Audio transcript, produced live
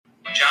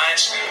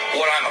Giants,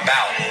 what I'm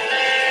about.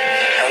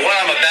 And what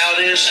I'm about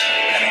is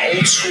an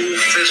old school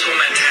physical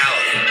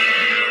mentality.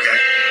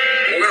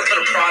 Okay? We're going to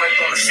put a product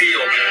on the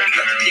field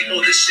that the people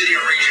of this city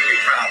and region will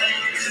be proud of,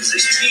 because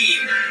this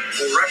team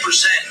will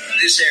represent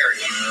this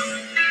area.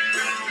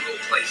 We'll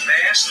play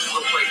fast,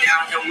 we'll play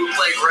downhill, we'll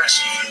play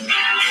aggressive.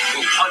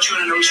 We'll punch you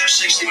in the nose for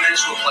 60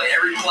 minutes, we'll play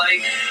every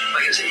play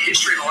like it's a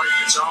history and a life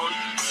of its own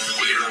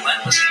with a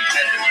relentless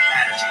competitive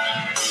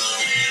attitude.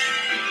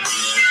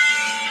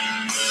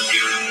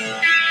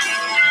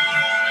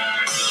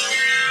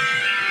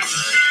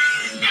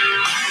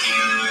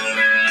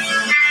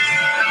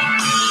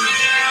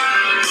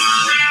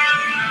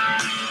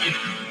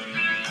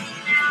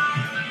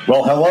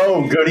 Well,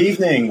 hello, good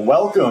evening.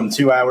 Welcome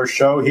to our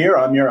show here.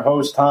 I'm your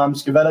host, Tom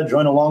Scavetta,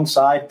 joined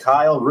alongside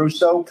Kyle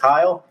Russo.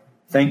 Kyle,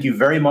 thank you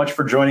very much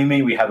for joining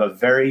me. We have a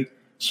very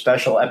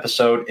special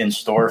episode in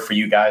store for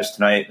you guys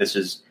tonight. This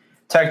is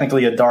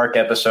technically a dark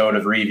episode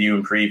of Review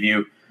and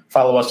Preview.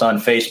 Follow us on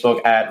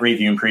Facebook at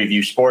Review and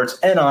Preview Sports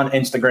and on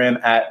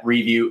Instagram at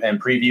Review and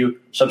Preview.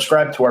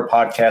 Subscribe to our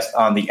podcast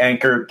on the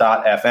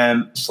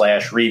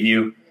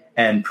anchor.fm/review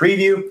and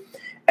preview.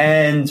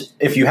 And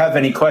if you have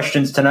any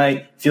questions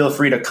tonight, feel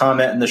free to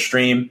comment in the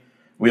stream.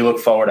 We look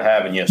forward to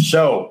having you.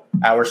 So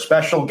our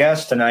special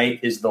guest tonight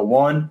is the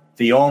one,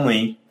 the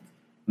only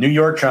New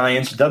York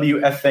Giants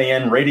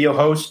WFAN radio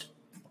host,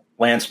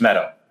 Lance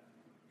Meadow.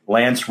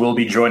 Lance will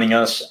be joining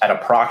us at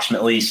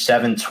approximately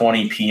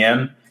 7:20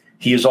 p.m.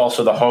 He is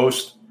also the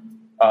host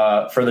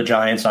for the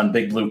Giants on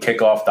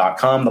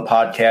BigBlueKickoff.com, the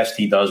podcast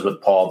he does with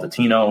Paul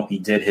Dottino. He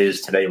did his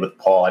today with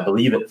Paul, I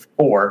believe, at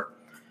 4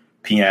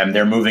 p.m.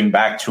 They're moving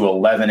back to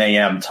 11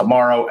 a.m.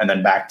 tomorrow and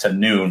then back to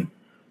noon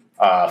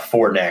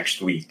for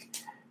next week.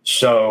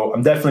 So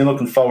I'm definitely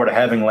looking forward to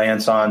having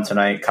Lance on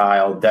tonight,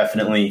 Kyle.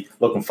 Definitely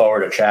looking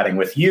forward to chatting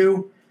with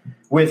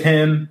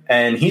him.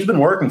 And he's been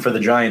working for the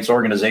Giants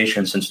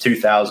organization since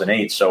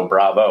 2008, so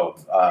bravo.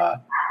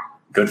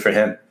 Good for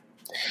him.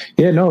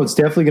 Yeah, no, it's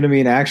definitely going to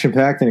be an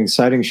action-packed and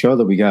exciting show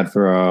that we got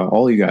for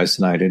all you guys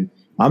tonight. And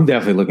I'm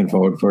definitely looking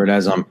forward for it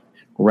as I'm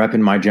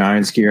repping my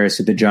Giants gear. I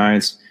see the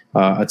Giants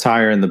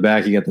attire in the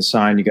back. You got the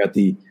sign, you got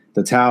the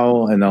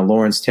towel, and the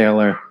Lawrence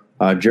Taylor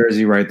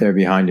jersey right there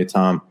behind you,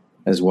 Tom,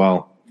 as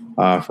well.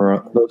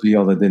 For those of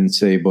y'all that didn't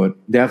see, but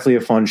definitely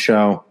a fun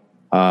show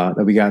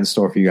that we got in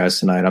store for you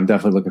guys tonight. I'm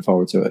definitely looking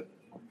forward to it.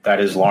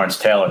 That is Lawrence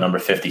Taylor, number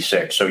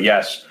 56. So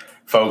yes,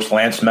 folks,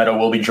 Lance Meadow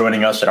will be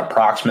joining us at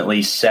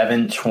approximately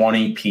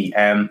 7:20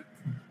 p.m.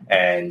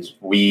 and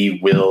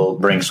we will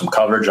bring some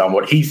coverage on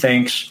what he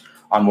thinks,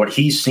 on what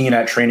he's seen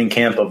at training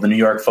camp of the New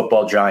York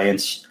Football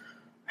Giants,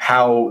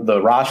 how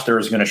the roster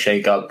is going to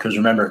shake up, because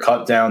remember,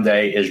 cut down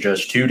day is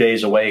just 2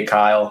 days away,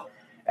 Kyle.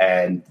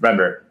 And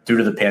remember, due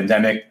to the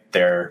pandemic,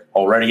 they're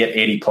already at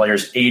 80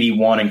 players,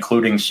 81,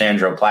 including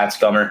Sandro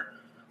Platzgummer,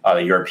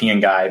 the European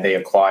guy they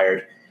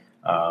acquired,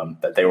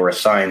 that they were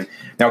assigned.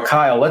 Now,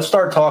 Kyle, let's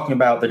start talking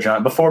about the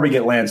Giants. Before we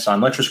get Lance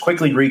on, let's just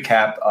quickly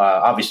recap.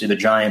 Obviously, the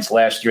Giants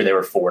last year, they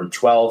were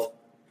 4-12,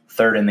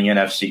 third in the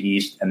NFC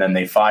East, and then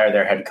they fired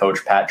their head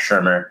coach, Pat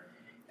Shurmur,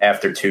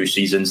 after 2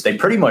 seasons. They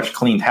pretty much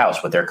cleaned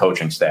house with their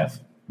coaching staff.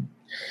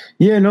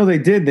 Yeah, no, they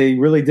did. They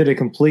really did a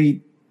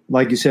complete,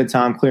 like you said,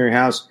 Tom, clearing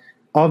house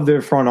of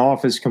their front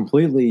office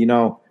completely,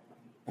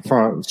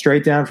 from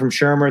straight down from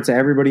Shurmur to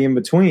everybody in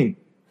between.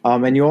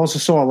 And you also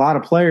saw a lot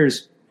of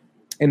players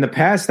in the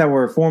past that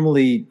were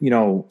formerly,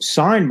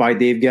 signed by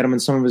Dave Gettleman,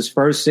 some of his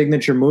first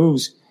signature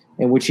moves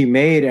in which he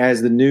made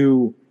as the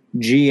new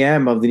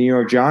GM of the New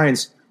York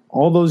Giants.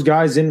 All those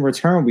guys didn't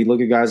return. We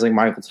look at guys like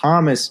Michael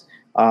Thomas,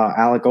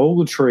 Alec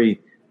Ogletree.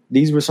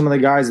 These were some of the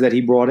guys that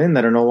he brought in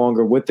that are no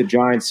longer with the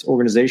Giants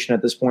organization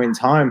at this point in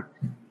time.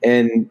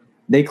 And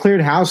they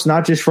cleared house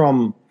not just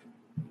from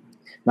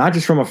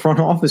a front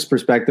office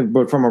perspective,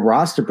 but from a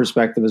roster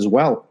perspective as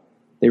well.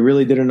 They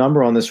really did a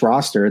number on this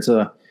roster. It's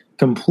a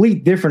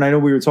complete different. I know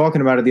we were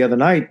talking about it the other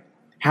night,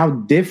 how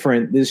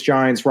different this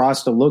Giants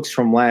roster looks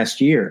from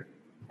last year.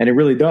 And it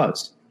really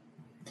does.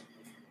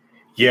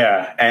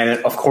 Yeah,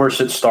 and of course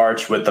it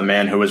starts with the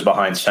man who was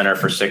behind center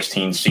for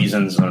 16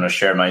 seasons. I'm going to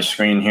share my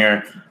screen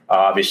here.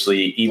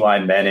 Obviously, Eli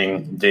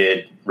Manning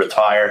did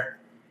retire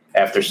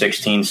after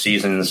 16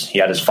 seasons. He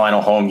had his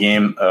final home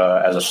game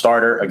as a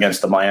starter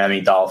against the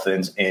Miami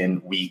Dolphins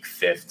in Week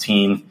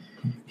 15.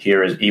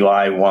 Here is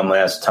Eli one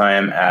last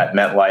time at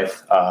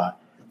MetLife.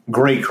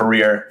 Great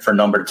career for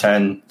number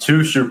 10,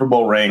 2 Super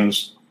Bowl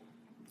rings.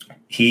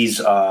 He's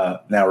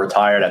now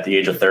retired at the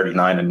age of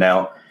 39, and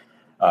now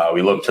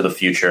we look to the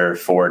future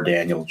for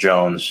Daniel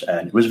Jones.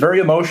 And it was very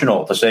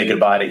emotional to say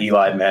goodbye to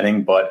Eli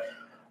Manning, but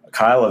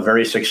Kyle, a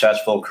very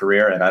successful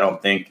career, and I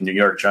don't think New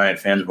York Giant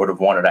fans would have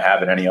wanted to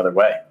have it any other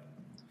way.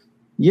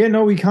 Yeah,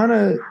 no, he kind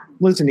of –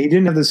 listen, he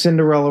didn't have the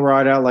Cinderella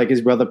ride out like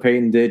his brother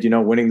Peyton did,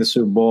 winning the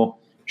Super Bowl,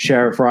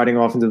 Sheriff riding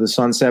off into the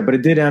sunset. But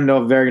it did end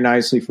off very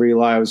nicely for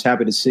Eli. I was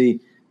happy to see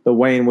the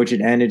way in which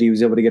it ended. He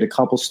was able to get a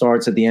couple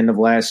starts at the end of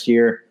last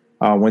year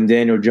when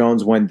Daniel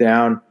Jones went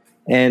down.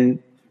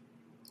 And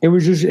it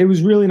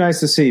was really nice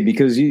to see,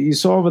 because you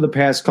saw over the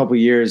past couple of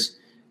years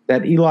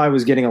that Eli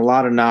was getting a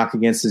lot of knock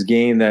against his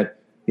game, that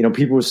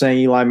People were saying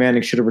Eli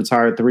Manning should have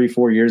retired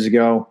 3-4 years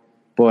ago,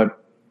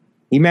 but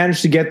he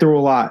managed to get through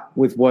a lot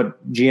with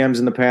what GMs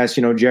in the past,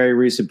 Jerry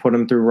Reese had put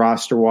him through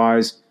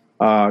roster-wise,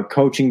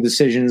 coaching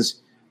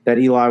decisions that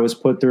Eli was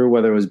put through,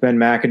 whether it was Ben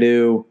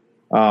McAdoo,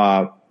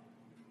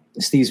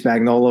 Steve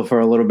Spagnuolo for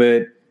a little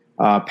bit,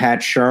 Pat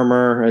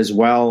Shurmur as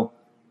well.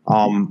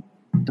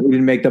 We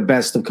didn't make the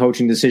best of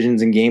coaching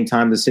decisions and game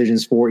time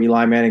decisions for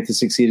Eli Manning to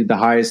succeed at the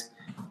highest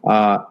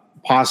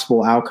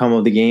possible outcome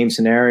of the game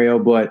scenario.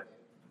 But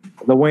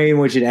the way in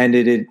which it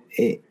ended,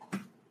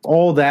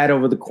 all that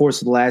over the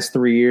course of the last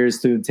 3 years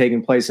to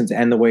taking place and to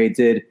end the way it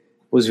did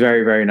was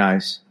very, very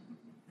nice.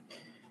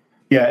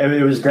 Yeah,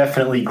 it was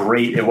definitely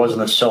great. It wasn't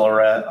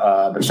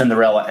the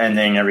Cinderella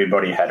ending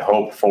everybody had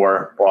hoped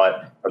for,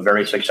 but a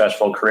very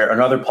successful career.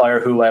 Another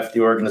player who left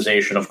the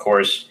organization, of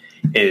course,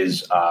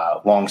 is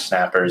long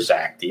snapper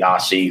Zach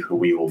DeOssie, who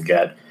we will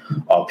get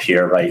up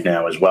here right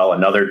now as well.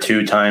 Another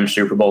 2-time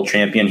Super Bowl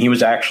champion. He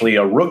was actually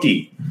a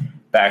rookie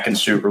back in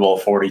Super Bowl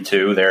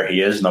 42. There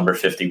he is, number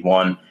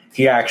 51.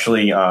 He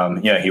actually,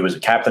 he was a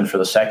captain for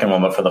the second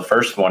one, but for the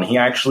first one, he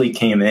actually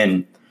came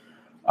in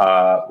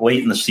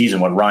late in the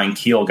season when Ryan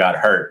Keel got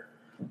hurt.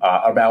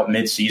 About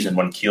mid-season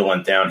when Keel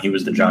went down, he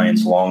was the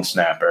Giants' long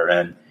snapper,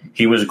 and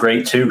he was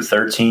great too.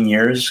 13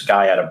 years,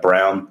 guy out of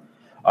Brown.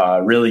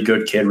 Really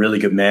good kid, really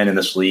good man in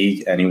this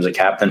league, and he was a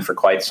captain for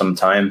quite some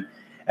time.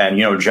 And,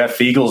 Jeff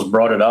Feagles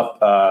brought it up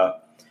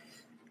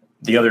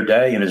the other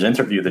day in his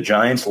interview. The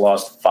Giants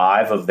lost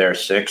 5 of their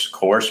 6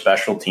 core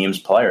special teams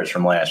players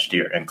from last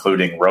year,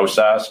 including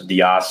Rosas,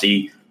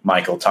 DeOssie,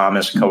 Michael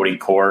Thomas, Cody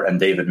Core, and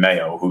David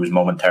Mayo, who was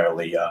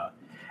momentarily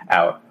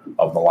out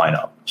of the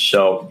lineup.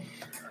 So,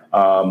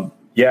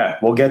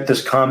 we'll get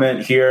this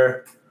comment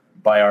here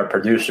by our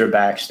producer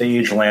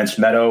backstage, Lance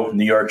Meadow,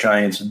 New York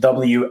Giants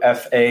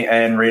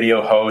WFAN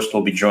radio host,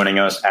 will be joining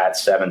us at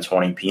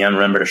 7:20 p.m.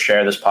 Remember to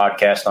share this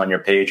podcast on your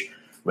page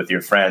with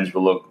your friends.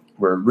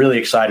 We're really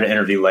excited to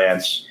interview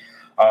Lance.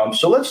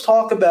 So let's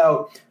talk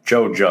about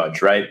Joe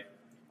Judge, right?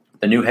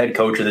 The new head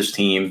coach of this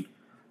team,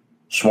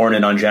 sworn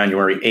in on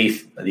January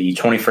 8th, the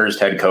 21st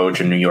head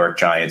coach in New York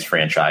Giants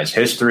franchise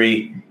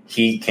history.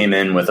 He came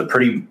in with a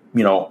pretty,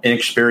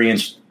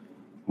 inexperienced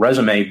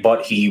resume,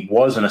 but he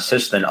was an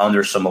assistant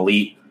under some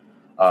elite,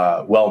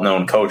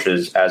 well-known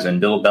coaches, as in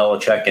Bill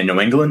Belichick in New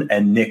England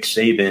and Nick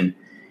Saban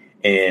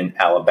in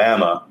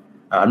Alabama.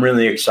 I'm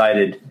really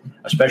excited,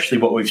 especially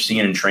what we've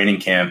seen in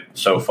training camp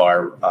so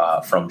far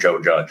from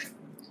Joe Judge.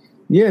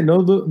 Yeah,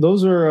 no,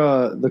 those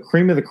are the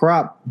cream of the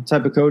crop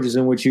type of coaches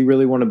in which you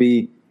really want to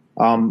be,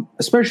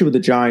 especially with the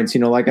Giants.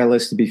 Like I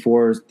listed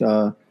before,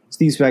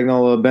 Steve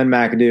Spagnuolo, Ben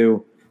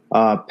McAdoo,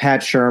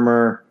 Pat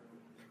Shurmur,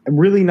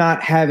 really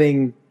not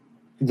having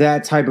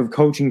that type of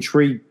coaching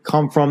tree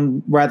come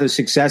from rather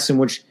success in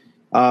which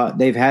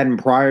they've had in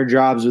prior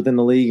jobs within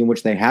the league in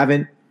which they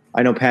haven't.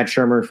 I know Pat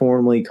Shurmur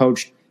formerly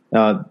coached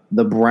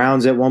the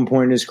Browns at one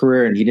point in his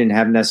career, and he didn't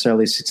have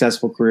necessarily a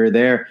successful career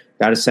there.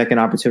 Got a second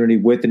opportunity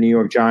with the New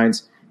York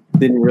Giants.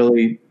 Didn't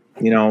really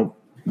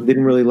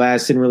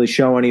last, didn't really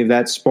show any of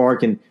that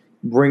spark and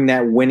bring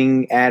that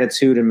winning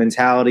attitude and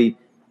mentality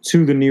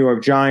to the New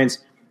York Giants.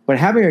 But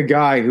having a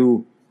guy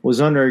who was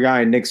under a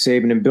guy, Nick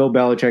Saban and Bill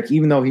Belichick,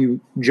 even though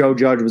Joe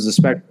Judge was a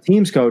special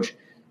teams coach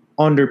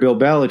under Bill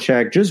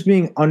Belichick, just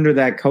being under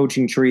that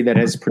coaching tree that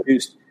has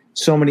produced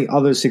so many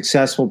other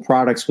successful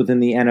products within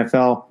the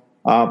NFL.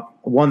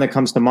 One that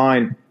comes to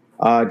mind,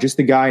 just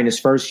the guy in his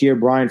first year,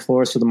 Brian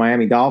Flores of the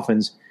Miami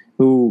Dolphins,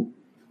 who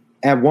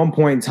at one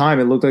point in time,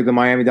 it looked like the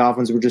Miami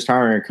Dolphins were just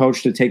hiring a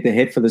coach to take the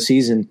hit for the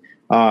season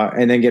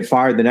and then get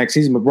fired the next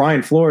season. But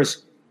Brian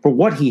Flores, for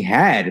what he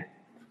had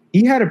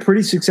a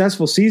pretty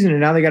successful season, and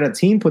now they got a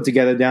team put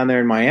together down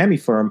there in Miami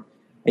for him.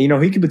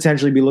 And, he could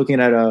potentially be looking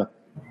at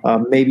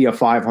maybe a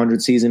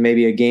 500 season,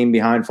 maybe a game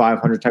behind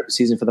 500 type of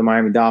season for the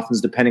Miami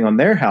Dolphins, depending on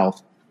their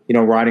health,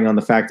 riding on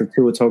the fact of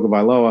Tua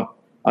Tagovailoa,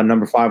 a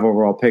number 5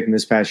 overall pick in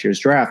this past year's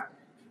draft.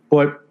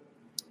 But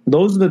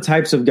those are the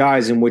types of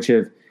guys in which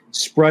have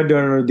spread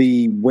under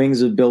the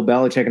wings of Bill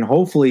Belichick, and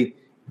hopefully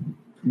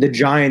the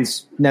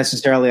Giants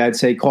necessarily, I'd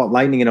say, caught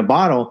lightning in a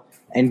bottle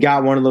and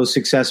got one of those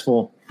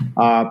successful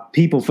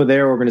people for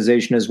their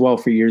organization as well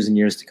for years and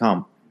years to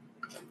come.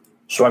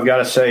 So I've got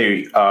to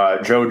say,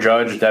 Joe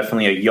Judge,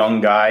 definitely a young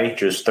guy,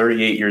 just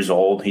 38 years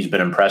old. He's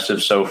been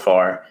impressive so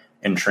far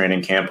in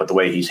training camp with the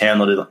way he's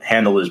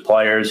handled his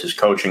players, his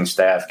coaching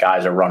staff.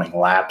 Guys are running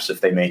laps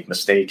if they make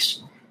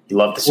mistakes. You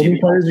love to see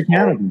players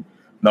accountable.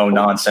 No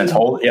nonsense.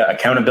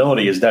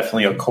 Accountability is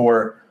definitely a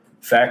core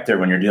factor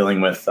when you're dealing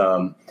with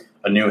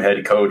a new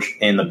head coach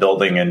in the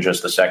building and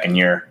just a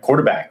second-year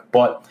quarterback.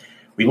 But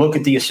we look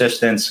at the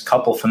assistants,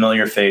 couple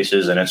familiar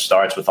faces, and it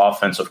starts with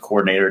offensive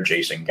coordinator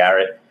Jason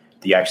Garrett,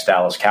 the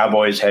ex-Dallas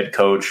Cowboys head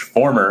coach,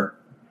 former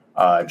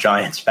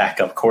Giants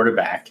backup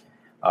quarterback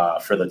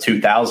for the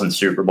 2000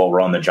 Super Bowl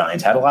run. The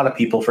Giants had a lot of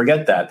people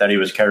forget that he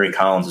was Kerry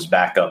Collins'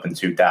 backup in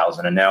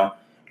 2000. And now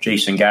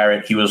Jason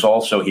Garrett, he was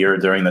also here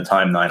during the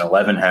time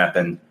 9/11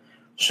 happened.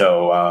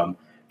 So,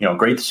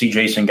 great to see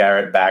Jason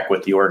Garrett back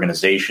with the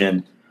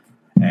organization.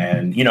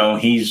 And,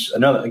 he's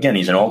an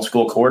old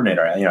school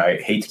coordinator. I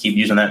hate to keep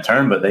using that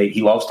term, but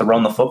he loves to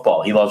run the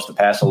football. He loves to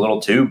pass a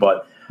little too,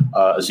 but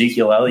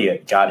Ezekiel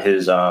Elliott got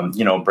his,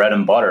 bread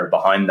and butter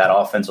behind that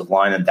offensive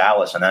line in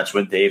Dallas, and that's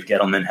what Dave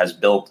Gettleman has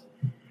built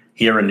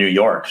here in New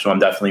York. So I'm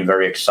definitely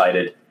very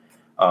excited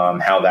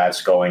how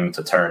that's going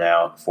to turn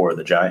out for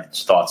the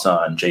Giants. Thoughts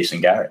on Jason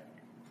Garrett?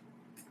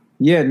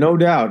 Yeah, no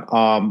doubt.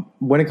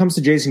 When it comes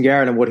to Jason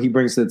Garrett and what he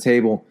brings to the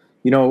table,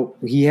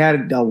 he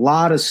had a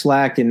lot of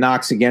slack and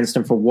knocks against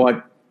him for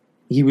what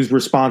he was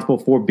responsible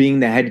for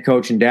being the head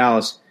coach in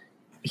Dallas.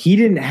 He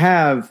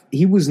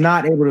was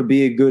not able to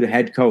be a good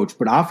head coach,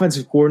 but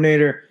offensive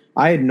coordinator,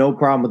 I had no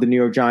problem with the New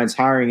York Giants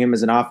hiring him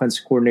as an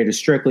offensive coordinator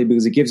strictly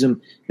because it gives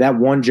him that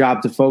one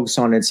job to focus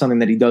on. It's something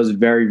that he does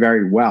very,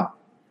 very well.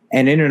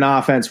 And in an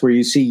offense where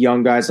you see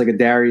young guys like a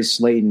Darius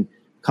Slayton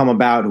come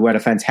about, who had a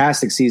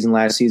fantastic season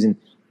last season,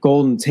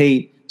 Golden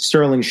Tate,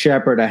 Sterling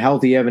Shepard, a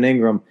healthy Evan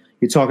Ingram,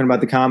 you're talking about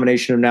the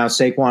combination of now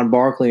Saquon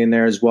Barkley in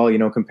there as well,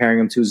 comparing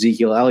him to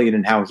Ezekiel Elliott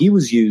and how he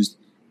was used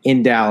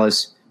in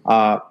Dallas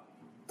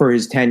for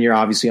his tenure,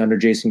 obviously, under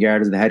Jason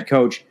Garrett as the head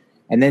coach.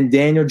 And then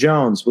Daniel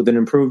Jones with an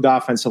improved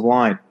offensive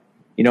line.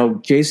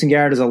 Jason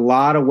Garrett has a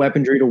lot of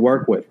weaponry to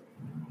work with.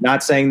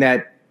 Not saying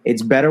that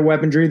it's better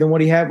weaponry than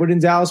what he had in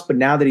Dallas, but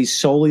now that he's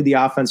solely the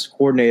offensive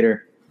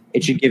coordinator,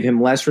 it should give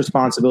him less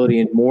responsibility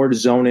and more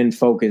zone-in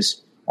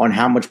focus on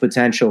how much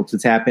potential to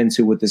tap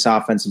into with this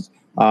offensive,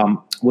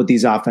 with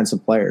these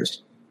offensive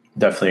players.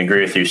 Definitely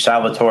agree with you.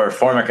 Salvatore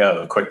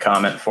Formica, a quick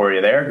comment for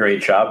you there.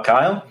 Great job,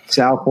 Kyle.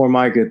 Sal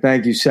Formica.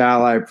 Thank you,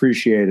 Sal. I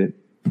appreciate it.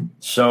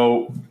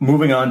 So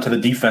moving on to the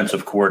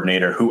defensive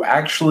coordinator who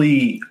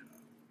actually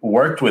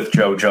worked with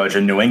Joe Judge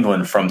in New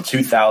England from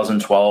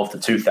 2012 to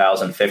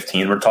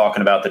 2015. We're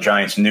talking about the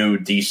Giants' new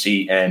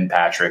DC and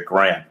Patrick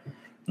Graham.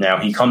 Now,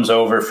 he comes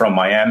over from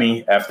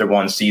Miami after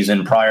one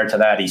season. Prior to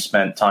that, he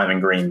spent time in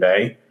Green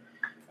Bay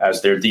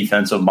as their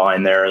defensive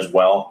mind there as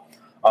well.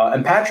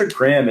 And Patrick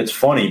Graham, it's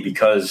funny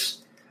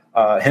because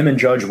him and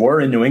Judge were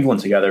in New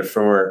England together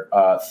for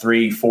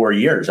 3-4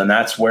 years. And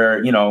that's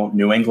where,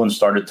 New England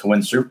started to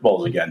win Super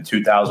Bowls again,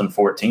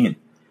 2014,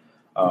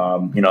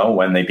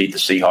 when they beat the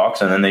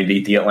Seahawks and then they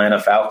beat the Atlanta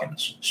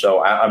Falcons.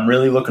 So I'm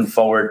really looking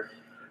forward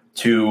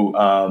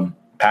to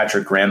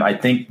Patrick Graham. I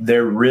think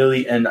they're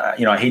really, and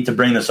I hate to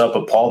bring this up,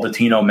 but Paul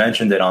Dottino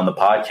mentioned it on the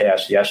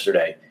podcast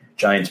yesterday.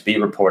 Giants beat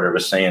reporter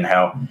was saying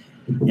how,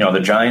 the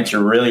Giants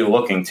are really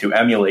looking to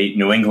emulate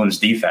New England's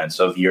defense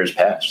of years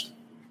past.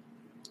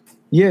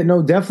 Yeah,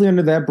 no, definitely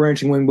under that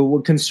branching wing. But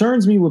what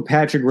concerns me with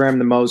Patrick Graham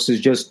the most is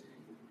just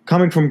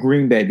coming from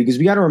Green Bay, because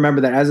we got to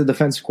remember that as a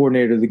defensive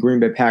coordinator of the Green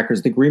Bay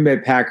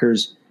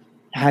Packers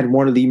had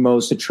one of the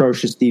most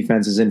atrocious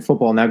defenses in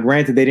football. Now,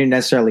 granted, they didn't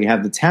necessarily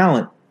have the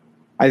talent.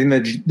 I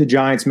think the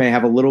Giants may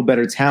have a little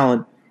better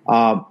talent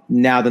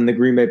now than the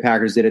Green Bay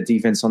Packers did at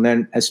defense. And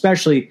then,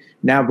 especially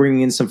now,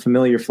 bringing in some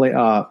familiar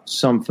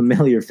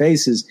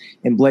faces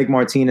in Blake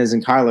Martinez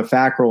and Kyler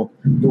Fackrell,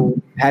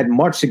 who had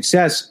much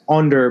success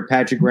under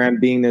Patrick Graham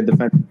being their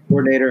defensive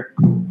coordinator.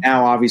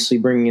 Now, obviously,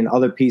 bringing in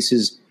other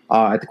pieces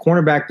at the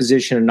cornerback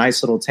position, a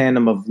nice little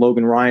tandem of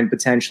Logan Ryan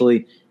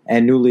potentially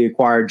and newly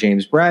acquired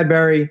James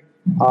Bradbury.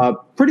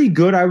 Pretty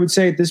good, I would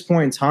say, at this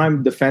point in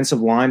time,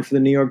 defensive line for the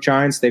New York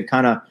Giants. They've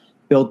kind of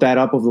built that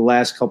up over the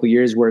last couple of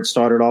years, where it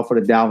started off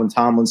with a Dalvin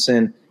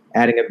Tomlinson,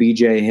 adding a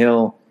B.J.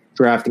 Hill,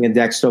 drafting a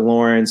Dexter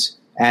Lawrence,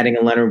 adding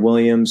a Leonard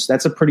Williams.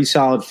 That's a pretty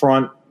solid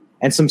front,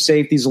 and some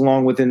safeties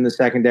along within the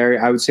secondary.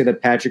 I would say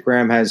that Patrick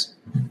Graham has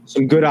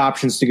some good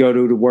options to go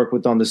to work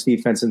with on this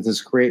defense and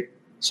to create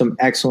some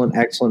excellent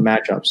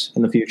matchups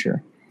in the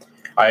future.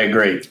 I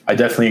agree. I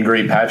definitely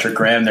agree. Patrick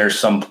Graham, there's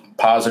some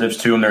positives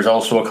to him. There's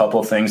also a couple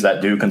of things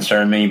that do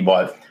concern me,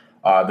 but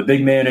the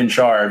big man in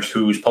charge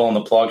who's pulling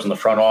the plugs in the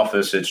front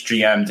office, it's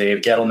GM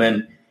Dave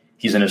Gettleman.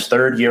 He's in his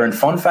third year. And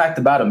fun fact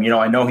about him,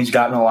 I know he's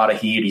gotten a lot of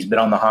heat. He's been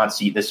on the hot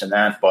seat, this and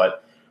that.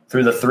 But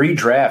through the 3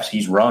 drafts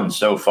he's run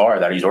so far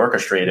that he's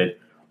orchestrated,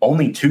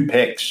 only 2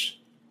 picks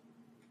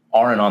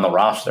aren't on the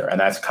roster. And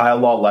that's Kyle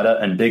Lauletta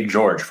and Big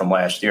George from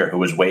last year, who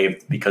was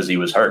waived because he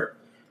was hurt.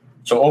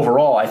 So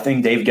overall, I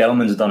think Dave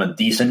Gettleman's done a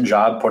decent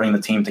job putting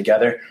the team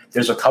together.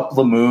 There's a couple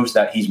of moves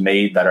that he's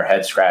made that are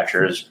head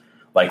scratchers.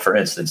 Like, for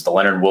instance, the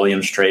Leonard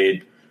Williams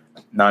trade,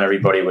 not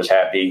everybody was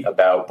happy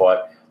about.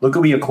 But look who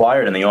we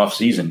acquired in the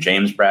offseason.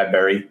 James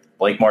Bradbury,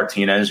 Blake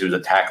Martinez, who's a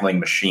tackling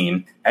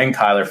machine, and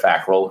Kyler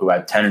Fackrell, who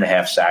had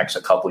 10.5 sacks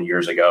a couple of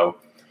years ago.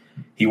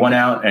 He went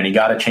out and he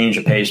got a change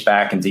of pace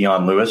back in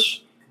Dion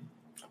Lewis.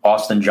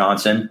 Austin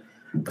Johnson,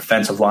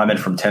 defensive lineman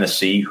from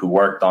Tennessee, who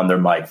worked under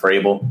Mike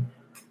Vrabel.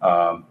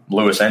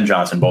 Lewis and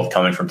Johnson both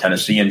coming from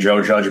Tennessee. And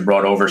Joe Judge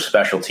brought over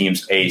special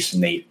teams ace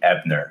Nate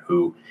Ebner,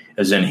 who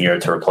is in here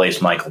to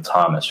replace Michael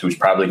Thomas, who's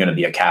probably going to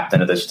be a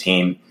captain of this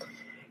team.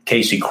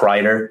 Casey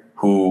Kreider,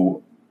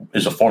 who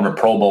is a former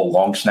Pro Bowl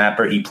long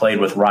snapper. He played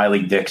with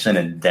Riley Dixon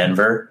in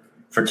Denver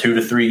for 2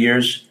 to 3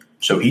 years,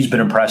 so he's been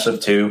impressive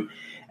too.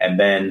 And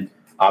then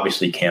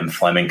obviously Cam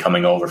Fleming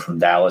coming over from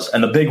Dallas.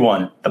 And the big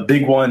one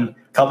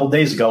a couple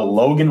days ago,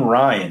 Logan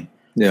Ryan,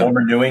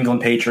 former New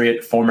England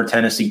Patriot, former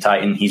Tennessee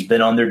Titan. He's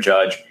been under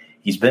Judge.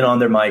 He's been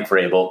under Mike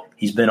Vrabel.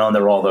 He's been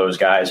under all those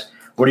guys.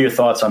 What are your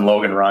thoughts on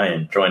Logan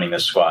Ryan joining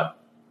this squad?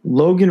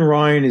 Logan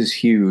Ryan is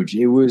huge.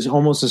 It was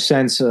almost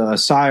a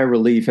sigh of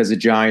relief as a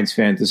Giants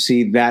fan to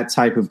see that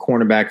type of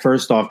cornerback,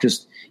 first off,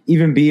 just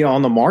even be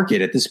on the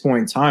market at this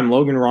point in time.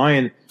 Logan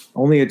Ryan,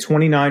 only a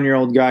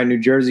 29-year-old guy, New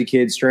Jersey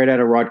kid, straight out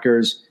of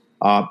Rutgers,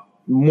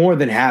 more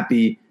than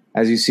happy,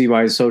 as you see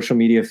by his social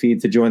media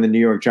feed, to join the New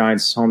York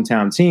Giants'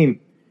 hometown team.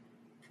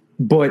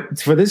 But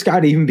for this guy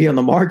to even be on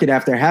the market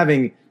after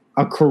having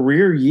a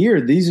career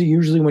year, these are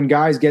usually when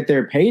guys get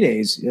their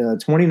paydays.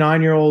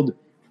 29-year-old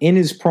in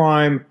his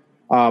prime,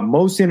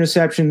 most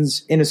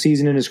interceptions in a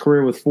season in his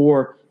career with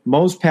 4,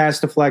 most pass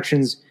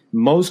deflections,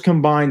 most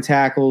combined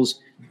tackles,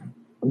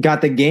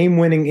 got the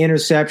game-winning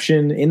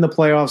interception in the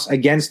playoffs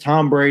against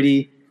Tom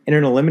Brady in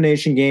an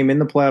elimination game in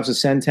the playoffs to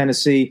send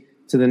Tennessee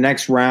to the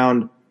next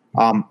round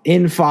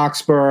in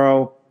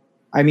Foxborough.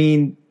 I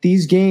mean,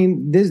 this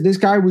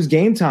guy was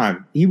game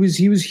time. He was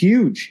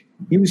huge.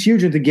 He was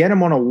huge. And to get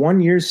him on a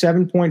 1-year,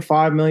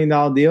 $7.5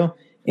 million deal,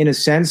 in a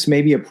sense,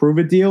 maybe a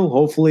prove-it deal.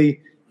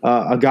 Hopefully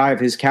a guy of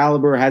his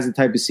caliber has the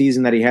type of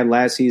season that he had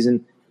last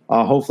season.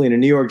 Hopefully in a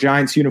New York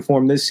Giants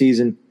uniform this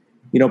season,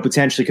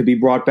 potentially could be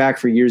brought back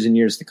for years and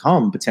years to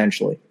come,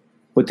 potentially.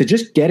 But to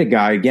just get a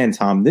guy, again,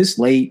 Tom, this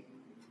late,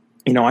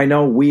 I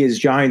know we as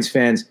Giants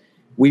fans,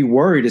 we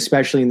worried,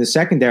 especially in the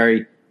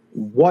secondary,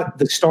 what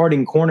the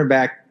starting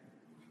cornerback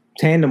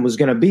tandem was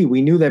going to be.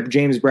 We knew that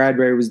James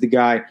Bradbury was the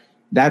guy.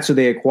 That's who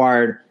they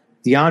acquired.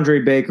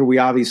 DeAndre Baker, we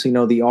obviously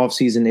know the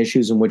offseason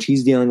issues in which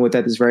he's dealing with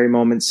at this very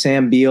moment.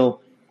 Sam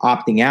Beal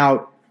opting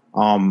out,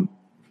 and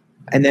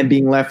then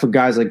being left with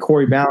guys like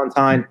Corey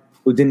Ballantyne,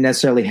 who didn't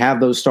necessarily have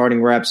those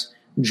starting reps.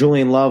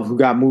 Julian Love, who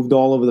got moved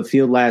all over the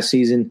field last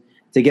season.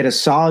 To get a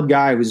solid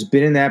guy who's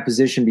been in that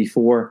position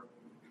before,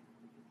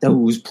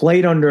 who's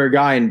played under a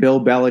guy in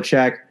Bill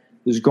Belichick,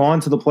 who's gone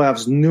to the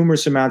playoffs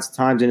numerous amounts of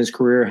times in his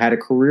career, had a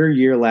career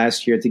year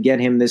last year, to get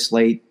him this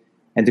late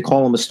and to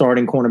call him a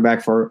starting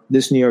cornerback for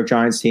this New York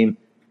Giants team,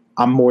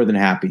 I'm more than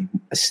happy.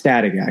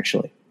 Ecstatic,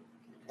 actually.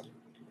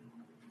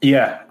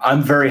 Yeah,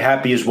 I'm very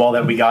happy as well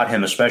that we got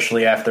him,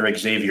 especially after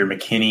Xavier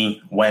McKinney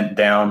went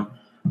down.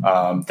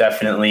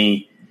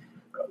 Definitely,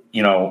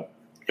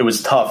 it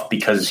was tough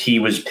because he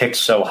was picked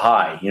so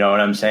high. You know what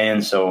I'm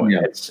saying? So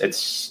yeah.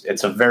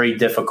 It's a very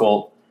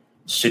difficult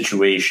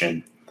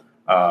situation.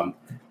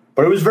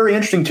 But it was very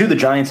interesting, too. The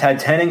Giants had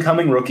 10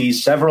 incoming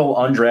rookies, several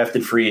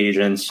undrafted free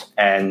agents.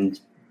 And,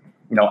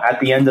 at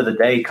the end of the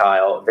day,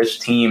 Kyle, this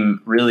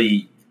team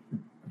really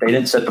 – they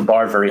didn't set the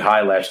bar very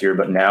high last year,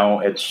 but now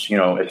it's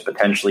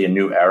potentially a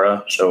new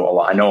era.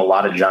 So I know a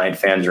lot of Giant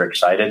fans are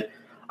excited.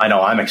 I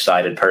know I'm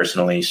excited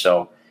personally.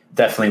 So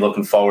definitely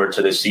looking forward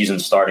to this season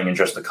starting in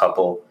just a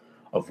couple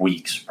of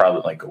weeks.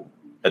 Probably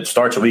it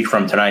starts a week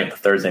from tonight, the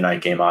Thursday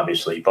night game,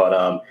 obviously.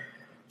 But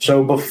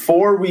so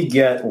before we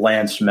get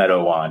Lance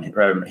Meadow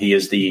on, he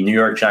is the New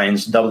York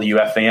Giants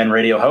WFAN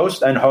radio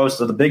host and host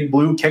of the Big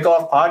Blue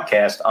Kickoff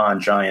podcast on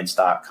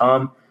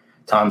Giants.com.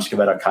 Tom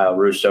Scavetta, Kyle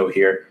Russo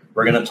here.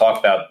 We're going to talk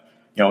about,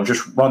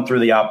 just run through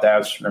the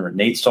opt-outs. Remember,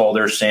 Nate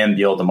Solder, Sam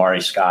Beal,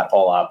 Damari Scott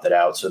all opted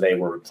out, so they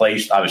were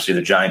replaced. Obviously,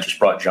 the Giants just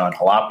brought John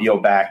Halapio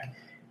back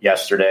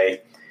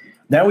yesterday.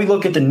 Now we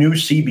look at the new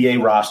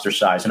CBA roster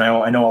size, and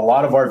I know a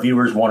lot of our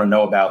viewers want to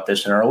know about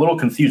this and are a little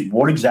confused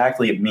what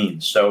exactly it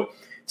means. So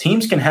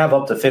teams can have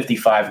up to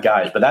 55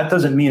 guys, but that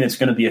doesn't mean it's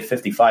going to be a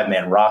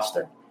 55-man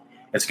roster.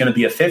 It's going to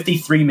be a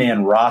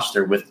 53-man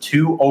roster with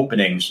 2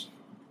 openings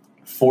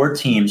for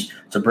teams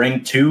to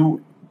bring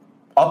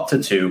up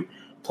to 2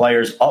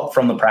 players up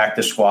from the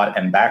practice squad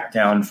and back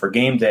down for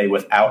game day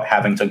without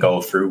having to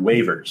go through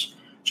waivers.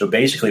 So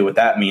basically what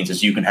that means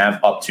is you can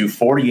have up to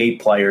 48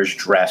 players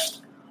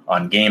dressed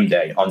on game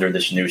day under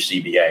this new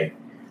CBA.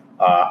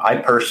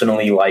 I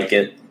personally like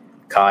it,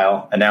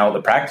 Kyle. And now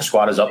the practice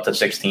squad is up to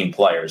 16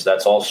 players.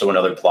 That's also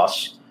another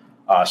plus.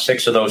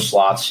 6 of those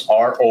slots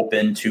are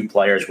open to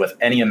players with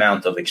any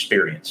amount of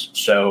experience.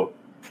 So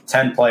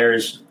 10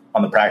 players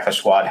on the practice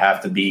squad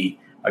have to be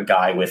a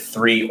guy with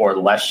 3 or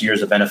less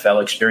years of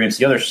NFL experience.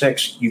 The other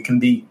 6, you can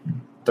be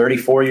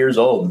 34 years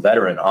old,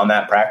 veteran on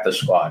that practice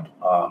squad.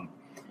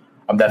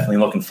 I'm definitely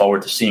looking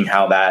forward to seeing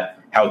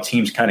how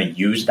teams kind of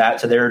use that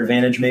to their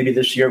advantage maybe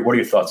this year. What are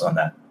your thoughts on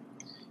that?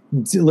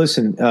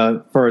 Listen,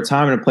 for a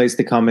time and a place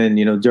to come in,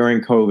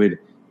 during COVID,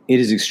 it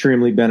is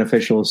extremely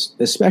beneficial,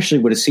 especially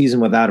with a season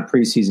without a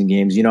preseason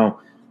games.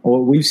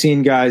 We've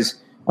seen guys,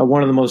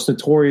 one of the most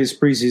notorious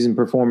preseason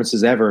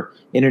performances ever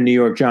in a New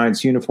York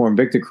Giants uniform.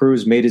 Victor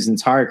Cruz made his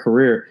entire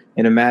career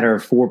in a matter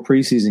of 4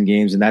 preseason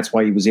games, and that's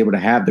why he was able to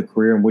have the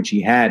career in which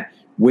he had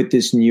with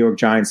this New York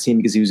Giants team,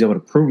 because he was able to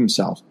prove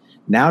himself.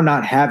 Now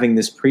not having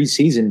this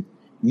preseason,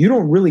 you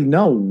don't really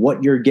know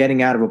what you're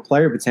getting out of a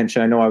player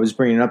potentially. I know I was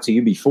bringing it up to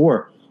you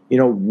before.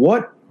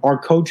 What are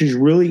coaches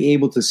really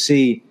able to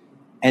see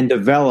and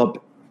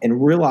develop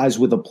and realize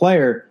with a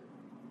player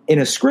in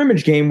a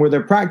scrimmage game where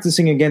they're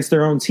practicing against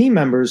their own team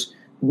members?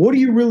 What are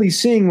you really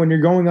seeing when you're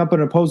going up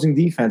an opposing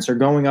defense or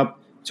going up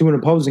to an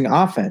opposing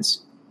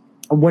offense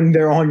when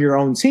they're on your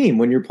own team,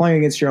 when you're playing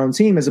against your own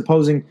team as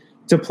opposing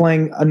to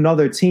playing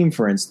another team,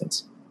 for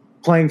instance,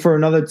 playing for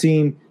another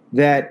team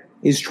that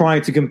is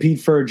trying to compete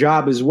for a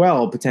job as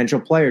well, a potential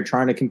player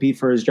trying to compete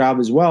for his job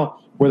as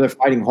well, where they're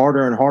fighting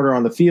harder and harder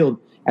on the field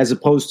as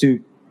opposed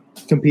to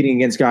competing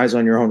against guys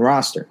on your own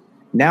roster.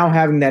 Now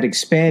having that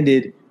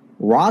expanded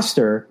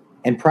roster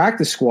and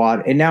practice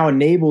squad, it now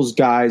enables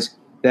guys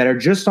that are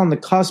just on the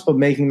cusp of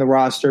making the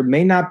roster,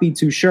 may not be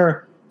too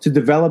sure, to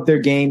develop their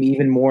game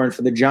even more, and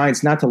for the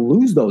Giants not to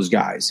lose those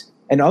guys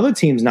and other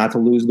teams not to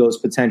lose those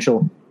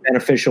potential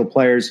beneficial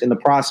players in the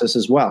process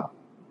as well.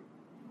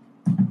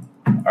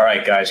 All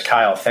right, guys.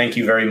 Kyle, thank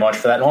you very much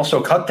for that. And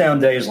also,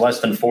 Cutdown Day is less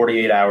than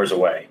 48 hours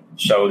away.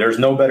 So there's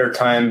no better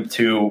time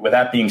to, with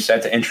that being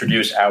said, to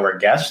introduce our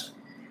guest,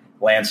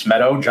 Lance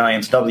Meadow,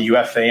 Giants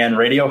WFAN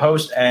radio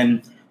host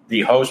and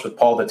the host with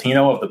Paul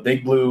Dottino of the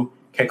Big Blue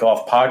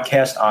Kickoff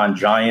podcast on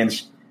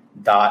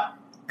Giants.com.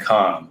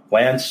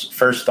 Lance,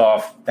 first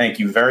off, thank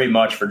you very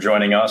much for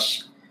joining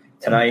us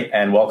tonight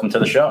and welcome to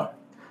the show.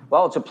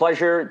 Well, it's a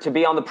pleasure to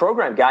be on the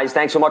program, guys.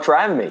 Thanks so much for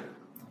having me.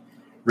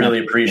 Really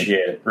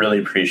appreciate it. Really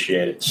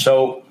appreciate it.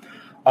 So,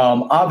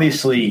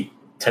 obviously,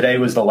 today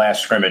was the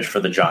last scrimmage for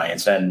the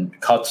Giants, and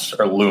cuts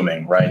are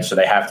looming, right? So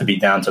they have to be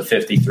down to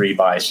 53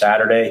 by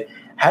Saturday.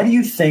 How do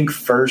you think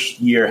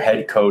first-year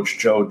head coach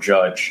Joe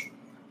Judge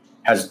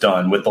has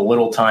done with the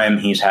little time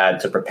he's had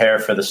to prepare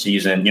for the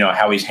season, you know,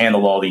 how he's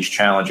handled all these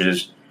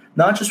challenges,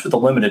 not just with the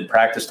limited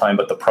practice time,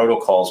 but the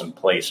protocols in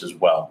place as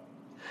well?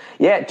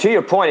 Yeah, to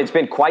your point, it's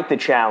been quite the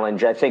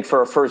challenge, I think,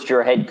 for a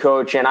first-year head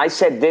coach. And I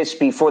said this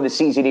before the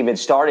season even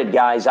started,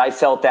 guys. I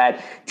felt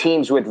that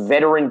teams with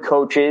veteran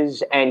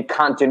coaches and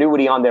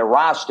continuity on their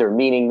roster,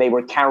 meaning they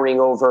were carrying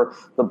over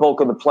the bulk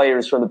of the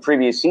players from the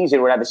previous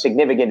season, would have a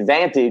significant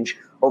advantage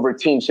over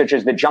teams such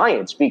as the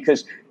Giants,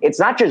 because it's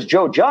not just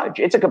Joe Judge.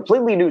 It's a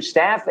completely new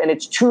staff, and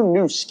it's two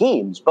new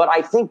schemes. But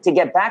I think, to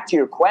get back to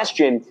your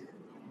question,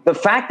 the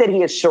fact that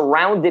he has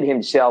surrounded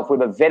himself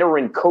with a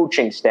veteran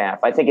coaching staff,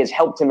 I think, has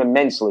helped him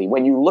immensely.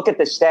 When you look at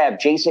the staff,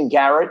 Jason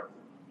Garrett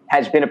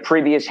has been a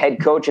previous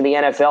head coach in the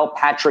NFL.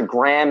 Patrick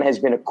Graham has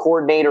been a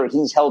coordinator.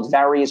 He's held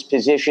various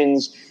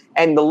positions,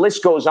 and the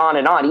list goes on,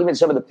 even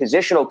some of the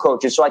positional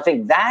coaches. So I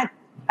think that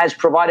has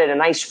provided a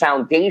nice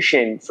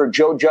foundation for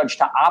Joe Judge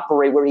to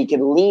operate, where he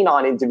can lean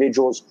on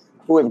individuals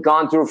who have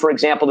gone through, for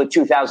example, the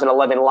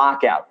 2011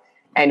 lockout,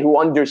 and who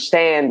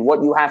understand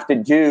what you have to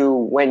do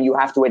when you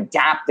have to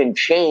adapt and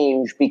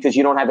change because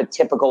you don't have a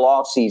typical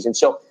offseason.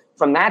 So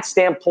from that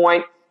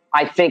standpoint,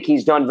 I think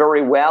he's done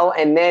very well.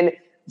 And then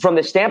from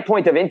the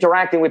standpoint of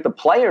interacting with the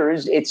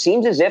players, it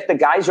seems as if the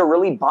guys are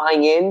really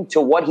buying into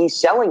what he's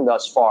selling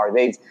thus far.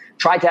 They've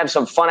tried to have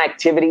some fun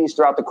activities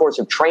throughout the course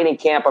of training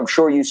camp. I'm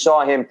sure you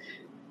saw him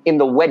in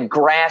the wet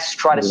grass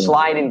try to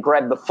slide and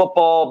grab the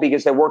football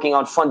because they're working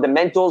on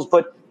fundamentals.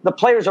 But the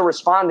players are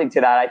responding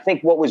to that. I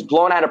think what was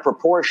blown out of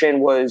proportion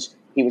was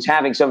he was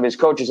having some of his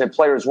coaches and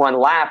players run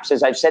laps.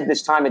 As I've said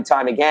this time and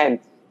time again,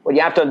 what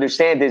you have to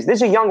understand is this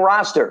is a young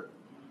roster.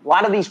 A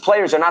lot of these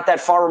players are not that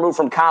far removed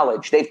from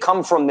college. They've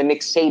come from the Nick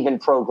Saban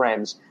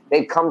programs.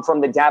 They've come from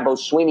the Dabo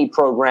Swinney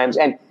programs.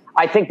 And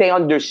I think they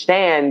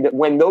understand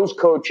when those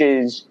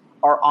coaches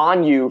are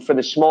on you for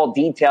the small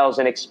details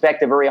and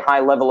expect a very high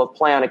level of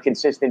play on a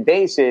consistent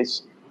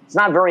basis, it's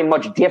not very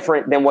much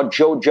different than what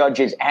Joe Judge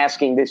is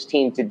asking this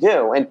team to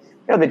do. And,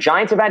 the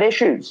Giants have had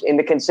issues in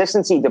the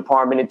consistency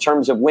department in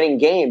terms of winning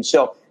games.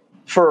 So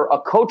for a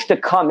coach to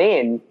come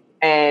in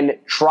and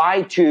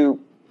try to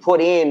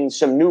put in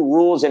some new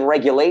rules and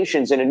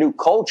regulations and a new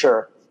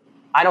culture,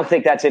 I don't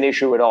think that's an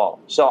issue at all.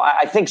 So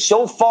I think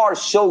so far,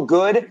 so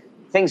good.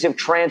 Things have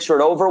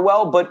transferred over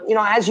well. But,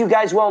 as you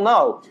guys well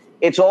know,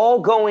 it's all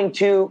going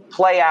to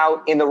play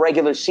out in the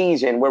regular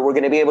season, where we're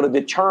going to be able to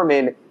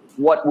determine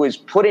what was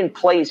put in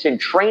place in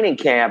training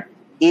camp.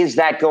 Is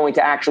that going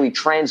to actually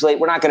translate?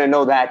 We're not going to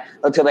know that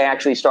until they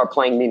actually start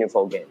playing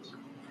meaningful games.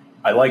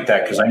 I like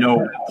that because I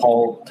know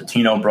Paul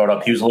Dottino brought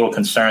up, he was a little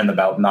concerned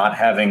about not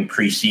having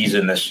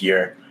preseason this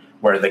year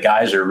where the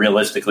guys are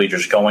realistically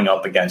just going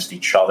up against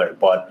each other.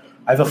 But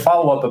I have a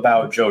follow-up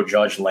about Joe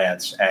Judge,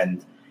 Lance,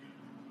 and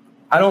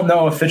I don't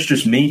know if it's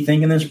just me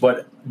thinking this,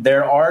 but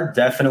there are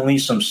definitely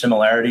some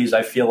similarities,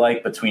 I feel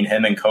like, between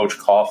him and Coach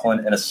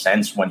Coughlin in a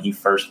sense when he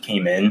first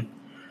came in.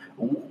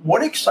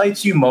 What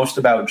excites you most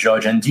about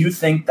Judge, and do you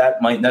think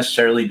that might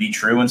necessarily be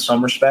true in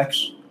some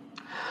respects?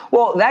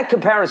 Well, that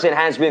comparison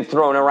has been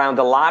thrown around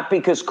a lot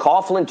because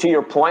Coughlin, to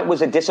your point,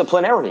 was a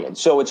disciplinarian.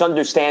 So it's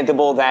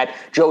understandable that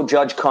Joe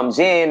Judge comes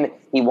in,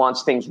 he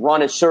wants things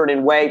run a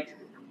certain way.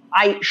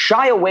 I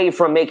shy away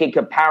from making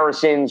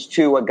comparisons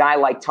to a guy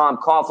like Tom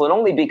Coughlin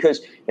only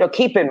because,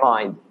 keep in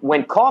mind,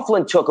 when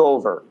Coughlin took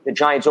over the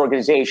Giants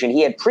organization,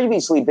 he had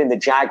previously been the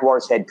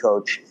Jaguars head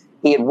coach.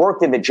 He had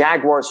worked in the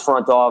Jaguars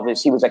front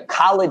office. He was a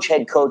college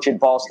head coach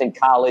at Boston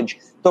College.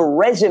 The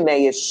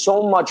resume is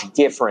so much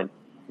different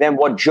than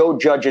what Joe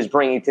Judge is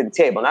bringing to the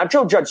table. Now,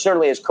 Joe Judge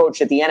certainly has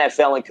coached at the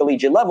NFL and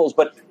collegiate levels,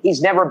 but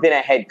he's never been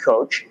a head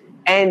coach.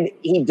 And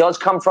he does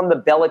come from the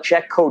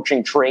Belichick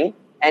coaching tree.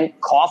 And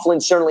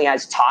Coughlin certainly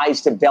has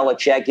ties to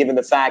Belichick, given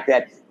the fact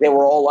that they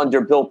were all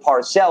under Bill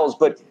Parcells.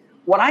 But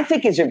what I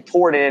think is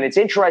important, and it's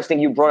interesting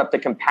you brought up the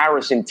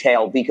comparison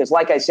tale, because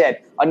like I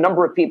said, a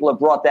number of people have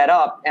brought that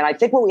up. And I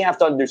think what we have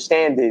to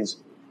understand is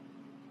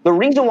the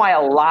reason why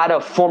a lot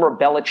of former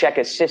Belichick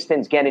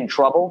assistants get in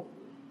trouble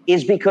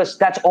is because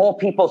that's all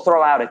people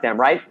throw out at them,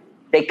 right?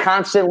 They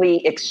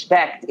constantly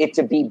expect it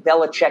to be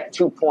Belichick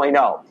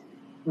 2.0.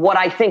 What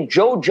I think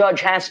Joe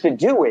Judge has to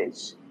do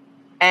is,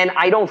 and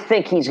I don't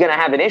think he's going to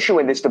have an issue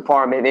in this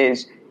department,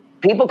 is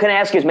people can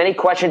ask as many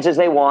questions as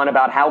they want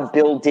about how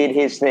Bill did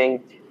his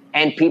thing,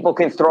 and people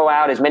can throw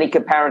out as many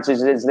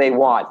comparisons as they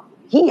want.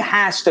 He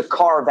has to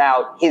carve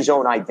out his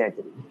own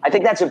identity. I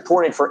think that's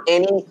important for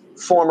any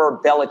former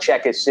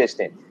Belichick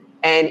assistant.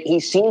 And he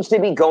seems to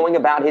be going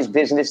about his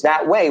business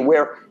that way,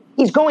 where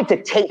he's going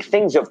to take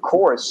things, of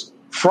course,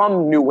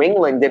 from New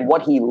England and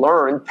what he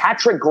learned.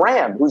 Patrick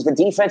Graham, who's the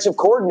defensive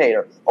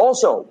coordinator,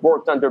 also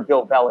worked under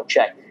Bill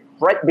Belichick.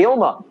 Brett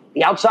Bielema,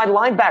 the outside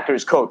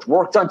linebackers coach,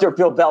 worked under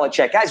Bill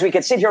Belichick. Guys, we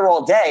could sit here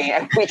all day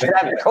and we could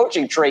have a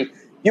coaching tree.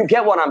 You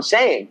get what I'm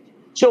saying?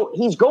 So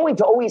he's going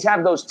to always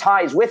have those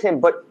ties with him,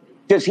 but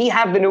does he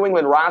have the New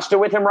England roster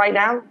with him right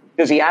now?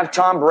 Does he have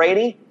Tom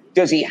Brady?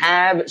 Does he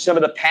have some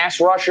of the pass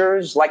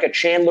rushers like a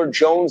Chandler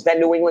Jones that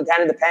New England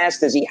had in the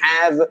past? Does he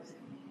have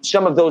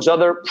some of those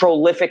other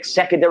prolific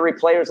secondary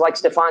players like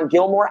Stephon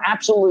Gilmore?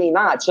 Absolutely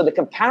not. So the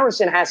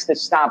comparison has to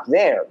stop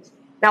there.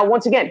 Now,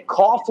 once again,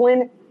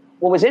 Coughlin,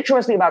 what was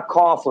interesting about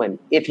Coughlin,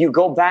 if you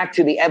go back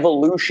to the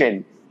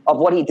evolution of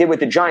what he did with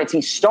the Giants,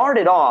 he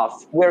started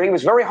off where he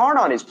was very hard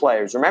on his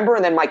players, remember?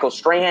 And then Michael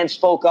Strahan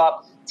spoke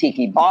up,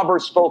 Tiki Barber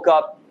spoke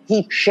up.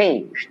 He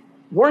changed.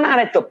 We're not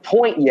at the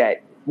point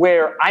yet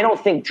where I don't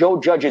think Joe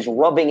Judge is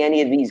rubbing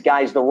any of these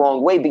guys the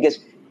wrong way, because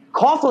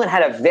Coughlin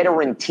had a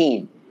veteran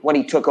team when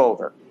he took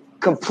over.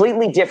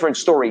 Completely different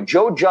story.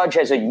 Joe Judge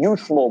has a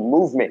youthful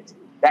movement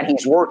that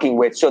he's working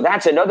with. So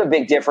that's another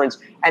big difference.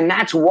 And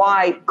that's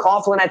why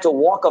Coughlin had to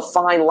walk a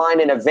fine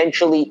line and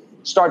eventually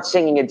start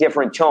singing a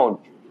different tone.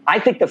 I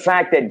think the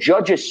fact that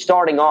Judge is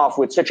starting off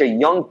with such a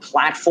young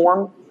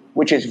platform,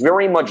 which is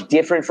very much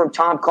different from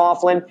Tom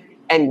Coughlin,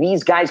 and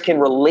these guys can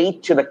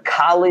relate to the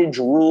college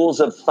rules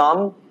of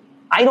thumb,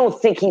 I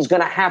don't think he's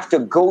going to have to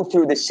go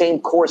through the same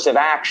course of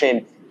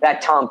action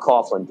that Tom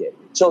Coughlin did.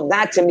 So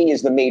that, to me,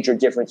 is the major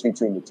difference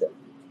between the two.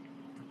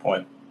 Good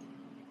point.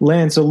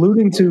 Lance,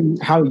 alluding to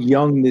how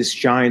young this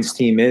Giants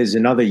team is,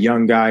 another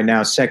young guy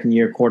now,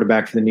 second-year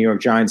quarterback for the New York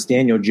Giants,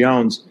 Daniel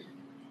Jones,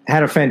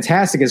 had a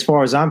fantastic, as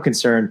far as I'm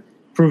concerned,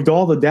 proved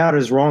all the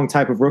doubters wrong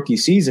type of rookie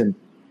season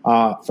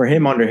for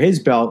him under his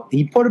belt.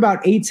 He put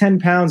about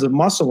 8-10 pounds of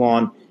muscle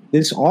on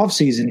this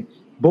offseason.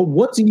 But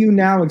what do you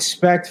now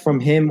expect from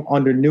him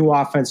under new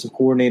offensive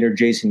coordinator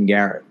Jason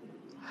Garrett?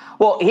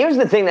 Well, here's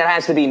the thing that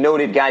has to be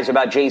noted, guys,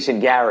 about Jason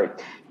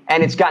Garrett,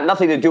 and it's got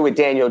nothing to do with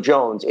Daniel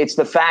Jones. It's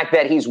the fact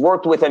that he's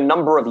worked with a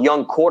number of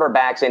young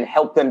quarterbacks and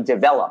helped them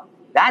develop.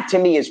 That, to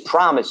me, is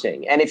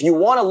promising. And if you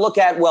want to look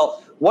at,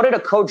 well, what did a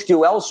coach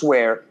do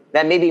elsewhere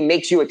that maybe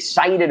makes you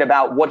excited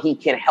about what he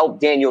can help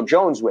Daniel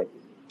Jones with?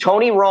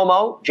 Tony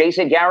Romo,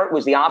 Jason Garrett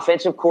was the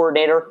offensive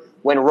coordinator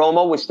when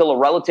Romo was still a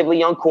relatively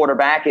young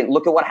quarterback. And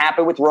look at what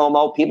happened with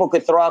Romo. People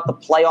could throw out the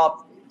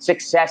playoff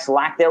success,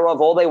 lack thereof,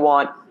 all they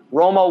want.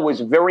 Romo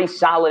was very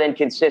solid and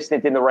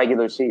consistent in the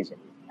regular season.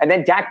 And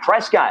then Dak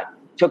Prescott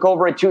took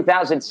over in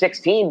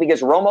 2016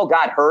 because Romo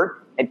got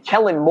hurt. And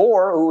Kellen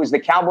Moore, who was the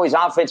Cowboys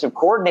offensive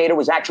coordinator,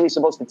 was actually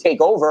supposed to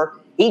take over.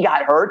 He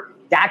got hurt.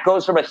 Dak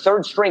goes from a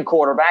third-string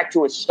quarterback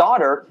to a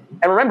starter.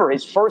 And remember,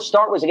 his first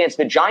start was against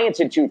the Giants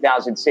in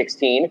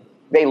 2016.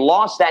 They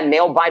lost that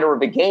nail-biter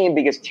of a game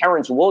because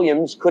Terrence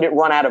Williams couldn't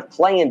run out of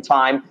play-in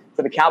time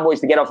for the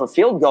Cowboys to get off a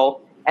field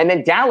goal. And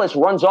then Dallas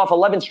runs off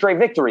 11 straight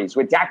victories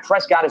with Dak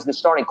Prescott as the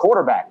starting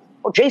quarterback.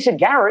 Well, Jason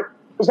Garrett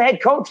was the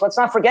head coach. Let's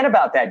not forget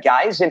about that,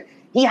 guys. And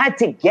he had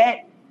to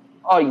get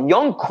a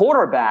young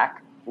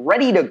quarterback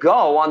ready to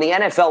go on the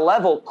NFL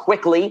level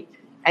quickly.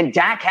 And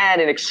Dak had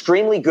an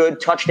extremely good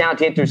touchdown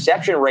to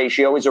interception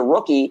ratio as a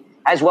rookie,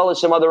 as well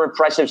as some other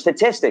impressive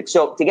statistics.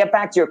 So to get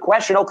back to your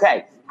question,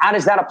 okay, how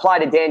does that apply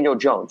to Daniel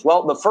Jones?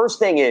 Well, the first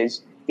thing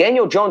is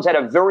Daniel Jones had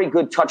a very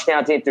good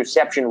touchdown to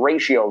interception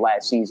ratio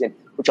last season,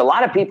 which a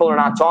lot of people are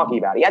not talking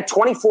about. He had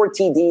 24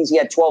 TDs. He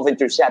had 12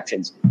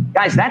 interceptions.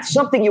 Guys, that's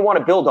something you want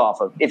to build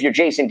off of if you're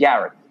Jason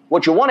Garrett.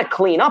 What you want to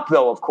clean up,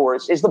 though, of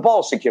course, is the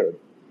ball security.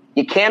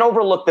 You can't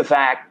overlook the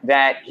fact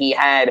that he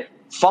had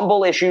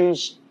fumble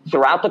issues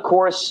throughout the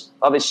course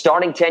of his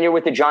starting tenure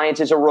with the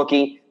Giants as a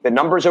rookie. The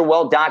numbers are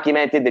well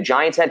documented. The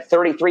Giants had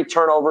 33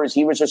 turnovers.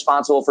 He was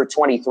responsible for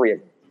 23 of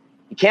them.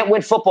 You can't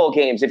win football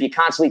games if you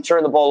constantly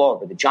turn the ball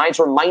over. The Giants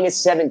were minus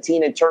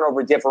 17 in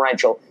turnover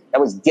differential. That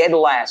was dead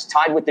last,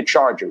 tied with the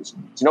Chargers.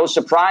 It's no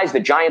surprise the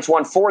Giants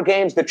won 4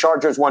 games, the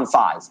Chargers won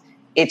 5.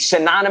 It's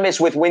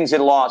synonymous with wins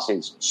and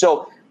losses.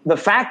 So the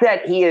fact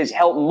that he has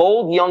helped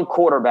mold young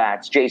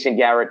quarterbacks, Jason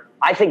Garrett,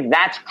 I think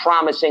that's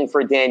promising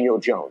for Daniel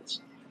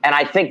Jones. And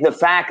I think the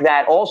fact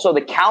that also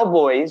the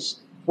Cowboys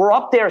were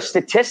up there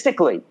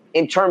statistically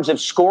in terms of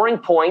scoring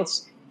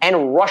points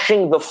and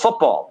rushing the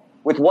football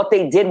with what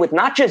they did with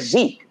not just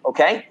Zeke,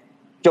 okay?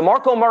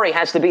 DeMarco Murray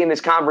has to be in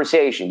this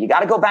conversation. You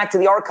got to go back to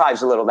the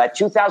archives a little. That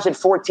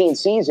 2014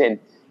 season,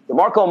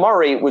 DeMarco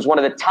Murray was one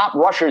of the top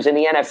rushers in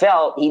the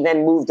NFL. He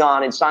then moved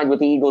on and signed with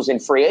the Eagles in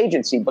free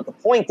agency. But the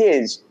point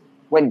is,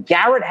 when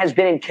Garrett has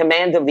been in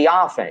command of the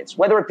offense,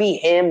 whether it be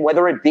him,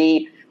 whether it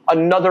be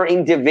another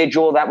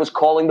individual that was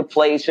calling the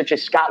plays, such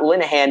as Scott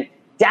Linehan,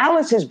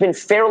 Dallas has been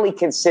fairly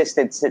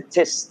consistent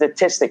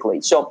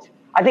statistically. So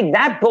I think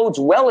that bodes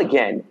well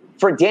again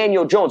for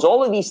Daniel Jones.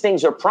 All of these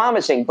things are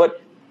promising,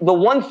 but the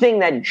one thing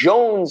that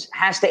Jones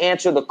has to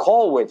answer the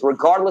call with,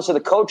 regardless of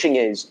the coaching,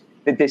 is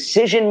the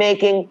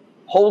decision-making,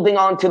 holding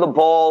on to the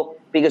ball,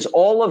 because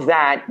all of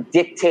that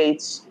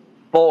dictates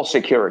ball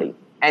security.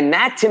 And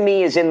that, to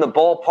me, is in the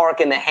ballpark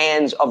in the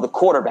hands of the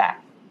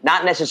quarterback,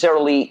 not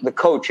necessarily the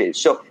coaches.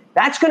 So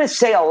that's going to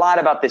say a lot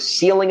about the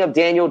ceiling of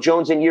Daniel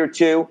Jones in year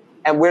 2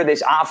 and where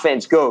this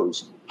offense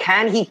goes.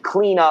 Can he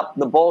clean up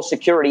the ball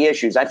security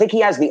issues? I think he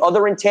has the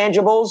other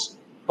intangibles,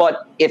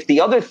 but if the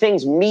other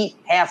things meet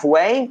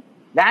halfway,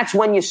 that's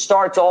when you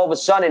start to all of a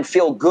sudden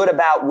feel good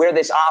about where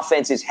this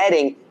offense is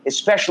heading,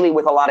 especially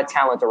with a lot of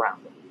talent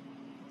around it.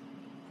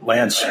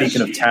 Lance,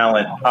 speaking of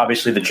talent,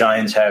 obviously the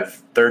Giants have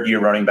third-year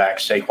running back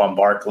Saquon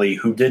Barkley,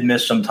 who did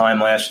miss some time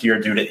last year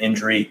due to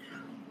injury.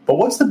 But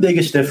what's the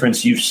biggest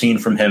difference you've seen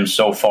from him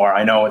so far?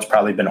 I know it's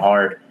probably been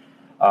hard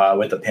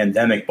with the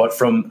pandemic, but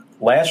from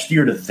last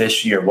year to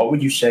this year, what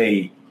would you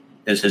say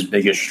is his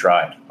biggest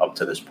stride up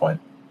to this point?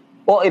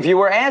 Well, if you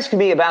were asking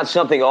me about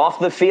something off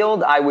the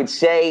field, I would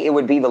say it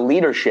would be the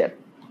leadership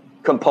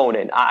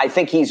component. I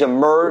think he's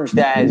emerged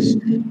as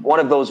one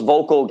of those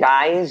vocal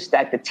guys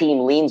that the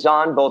team leans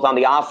on, both on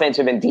the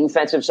offensive and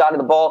defensive side of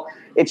the ball.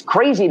 It's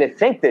crazy to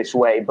think this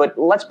way, but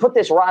let's put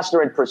this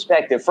roster in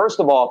perspective. First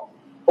of all,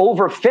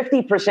 over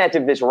 50%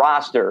 of this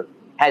roster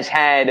has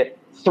had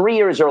 3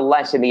 years or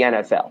less in the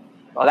NFL.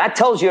 Well, that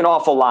tells you an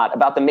awful lot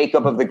about the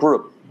makeup of the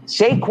group.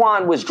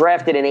 Saquon was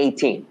drafted in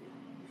 2018.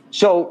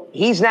 So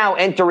he's now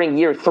entering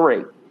year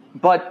 3.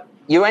 But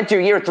you enter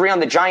year 3 on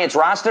the Giants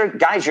roster,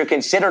 guys, you're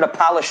considered a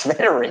polished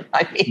veteran.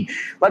 I mean,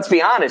 let's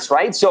be honest,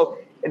 right? So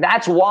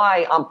that's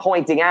why I'm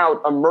pointing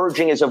out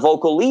emerging as a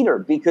vocal leader,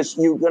 because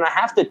you're going to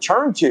have to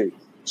turn to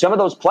some of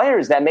those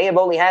players that may have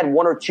only had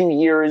 1 or 2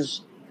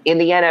 years in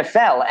the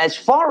NFL. As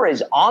far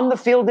as on the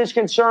field is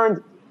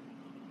concerned,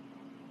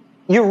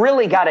 you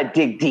really got to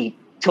dig deep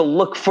to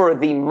look for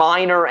the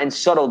minor and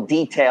subtle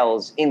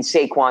details in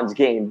Saquon's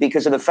game,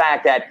 because of the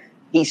fact that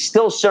he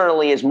still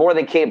certainly is more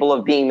than capable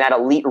of being that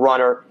elite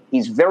runner.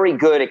 He's very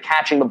good at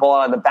catching the ball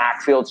out of the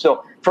backfield.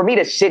 So for me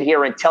to sit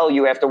here and tell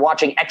you after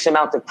watching X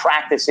amount of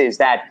practices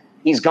that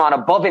he's gone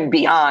above and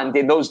beyond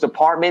in those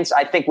departments,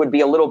 I think would be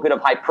a little bit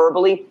of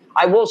hyperbole.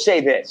 I will say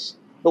this.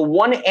 The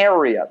one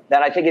area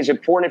that I think is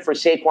important for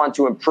Saquon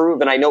to improve,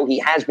 and I know he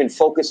has been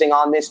focusing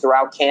on this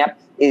throughout camp,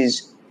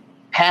 is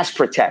pass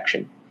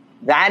protection.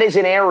 That is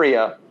an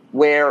area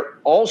where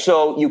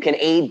also you can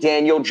aid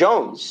Daniel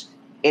Jones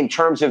in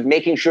terms of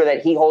making sure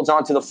that he holds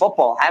on to the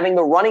football, having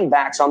the running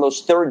backs on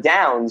those third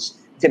downs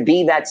to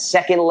be that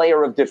second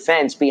layer of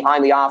defense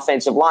behind the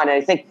offensive line. And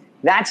I think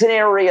that's an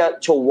area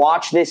to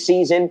watch this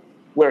season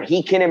where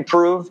he can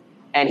improve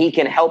and he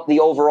can help the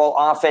overall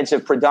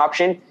offensive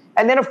production.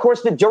 And then, of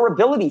course, the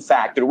durability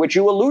factor, which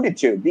you alluded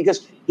to,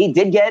 because he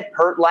did get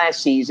hurt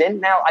last season.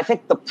 Now, I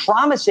think the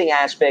promising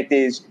aspect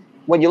is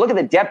when you look at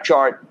the depth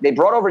chart, they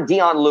brought over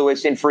Dion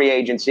Lewis in free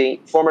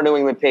agency, former New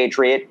England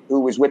Patriot,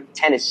 who was with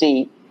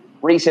Tennessee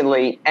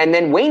recently. And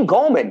then Wayne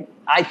Gallman,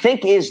 I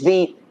think, is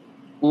the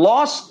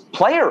lost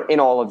player in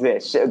all of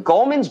this.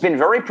 Gallman's been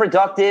very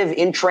productive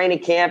in training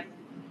camp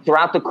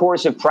throughout the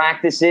course of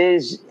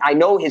practices. I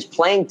know his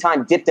playing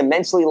time dipped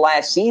immensely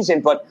last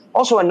season, but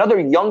also another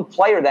young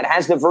player that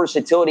has the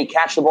versatility,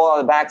 catch the ball out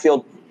of the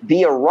backfield,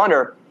 be a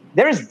runner.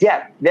 There's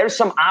depth. There's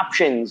some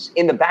options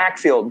in the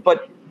backfield,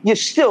 but you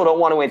still don't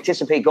want to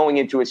anticipate going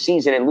into a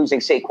season and losing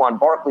Saquon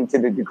Barkley to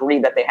the degree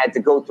that they had to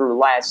go through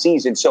last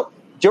season. So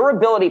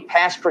durability,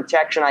 pass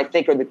protection, I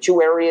think, are the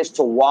two areas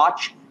to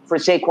watch for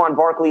Saquon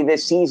Barkley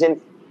this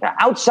season. Now,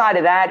 outside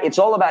of that, it's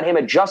all about him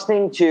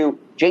adjusting to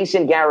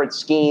Jason Garrett's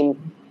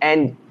scheme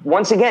and,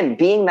 once again,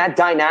 being that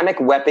dynamic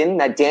weapon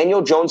that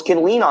Daniel Jones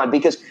can lean on,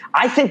 because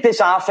I think this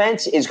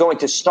offense is going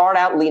to start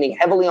out leaning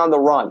heavily on the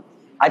run.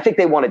 I think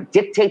they want to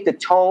dictate the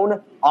tone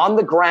on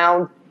the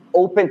ground,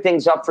 open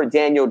things up for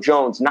Daniel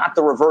Jones, not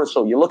the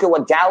reversal. You look at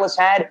what Dallas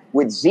had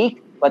with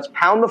Zeke. Let's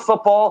pound the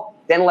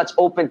football, then let's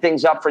open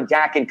things up for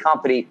Dak and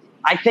company.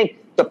 I think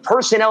the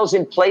personnel's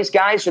in place,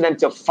 guys, for them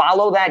to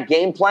follow that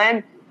game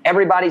plan.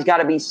 Everybody's got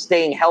to be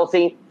staying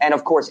healthy and,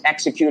 of course,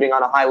 executing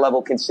on a high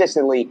level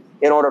consistently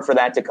in order for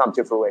that to come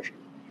to fruition.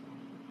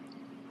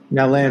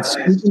 Now, Lance,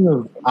 speaking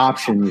of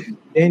options,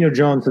 Daniel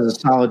Jones has a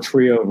solid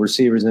trio of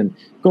receivers in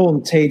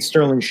Golden Tate,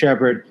 Sterling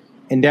Shepard,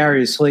 and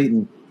Darius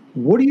Slayton.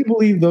 What do you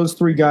believe those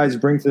three guys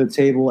bring to the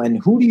table, and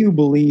who do you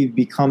believe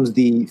becomes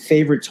the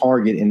favorite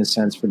target, in a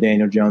sense, for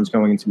Daniel Jones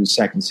going into his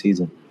second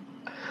season?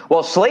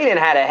 Well, Slayton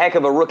had a heck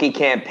of a rookie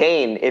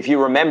campaign. If you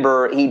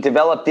remember, he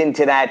developed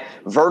into that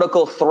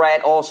vertical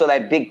threat, also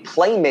that big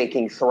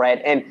playmaking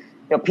threat. And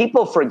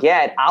people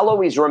forget, I'll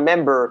always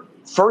remember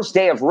first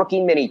day of rookie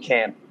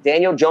minicamp,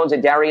 Daniel Jones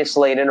and Darius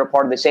Slayton are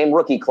part of the same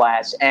rookie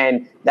class.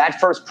 And that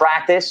first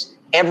practice,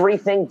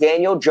 everything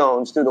Daniel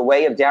Jones through the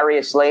way of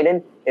Darius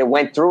Slayton, it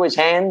went through his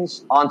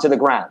hands onto the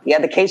ground. He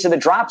had the case of the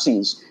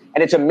dropsies.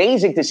 And it's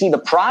amazing to see the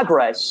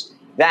progress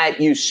that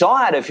you saw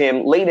out of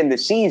him late in the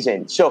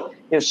season. So,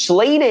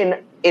 Slayton,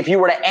 if you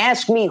were to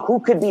ask me who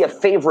could be a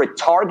favorite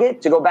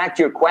target, to go back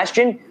to your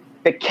question,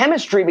 the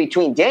chemistry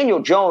between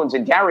Daniel Jones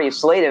and Darius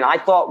Slayton, I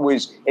thought,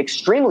 was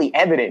extremely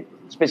evident,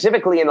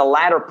 specifically in the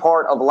latter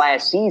part of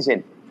last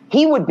season.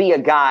 He would be a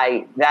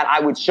guy that I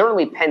would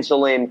certainly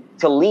pencil in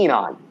to lean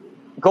on.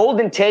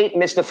 Golden Tate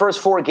missed the first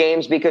 4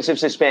 games because of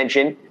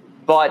suspension,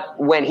 but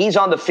when he's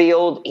on the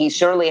field, he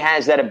certainly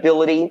has that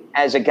ability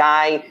as a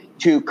guy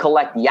to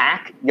collect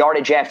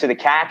yardage after the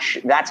catch.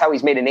 That's how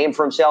he's made a name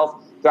for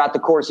himself throughout the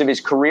course of his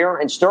career.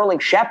 And Sterling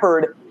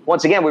Shepard,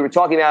 once again, we were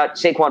talking about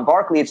Saquon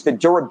Barkley. It's the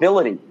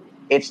durability.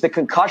 It's the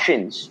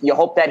concussions. You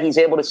hope that he's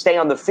able to stay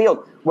on the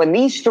field. When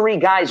these 3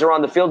 guys are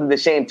on the field at the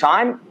same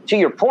time, to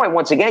your point,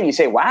 once again, you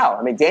say, wow,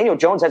 I mean, Daniel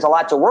Jones has a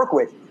lot to work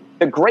with.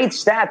 The great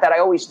stat that I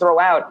always throw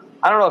out,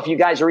 I don't know if you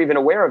guys are even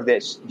aware of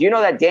this. Do you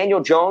know that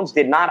Daniel Jones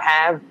did not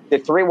have the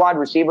 3 wide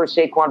receivers,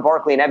 Saquon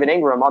Barkley and Evan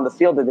Ingram, on the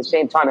field at the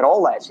same time at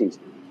all last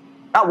season?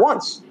 Not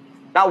once.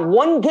 Not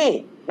one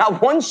game.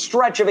 Not one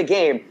stretch of a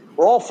game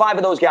were all 5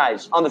 of those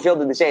guys on the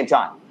field at the same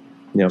time.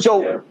 Yep.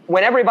 So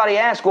when everybody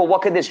asks, well,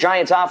 what could this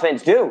Giants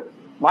offense do?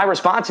 My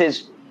response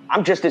is,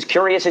 I'm just as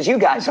curious as you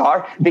guys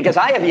are, because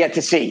I have yet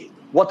to see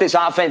what this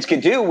offense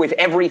could do with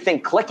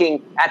everything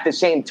clicking at the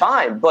same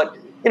time. But,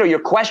 your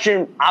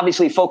question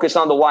obviously focused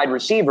on the wide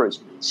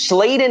receivers.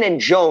 Slayton and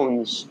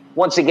Jones,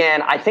 once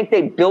again, I think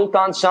they built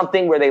on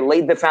something where they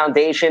laid the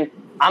foundation.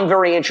 I'm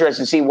very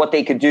interested to see what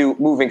they could do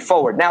moving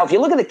forward. Now, if you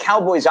look at the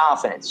Cowboys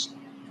offense,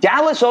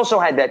 Dallas also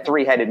had that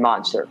 3-headed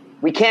monster.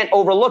 We can't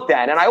overlook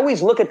that. And I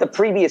always look at the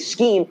previous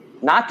scheme,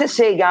 not to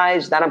say,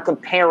 guys, that I'm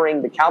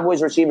comparing the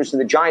Cowboys receivers to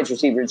the Giants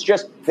receivers. It's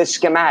just the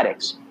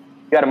schematics.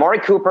 You had Amari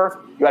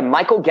Cooper. You had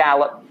Michael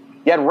Gallup.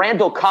 You had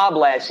Randall Cobb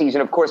last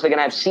season. Of course, they're going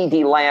to have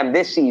C.D. Lamb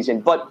this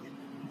season. But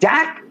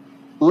Dak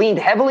leaned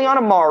heavily on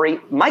Amari.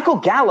 Michael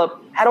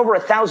Gallup had over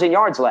 1,000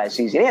 yards last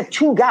season. He had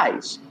 2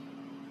 guys.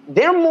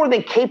 They're more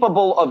than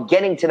capable of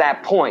getting to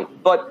that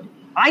point. But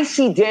I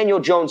see Daniel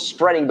Jones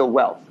spreading the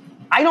wealth.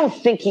 I don't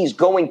think he's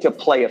going to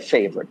play a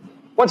favorite.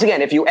 Once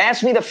again, if you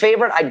ask me the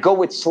favorite, I'd go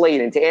with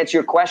Slayton to answer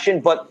your question.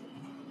 But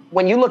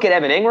when you look at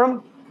Evan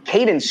Ingram,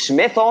 Caden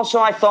Smith also,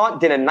 I thought,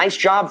 did a nice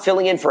job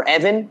filling in for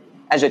Evan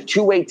as a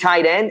 2-way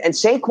tight end. And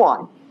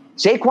Saquon,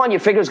 you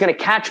figure is going to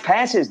catch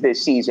passes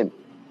this season.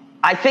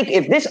 I think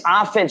if this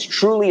offense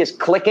truly is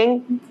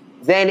clicking,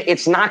 then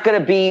it's not going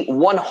to be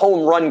one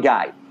home run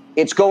guy.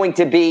 It's going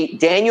to be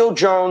Daniel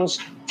Jones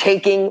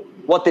taking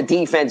what the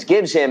defense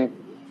gives him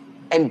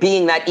and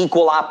being that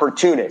equal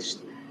opportunist.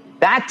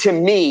 That, to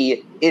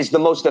me, is the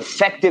most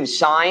effective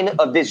sign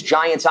of this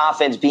Giants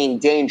offense being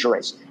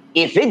dangerous.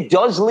 If it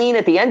does lean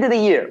at the end of the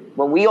year,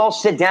 when we all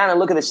sit down and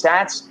look at the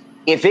stats,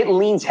 if it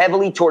leans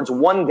heavily towards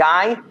one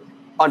guy,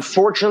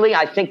 unfortunately,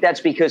 I think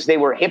that's because they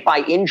were hit by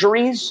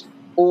injuries,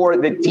 or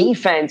the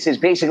defense is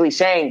basically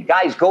saying,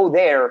 guys, go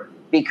there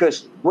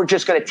because we're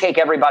just going to take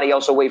everybody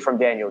else away from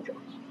Daniel Jones.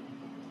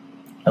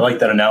 I like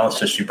that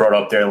analysis you brought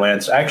up there,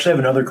 Lance. I actually have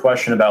another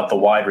question about the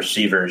wide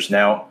receivers.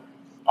 Now,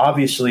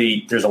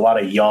 obviously, there's a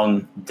lot of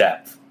young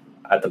depth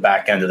at the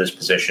back end of this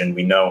position.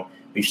 We know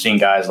we've seen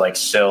guys like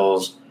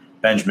Sills,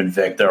 Benjamin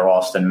Victor,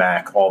 Austin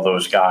Mack, all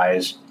those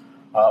guys.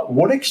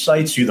 What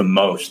excites you the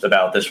most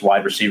about this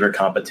wide receiver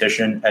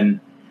competition, and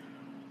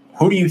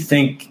who do you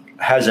think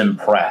has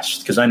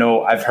impressed? Because I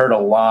know I've heard a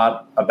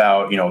lot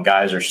about,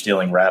 guys are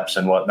stealing reps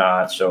and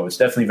whatnot, so it's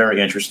definitely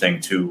very interesting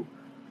to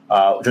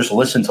just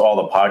listen to all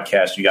the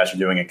podcasts you guys are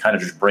doing and kind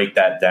of just break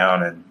that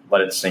down and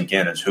let it sink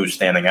in as who's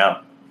standing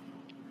out.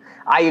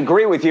 I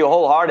agree with you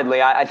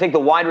wholeheartedly. I think the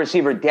wide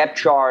receiver depth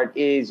chart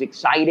is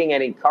exciting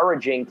and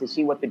encouraging to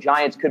see what the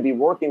Giants could be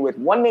working with.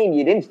 One name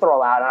you didn't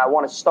throw out, and I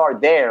want to start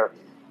there,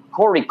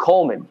 Corey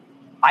Coleman.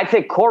 I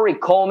think Corey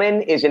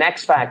Coleman is an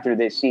X factor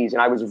this season.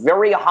 I was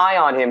very high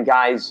on him,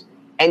 guys,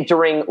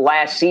 entering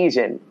last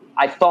season.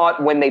 I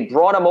thought when they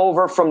brought him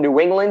over from New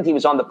England, he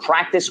was on the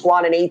practice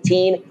squad in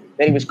 18,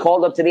 then he was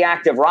called up to the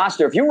active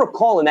roster. If you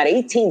recall, in that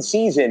 18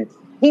 season,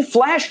 he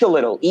flashed a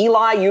little.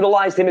 Eli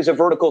utilized him as a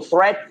vertical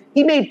threat.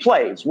 He made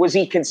plays. Was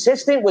he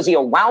consistent? Was he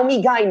a wow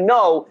me guy?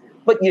 No.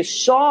 But you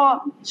saw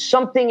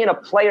something in a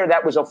player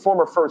that was a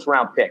former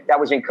first-round pick. That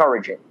was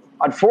encouraging.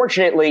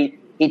 Unfortunately,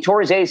 he tore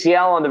his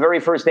ACL on the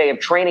very first day of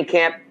training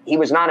camp. He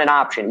was not an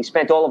option. He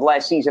spent all of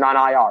last season on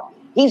IR.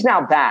 He's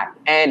now back.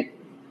 And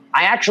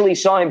I actually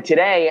saw him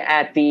today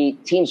at the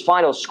team's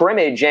final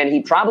scrimmage, and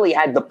he probably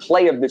had the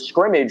play of the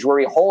scrimmage where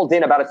he hauled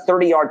in about a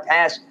 30-yard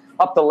pass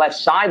up the left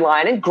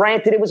sideline. And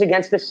granted, it was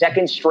against the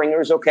second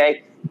stringers,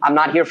 okay? I'm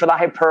not here for the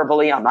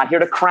hyperbole. I'm not here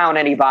to crown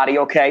anybody,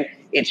 okay?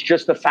 It's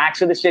just the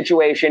facts of the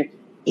situation.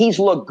 He's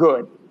looked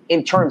good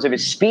in terms of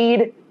his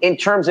speed, in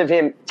terms of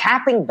him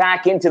tapping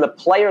back into the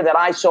player that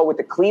I saw with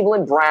the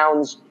Cleveland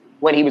Browns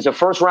when he was a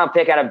first-round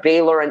pick out of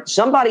Baylor, and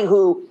somebody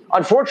who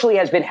unfortunately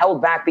has been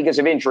held back because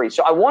of injury.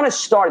 So I want to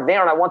start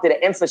there, and I wanted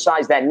to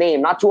emphasize that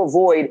name, not to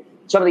avoid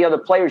some of the other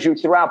players you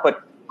threw out,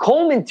 but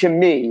Coleman, to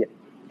me,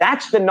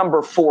 that's the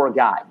number 4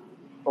 guy.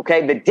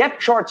 Okay, the depth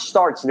chart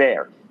starts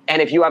there.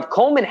 And if you have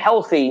Coleman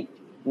healthy,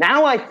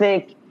 now I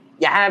think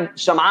you have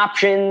some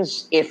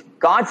options. If,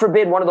 God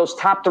forbid, one of those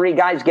top 3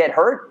 guys get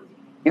hurt,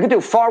 you could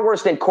do far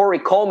worse than Corey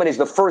Coleman is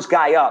the first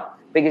guy up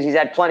because he's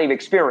had plenty of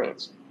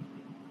experience.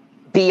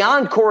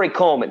 Beyond Corey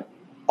Coleman,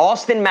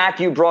 Austin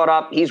Matthew brought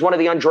up, he's one of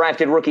the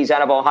undrafted rookies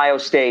out of Ohio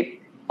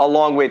State,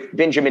 along with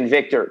Benjamin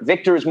Victor.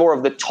 Victor is more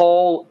of the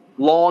tall,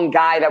 long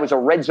guy that was a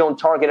red zone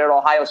target at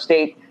Ohio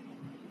State.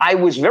 I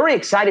was very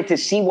excited to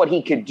see what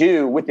he could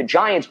do with the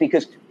Giants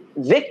because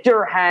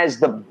Victor has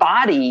the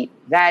body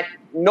that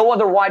no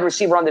other wide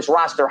receiver on this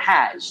roster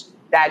has.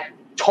 That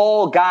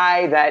tall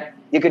guy that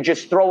you could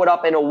just throw it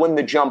up and he'll win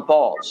the jump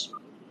balls.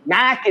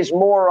 Mack is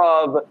more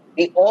of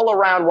the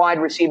all-around wide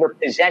receiver,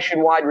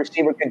 possession wide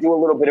receiver, can do a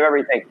little bit of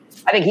everything.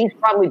 I think he's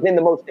probably been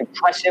the most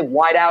impressive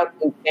wideout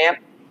in camp.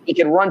 He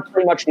can run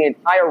pretty much the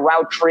entire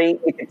route tree.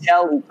 You can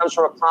tell he comes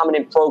from a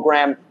prominent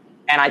program,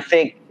 and I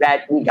think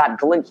that we got a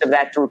glimpse of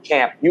that through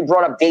camp. You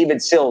brought up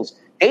David Sills.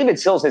 David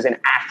Sills is an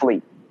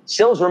athlete.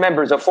 Sills,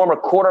 remember, is a former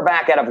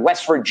quarterback out of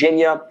West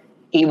Virginia.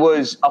 He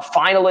was a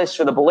finalist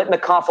for the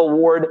Biletnikoff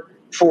Award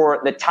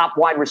for the top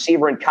wide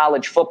receiver in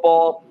college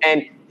football,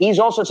 and he's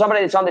also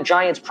somebody that's on the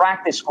Giants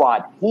practice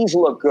squad. He's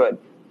looked good.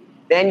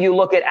 Then you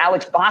look at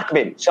Alex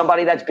Bachman,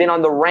 somebody that's been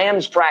on the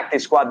Rams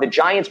practice squad, the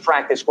Giants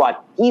practice squad.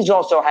 He's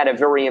also had a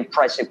very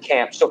impressive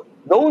camp. So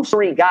those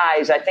 3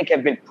 guys, I think,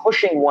 have been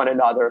pushing one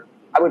another.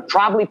 I would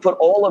probably put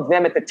all of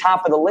them at the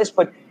top of the list.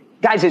 But,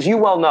 guys, as you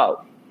well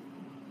know,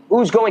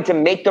 who's going to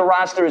make the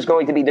roster is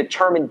going to be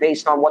determined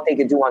based on what they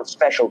can do on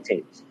special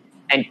teams.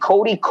 And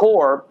Cody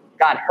Core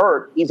got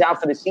hurt. He's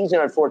out for the season,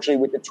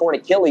 unfortunately, with the torn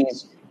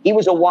Achilles. He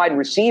was a wide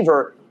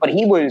receiver, but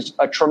he was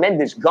a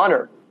tremendous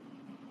gunner.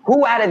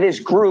 Who out of this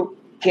group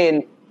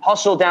can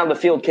hustle down the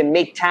field, can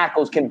make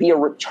tackles, can be a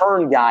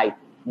return guy?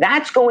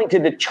 That's going to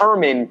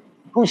determine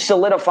who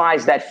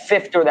solidifies that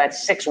 5th or that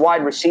 6th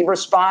wide receiver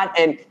spot.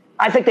 And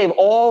I think they've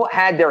all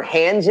had their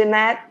hands in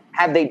that.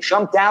 Have they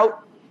jumped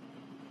out?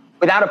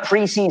 Without a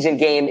preseason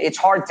game, it's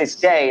hard to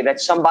say that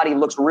somebody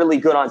looks really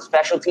good on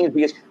special teams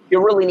because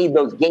you really need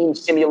those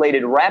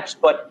game-simulated reps.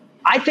 But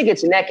I think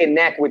it's neck and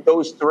neck with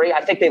those 3.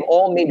 I think they've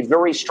all made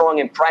very strong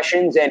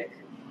impressions. And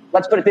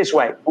let's put it this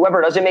way.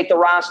 Whoever doesn't make the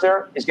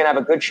roster is going to have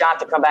a good shot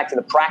to come back to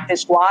the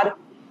practice squad.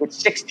 With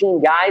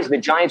 16 guys, the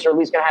Giants are at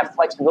least going to have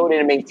flexibility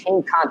to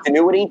maintain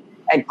continuity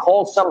and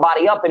call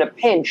somebody up in a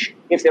pinch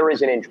if there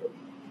is an injury.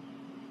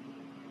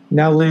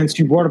 Now, Lance,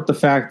 you brought up the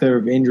fact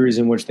of injuries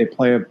in which they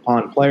play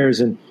upon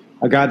players, and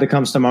a guy that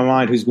comes to my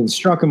mind who's been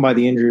struck by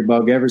the injury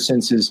bug ever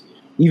since his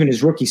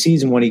rookie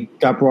season when he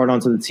got brought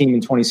onto the team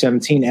in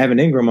 2017, Evan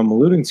Ingram, I'm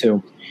alluding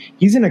to.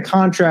 He's in a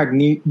contract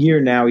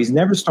year now. He's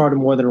never started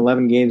more than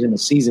 11 games in a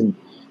season.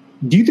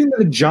 Do you think that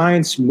the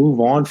Giants move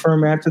on for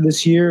him after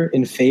this year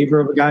in favor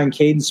of a guy in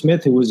Caden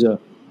Smith, who was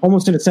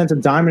almost in a sense a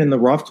diamond in the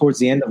rough towards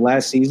the end of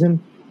last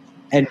season,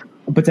 and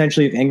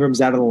potentially if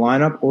Ingram's out of the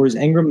lineup, or is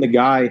Ingram the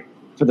guy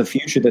for the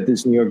future that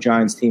this New York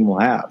Giants team will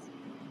have?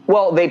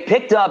 Well, they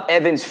picked up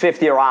Evan's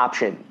 5th-year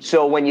option.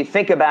 So when you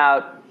think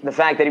about the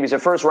fact that he was a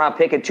first-round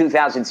pick in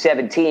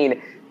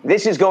 2017,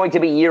 this is going to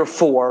be year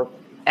 4,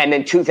 and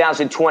then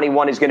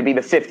 2021 is going to be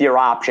the 5th-year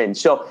option.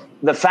 So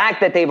the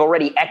fact that they've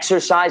already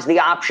exercised the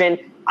option,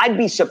 I'd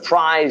be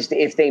surprised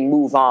if they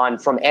move on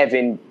from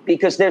Evan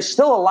because there's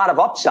still a lot of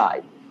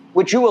upside,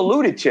 which you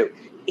alluded to.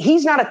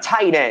 He's not a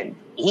tight end.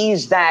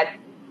 He's that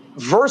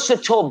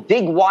versatile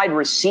big wide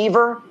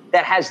receiver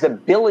that has the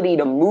ability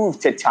to move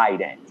to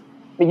tight end.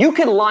 You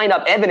could line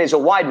up Evan as a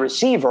wide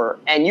receiver,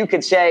 and you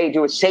could say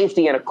to a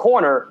safety in a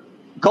corner,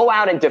 go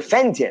out and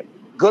defend him.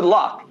 Good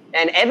luck.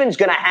 And Evan's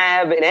going to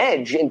have an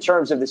edge in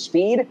terms of the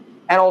speed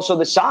and also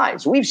the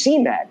size. We've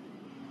seen that.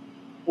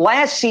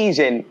 Last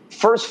season,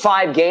 first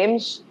 5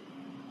 games,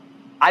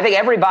 I think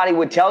everybody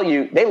would tell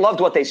you they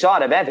loved what they saw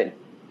out of Evan.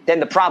 Then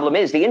the problem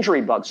is the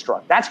injury bug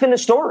struck. That's been the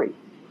story.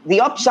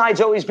 The upside's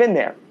always been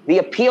there. The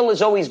appeal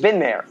has always been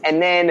there. And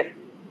then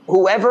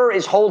whoever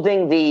is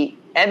holding the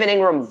Evan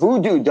Ingram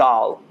voodoo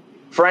doll,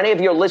 for any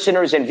of your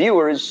listeners and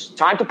viewers,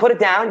 time to put it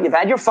down. You've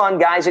had your fun,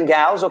 guys and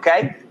gals,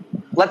 okay?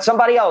 Let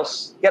somebody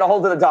else get a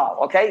hold of the doll,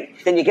 okay?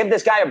 Can you give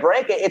this guy a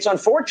break? It's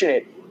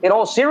unfortunate in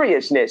all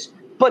seriousness.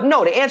 But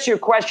no, to answer your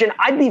question,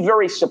 I'd be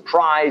very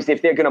surprised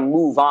if they're going to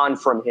move on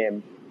from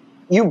him.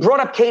 You brought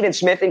up Caden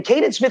Smith, and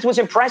Caden Smith was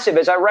impressive,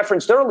 as I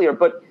referenced earlier,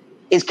 but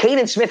is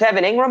Caden Smith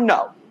Evan Ingram?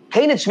 No.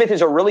 Caden Smith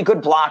is a really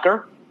good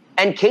blocker,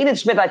 and Caden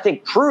Smith, I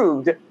think,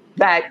 proved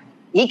that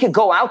he could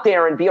go out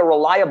there and be a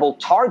reliable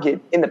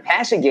target in the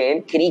passing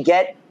game. Can he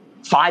get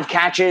 5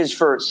 catches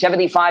for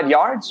 75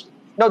 yards?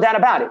 No doubt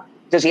about it.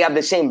 Does he have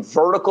the same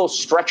vertical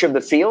stretch of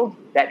the field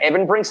that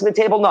Evan brings to the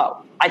table?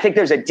 No. I think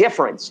there's a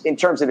difference in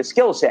terms of the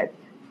skill set.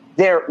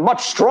 They're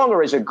much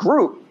stronger as a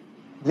group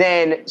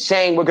than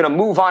saying we're going to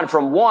move on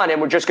from one and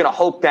we're just going to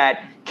hope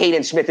that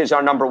Caden Smith is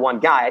our number one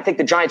guy. I think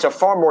the Giants are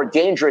far more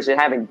dangerous in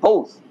having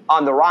both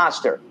on the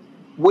roster.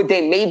 Would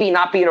they maybe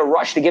not be in a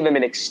rush to give him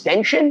an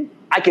extension?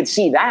 I could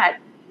see that.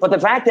 But the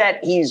fact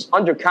that he's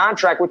under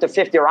contract with the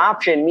fifth-year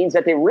option means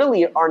that they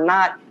really are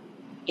not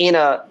in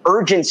a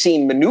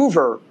urgency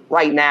maneuver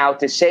right now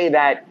to say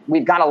that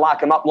we've got to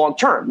lock him up long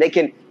term. They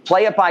can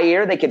play it by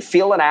ear. They can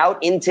feel it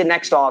out into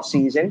next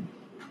offseason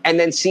and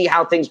then see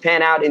how things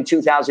pan out in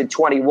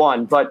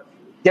 2021. But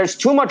there's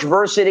too much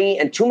varsity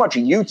and too much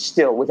youth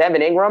still with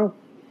Evan Ingram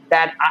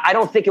that I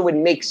don't think it would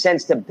make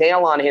sense to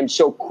bail on him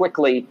so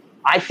quickly.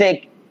 I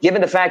think,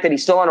 given the fact that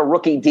he's still on a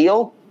rookie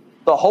deal,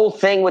 the whole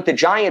thing with the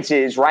Giants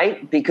is,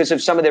 right, because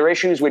of some of their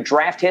issues with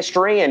draft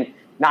history and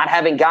not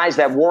having guys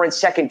that warrant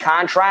second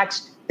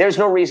contracts, there's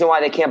no reason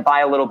why they can't buy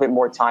a little bit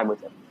more time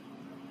with him.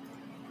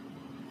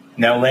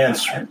 Now,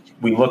 Lance,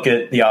 we look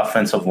at the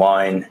offensive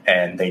line,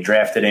 and they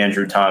drafted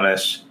Andrew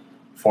Thomas,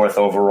 4th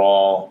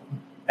overall,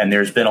 and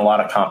there's been a lot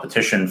of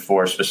competition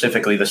for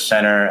specifically the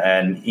center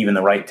and even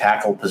the right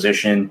tackle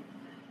position.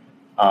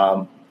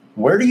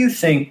 Where do you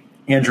think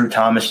Andrew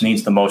Thomas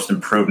needs the most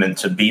improvement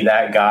to be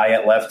that guy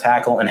at left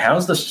tackle, and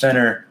how's the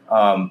center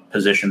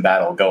position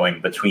battle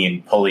going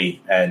between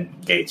Pulley and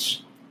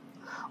Gates?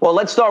 Well,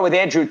 let's start with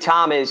Andrew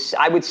Thomas.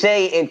 I would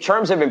say in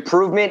terms of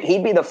improvement,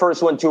 he'd be the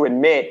first one to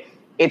admit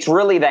it's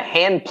really the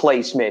hand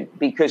placement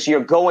because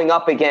you're going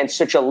up against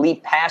such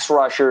elite pass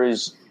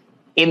rushers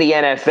in the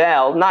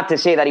NFL. Not to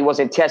say that he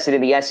wasn't tested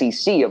in the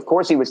SEC. Of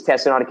course he was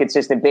tested on a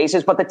consistent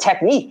basis, but the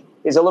technique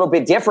is a little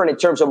bit different in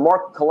terms of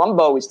Mark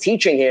Colombo is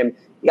teaching him,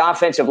 the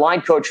offensive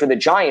line coach for the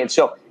Giants.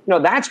 So,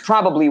 that's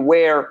probably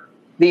where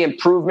the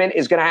improvement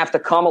is going to have to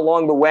come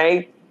along the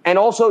way. And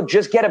also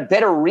just get a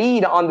better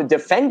read on the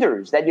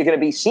defenders that you're going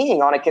to be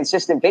seeing on a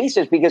consistent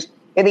basis, because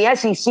in the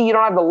SEC, you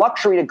don't have the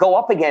luxury to go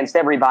up against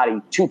everybody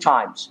 2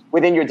 times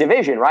within your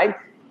division, right?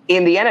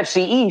 In the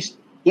NFC East,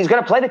 he's going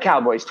to play the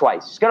Cowboys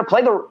twice. He's going to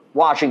play the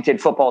Washington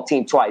football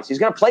team twice. He's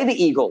going to play the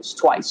Eagles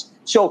twice.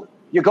 So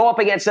you go up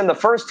against them the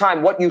first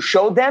time, what you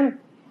showed them,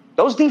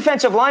 those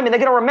defensive linemen, they're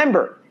going to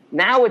remember.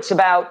 Now it's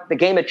about the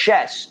game of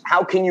chess.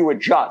 How can you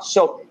adjust?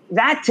 So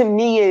that to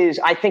me is,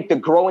 I think, the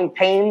growing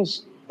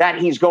pains that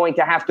he's going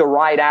to have to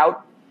ride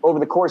out over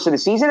the course of the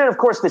season. And, of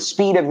course, the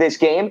speed of this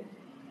game.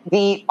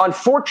 The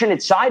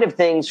unfortunate side of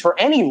things for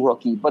any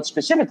rookie, but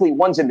specifically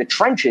ones in the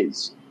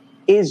trenches,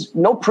 is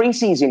no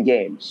preseason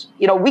games.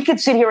 We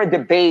could sit here and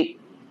debate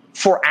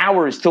for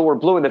hours till we're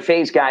blue in the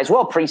face, guys.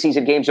 Well,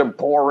 preseason games are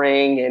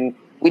boring and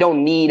we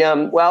don't need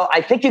them. Well, I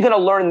think you're going to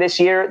learn this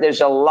year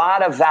there's a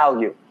lot of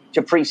value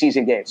to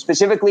preseason games,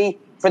 specifically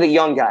for the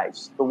young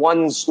guys, the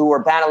ones who are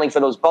battling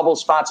for those bubble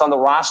spots on the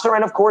roster.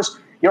 And, of course,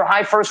 your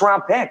high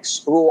first-round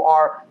picks who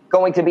are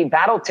going to be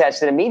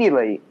battle-tested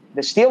immediately.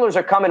 The Steelers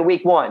are coming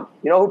week 1.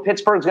 You know who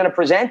Pittsburgh's going to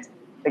present?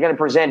 They're going to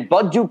present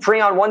Bud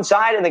Dupree on one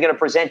side, and they're going to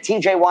present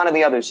T.J. Watt on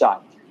the other side.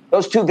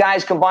 Those 2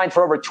 guys combined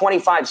for over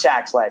 25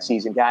 sacks last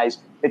season, guys.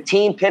 The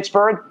team,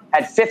 Pittsburgh,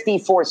 had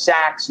 54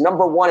 sacks,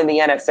 number 1 in the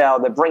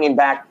NFL. They're bringing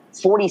back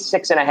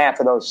 46.5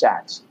 of those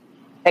sacks.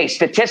 Hey,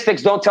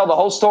 statistics don't tell the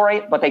whole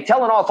story, but they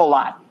tell an awful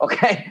lot,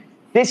 okay?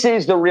 This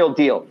is the real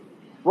deal.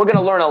 We're going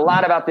to learn a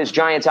lot about this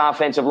Giants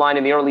offensive line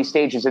in the early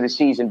stages of the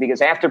season,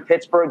 because after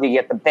Pittsburgh, you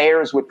get the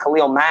Bears with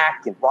Khalil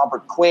Mack and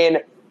Robert Quinn,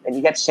 and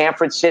you get San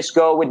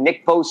Francisco with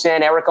Nick Bosa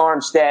and Eric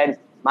Armstead. I'm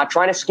not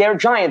trying to scare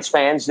Giants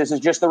fans. This is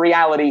just the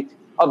reality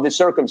of the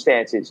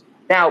circumstances.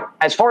 Now,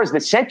 as far as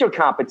the center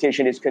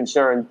competition is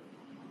concerned,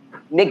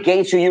 Nick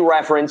Gates, who you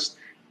referenced,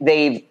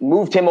 they've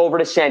moved him over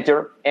to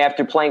center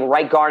after playing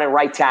right guard and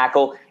right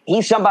tackle.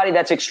 He's somebody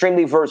that's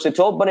extremely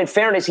versatile, but in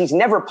fairness, he's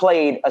never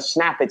played a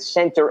snap at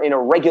center in a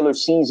regular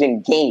season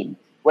game,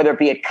 whether it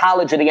be at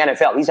college or the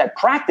NFL. He's had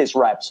practice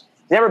reps.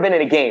 He's never been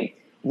in a game.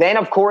 Then,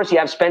 of course, you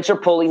have Spencer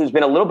Pulley, who's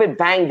been a little bit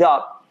banged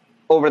up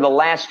over the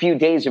last few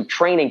days of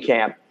training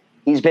camp.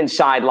 He's been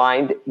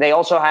sidelined. They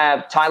also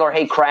have Tyler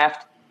Haycraft,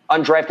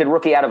 undrafted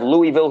rookie out of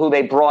Louisville, who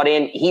they brought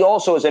in. He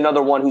also is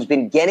another one who's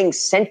been getting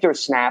center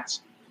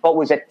snaps, but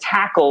was a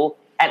tackle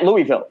at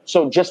Louisville.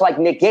 So just like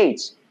Nick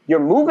Gates, you're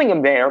moving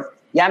him there.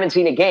 You haven't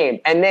seen a game.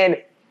 And then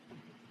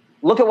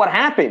look at what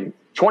happened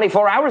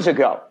 24 hours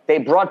ago. They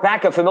brought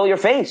back a familiar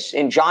face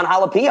in John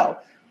Jalapeno,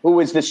 who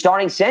was the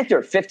starting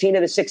center 15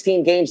 of the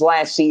 16 games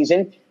last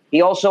season.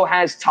 He also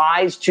has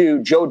ties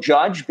to Joe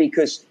Judge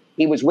because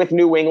he was with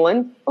New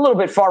England, a little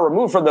bit far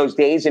removed from those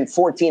days in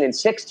 14 and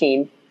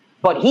 16.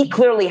 But he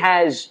clearly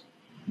has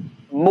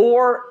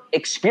more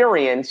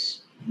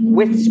experience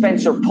with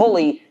Spencer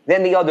Pulley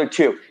than the other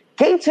 2.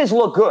 Gates has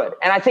looked good,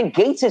 and I think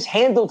Gates has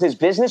handled his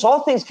business,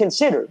 all things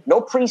considered.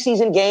 No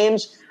preseason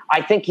games.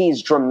 I think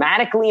he's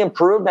dramatically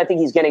improved. I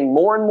think he's getting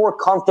more and more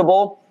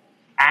comfortable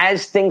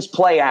as things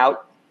play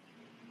out.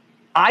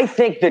 I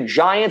think the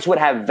Giants would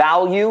have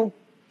value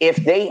if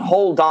they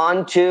hold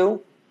on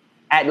to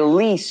at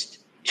least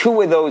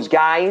 2 of those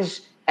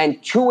guys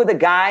and 2 of the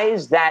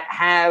guys that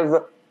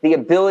have the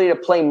ability to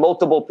play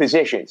multiple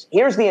positions.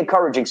 Here's the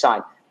encouraging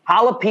sign.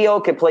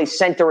 Jalapeno can play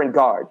center and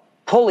guard.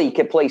 Pulley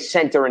can play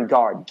center and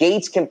guard.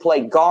 Gates can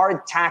play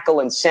guard, tackle,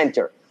 and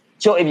center.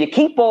 So if you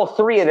keep all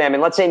three of them,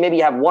 and let's say maybe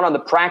you have one on the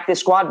practice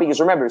squad,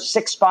 because remember,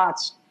 6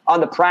 spots on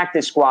the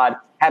practice squad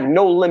have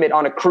no limit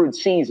on accrued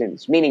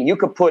seasons, meaning you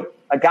could put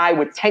a guy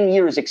with 10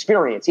 years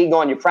experience, he can go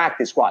on your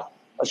practice squad,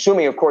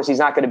 assuming, of course, he's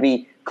not going to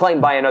be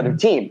claimed by another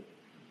team.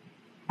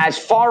 As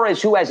far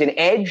as who has an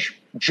edge,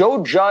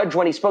 Joe Judge,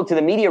 when he spoke to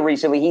the media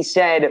recently, he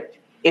said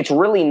it's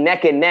really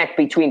neck and neck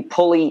between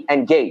Pulley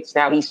and Gates.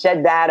 Now, he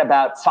said that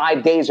about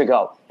 5 days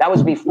ago. That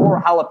was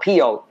before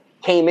Jalapeno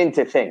came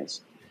into things.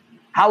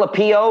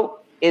 Jalapeno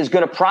is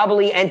going to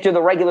probably enter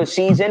the regular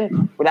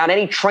season without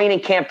any training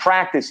camp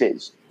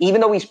practices,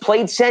 even though he's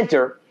played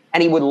center,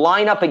 and he would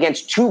line up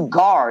against 2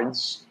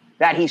 guards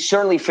that he's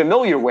certainly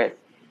familiar with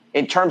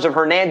in terms of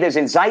Hernandez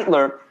and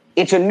Zeitler.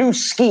 It's a new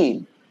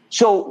scheme.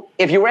 So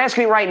if you were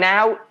asking me right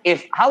now,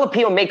 if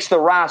Jalapeno makes the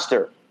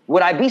roster,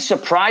 would I be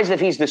surprised if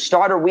he's the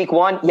starter week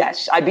 1?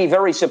 Yes, I'd be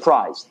very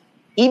surprised.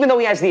 Even though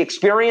he has the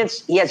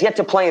experience, he has yet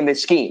to play in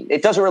this scheme.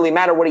 It doesn't really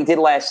matter what he did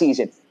last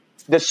season.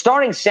 The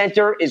starting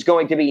center is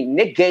going to be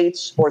Nick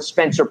Gates or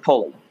Spencer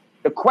Pulley.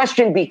 The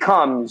question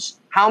becomes,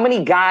 how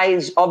many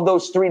guys of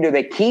those 3 do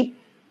they keep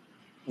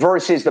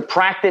versus the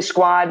practice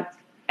squad?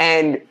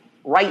 And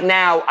right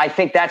now, I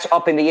think that's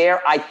up in the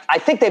air. I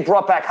think they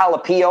brought back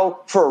Jalapeno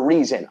for a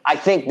reason. I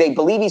think they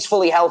believe he's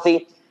fully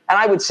healthy, and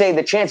I would say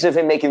the chances of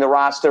him making the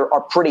roster are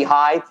pretty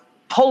high.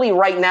 Pulley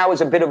right now is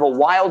a bit of a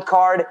wild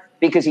card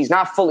because he's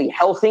not fully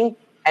healthy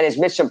and has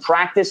missed some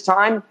practice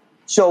time.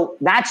 So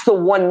that's the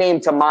one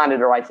name to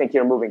monitor, I think,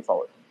 here moving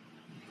forward.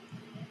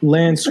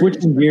 Lance,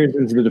 switching gears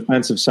into the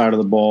defensive side of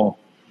the ball,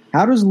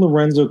 how does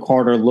Lorenzo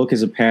Carter look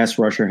as a pass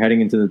rusher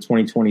heading into the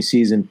 2020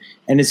 season?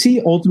 And is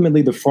he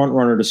ultimately the front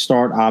runner to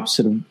start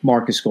opposite of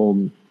Marcus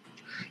Golden?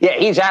 Yeah,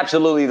 he's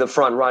absolutely the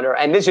front runner,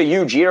 and this is a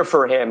huge year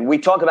for him. We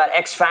talk about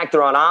X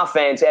factor on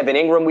offense. Evan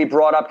Ingram, we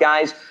brought up,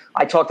 guys.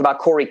 I talked about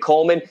Corey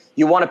Coleman.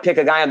 You want to pick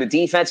a guy on the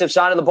defensive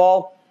side of the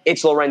ball?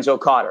 It's Lorenzo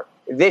Carter.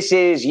 This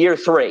is year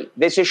 3.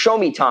 This is show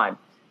me time.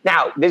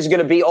 Now, this is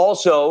going to be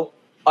also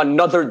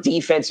another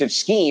defensive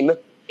scheme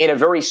in a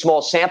very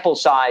small sample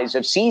size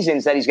of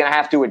seasons that he's going to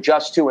have to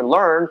adjust to and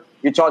learn.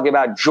 You're talking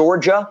about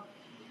Georgia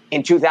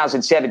in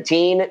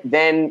 2017,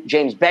 then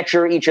James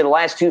Betcher each of the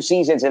last 2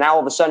 seasons, and now all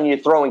of a sudden you're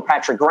throwing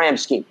Patrick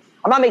Graham's scheme.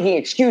 I'm not making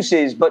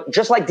excuses, but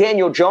just like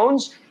Daniel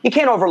Jones, you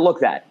can't overlook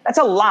that. That's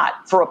a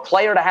lot for a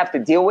player to have to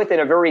deal with in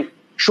a very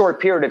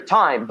short period of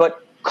time.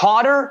 But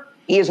Carter,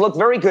 he has looked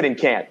very good in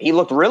camp. He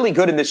looked really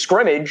good in the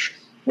scrimmage.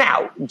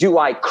 Now, do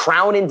I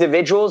crown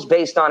individuals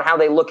based on how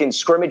they look in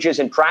scrimmages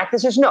and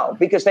practices? No,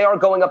 because they are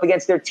going up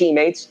against their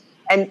teammates,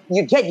 and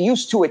you get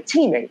used to a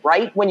teammate,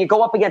 right? When you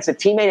go up against a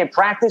teammate in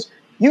practice,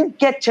 you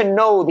get to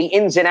know the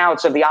ins and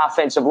outs of the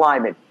offensive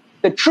lineman.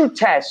 The true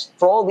test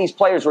for all these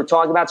players we're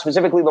talking about,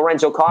 specifically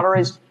Lorenzo Carter,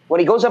 is when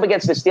he goes up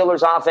against the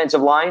Steelers'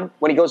 offensive line,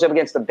 when he goes up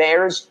against the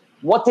Bears,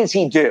 what does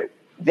he do?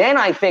 Then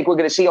I think we're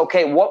going to see,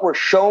 okay, what we're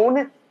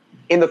shown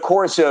in the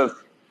course of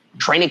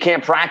training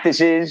camp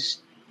practices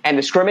and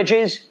the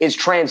scrimmages is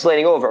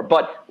translating over.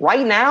 But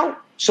right now,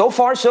 so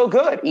far, so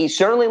good. He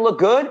certainly looked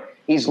good.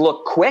 He's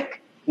looked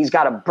quick. He's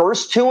got a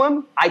burst to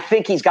him. I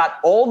think he's got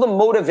all the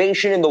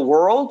motivation in the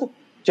world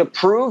to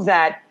prove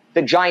that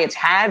the Giants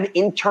have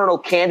internal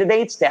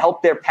candidates to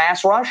help their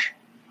pass rush.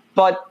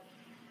 But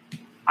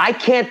I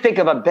can't think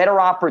of a better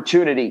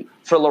opportunity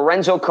for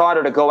Lorenzo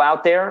Carter to go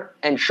out there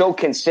and show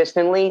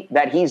consistently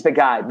that he's the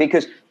guy.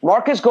 Because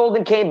Marcus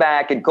Golden came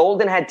back, and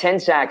Golden had 10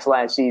 sacks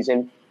last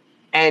season.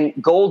 And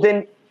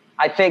Golden,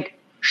 I think,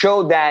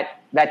 showed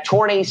that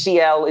torn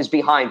ACL is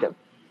behind him,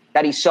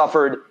 that he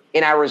suffered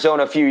in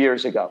Arizona a few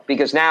years ago,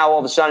 because now all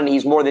of a sudden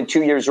he's more than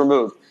 2 years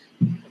removed.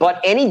 But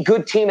any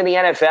good team in the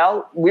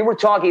NFL, we were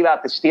talking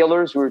about the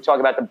Steelers, we were talking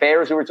about the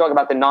Bears, we were talking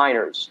about the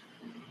Niners.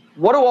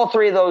 What do all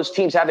 3 of those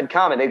teams have in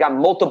common? They've got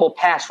multiple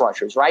pass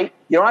rushers, right?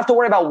 You don't have to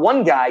worry about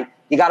one guy.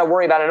 You got to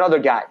worry about another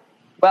guy.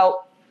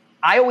 Well,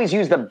 I always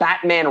use the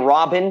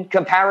Batman-Robin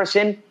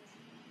comparison.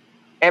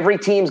 Every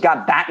team's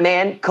got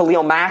Batman,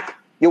 Khalil Mack.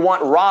 You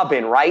want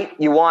Robin, right?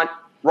 You want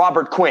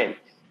Robert Quinn.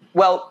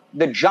 Well,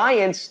 the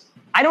Giants,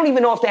 I don't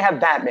even know if they have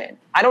Batman.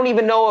 I don't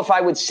even know if I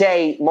would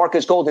say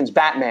Marcus Golden's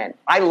Batman.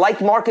 I like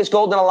Marcus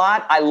Golden a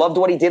lot. I loved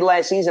what he did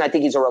last season. I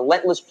think he's a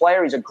relentless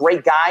player. He's a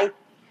great guy.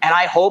 And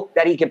I hope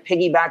that he can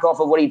piggyback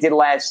off of what he did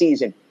last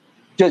season.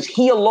 Does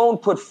he alone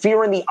put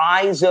fear in the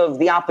eyes of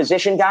the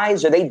opposition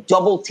guys? Are they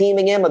double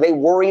teaming him? Are they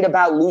worried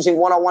about losing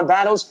one-on-one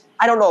battles?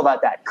 I don't know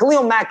about that.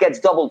 Khalil Mack gets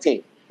double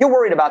teamed. You're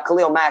worried about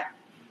Khalil Mack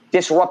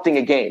disrupting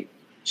a game.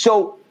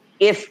 So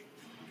if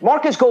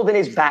Marcus Golden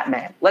is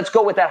Batman, let's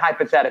go with that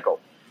hypothetical.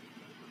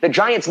 The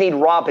Giants need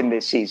Robin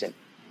this season.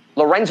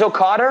 Lorenzo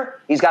Carter,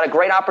 he's got a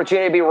great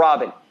opportunity to be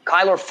Robin.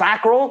 Kyler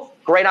Fackrell,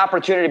 great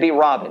opportunity to be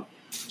Robin.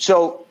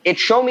 So it's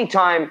show me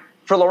time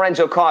for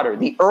Lorenzo Carter.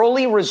 The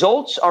early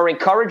results are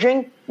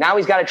encouraging. Now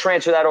he's got to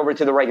transfer that over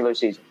to the regular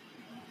season.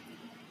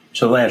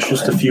 So, Lance,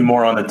 just a few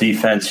more on the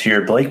defense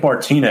here. Blake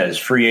Martinez,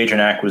 free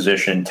agent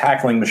acquisition,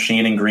 tackling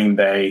machine in Green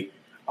Bay.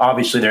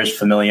 Obviously, there's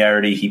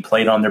familiarity. He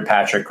played under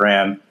Patrick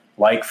Graham,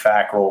 like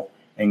Fackrell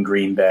in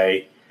Green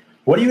Bay.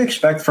 What do you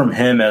expect from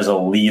him as a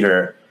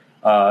leader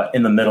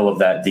in the middle of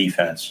that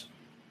defense?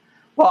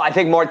 Well, I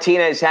think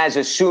Martinez has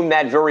assumed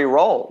that very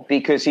role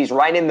because he's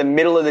right in the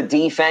middle of the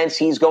defense.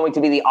 He's going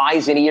to be the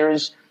eyes and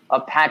ears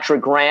of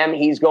Patrick Graham.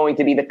 He's going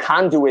to be the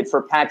conduit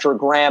for Patrick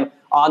Graham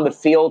on the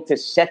field to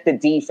set the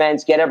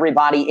defense, get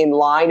everybody in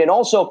line. And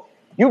also,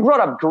 you brought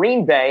up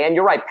Green Bay, and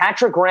you're right.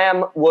 Patrick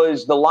Graham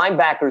was the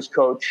linebackers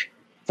coach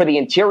for the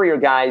interior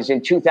guys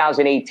in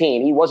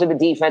 2018. He wasn't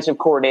the defensive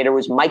coordinator. It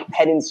was Mike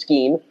Pettin's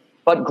scheme.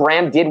 But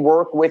Graham did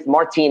work with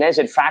Martinez,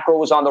 and Fackrell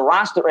was on the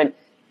roster. And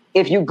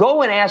if you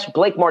go and ask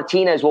Blake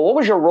Martinez, well, what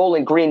was your role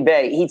in Green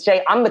Bay? He'd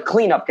say, I'm the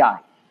cleanup guy.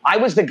 I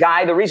was the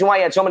guy. The reason why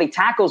he had so many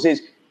tackles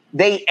is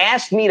they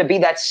asked me to be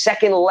that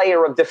second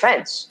layer of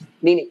defense.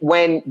 Meaning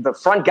when the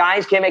front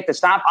guys can't make the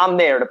stop, I'm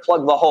there to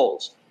plug the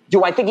holes.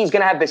 Do I think he's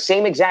going to have the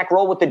same exact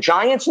role with the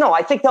Giants? No,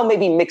 I think they'll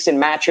maybe mix and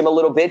match him a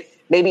little bit,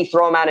 maybe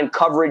throw him out in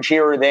coverage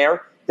here or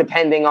there,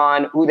 depending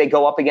on who they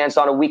go up against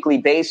on a weekly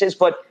basis.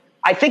 But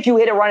I think you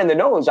hit it right in the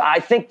nose. I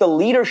think the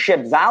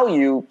leadership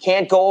value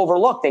can't go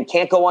overlooked and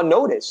can't go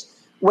unnoticed.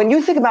 When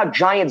you think about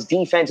Giants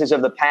defenses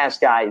of the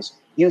past, guys,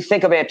 you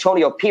think of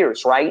Antonio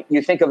Pierce, right?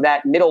 You think of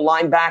that middle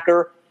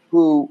linebacker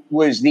who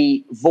was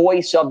the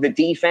voice of the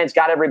defense,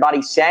 got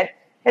everybody set.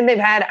 And they've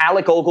had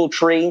Alec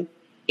Ogletree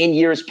in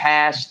years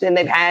past, and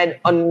they've had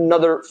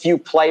another few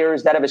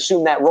players that have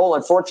assumed that role.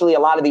 Unfortunately, a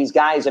lot of these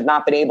guys have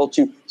not been able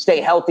to stay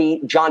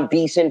healthy. John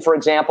Beeson, for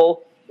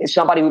example, is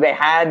somebody who they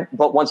had,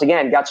 but once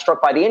again, got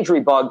struck by the injury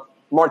bug.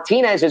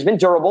 Martinez has been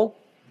durable,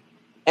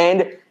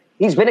 and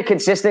he's been a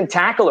consistent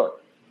tackler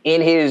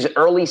in his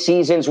early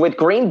seasons with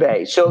Green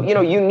Bay. So,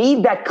 you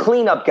need that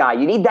cleanup guy.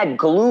 You need that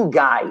glue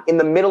guy in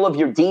the middle of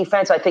your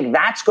defense. I think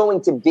that's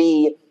going to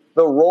be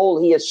the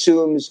role he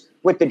assumes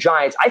with the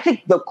Giants. I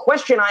think the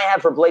question I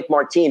have for Blake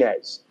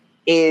Martinez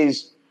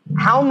is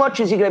how much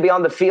is he going to be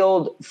on the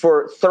field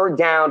for third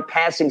down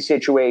passing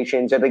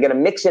situations? Are they going to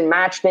mix and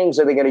match things?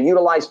 Are they going to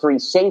utilize three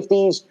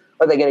safeties?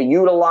 Are they going to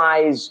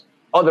utilize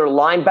other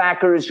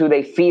linebackers who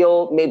they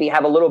feel maybe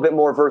have a little bit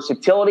more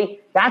versatility?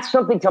 That's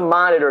something to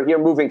monitor here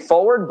moving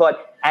forward.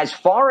 But as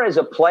far as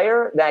a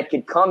player that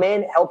could come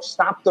in, help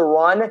stop the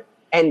run,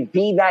 and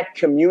be that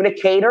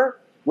communicator,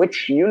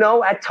 which,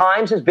 at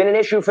times has been an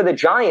issue for the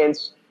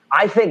Giants,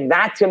 I think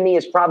that, to me,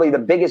 is probably the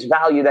biggest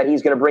value that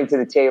he's going to bring to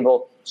the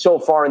table so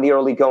far in the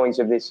early goings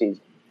of this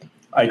season.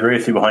 I agree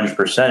with you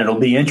 100%. It'll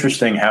be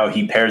interesting how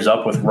he pairs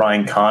up with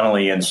Ryan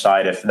Connolly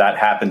inside if that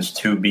happens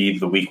to be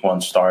the week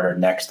one starter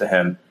next to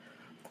him,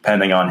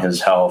 depending on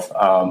his health.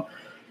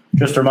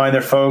 Just a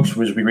reminder, folks,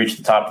 as we reach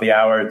the top of the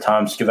hour,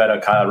 Tom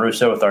Scavetta, Kyle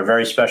Russo with our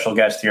very special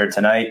guest here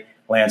tonight,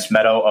 Lance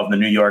Meadow of the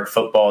New York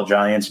Football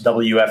Giants,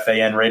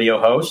 WFAN radio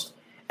host,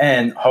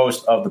 and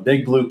host of the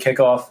Big Blue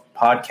Kickoff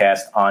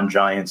podcast on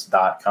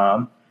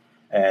Giants.com.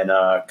 And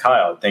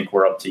Kyle, I think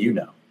we're up to you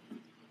now.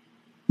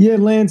 Yeah,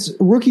 Lance,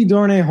 rookie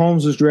Darnay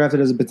Holmes was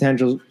drafted as a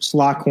potential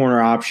slot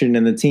corner option,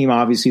 and the team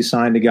obviously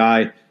signed a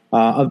guy,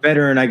 a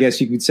veteran, I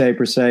guess you could say,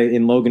 per se,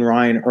 in Logan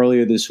Ryan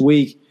earlier this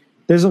week.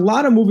 There's a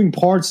lot of moving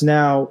parts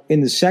now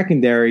in the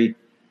secondary,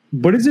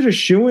 but is it a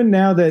shoo-in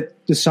now that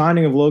the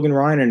signing of Logan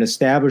Ryan, an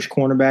established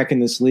cornerback in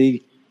this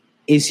league,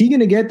 is he going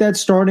to get that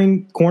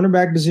starting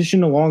cornerback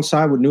position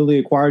alongside with newly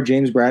acquired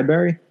James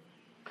Bradbury?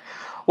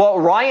 Well,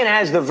 Ryan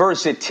has the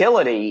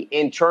versatility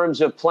in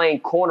terms of playing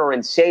corner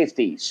and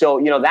safety.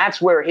 So,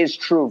 that's where his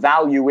true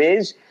value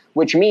is,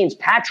 which means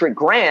Patrick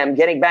Graham,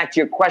 getting back to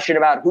your question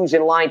about who's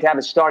in line to have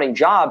a starting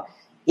job,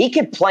 he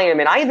could play him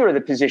in either of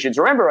the positions.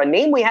 Remember, a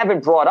name we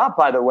haven't brought up,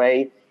 by the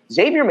way,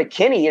 Xavier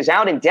McKinney is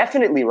out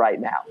indefinitely right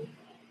now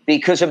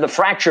because of the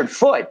fractured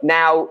foot.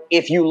 Now,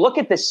 if you look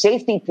at the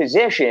safety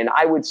position,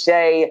 I would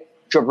say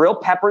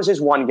Jabril Peppers is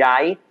one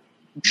guy.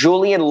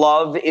 Julian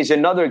Love is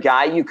another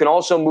guy. You can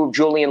also move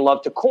Julian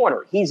Love to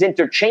corner. He's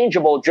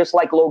interchangeable just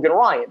like Logan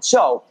Ryan.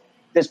 So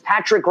does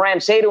Patrick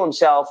Graham say to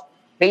himself,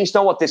 based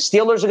on what the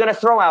Steelers are going to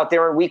throw out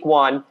there in week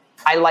one,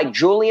 I like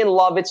Julian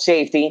Love at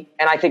safety,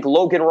 and I think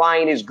Logan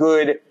Ryan is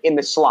good in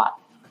the slot.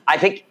 I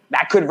think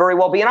that could very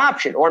well be an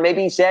option. Or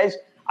maybe he says,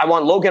 I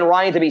want Logan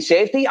Ryan to be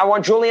safety. I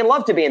want Julian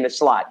Love to be in the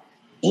slot.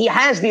 He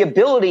has the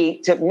ability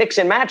to mix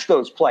and match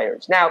those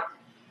players. Now,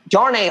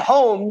 Darnay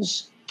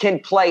Holmes can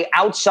play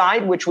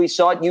outside, which we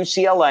saw at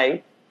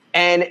UCLA,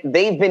 and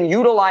they've been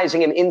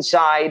utilizing him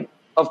inside,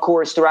 of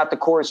course, throughout the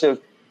course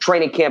of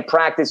training camp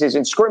practices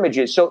and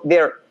scrimmages. So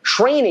they're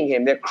training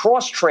him, they're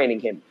cross-training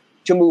him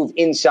to move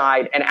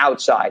inside and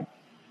outside.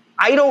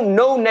 I don't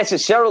know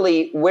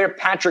necessarily where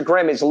Patrick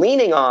Graham is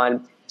leaning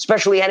on,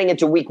 especially heading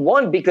into week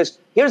one, because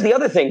here's the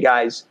other thing,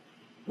 guys.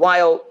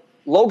 While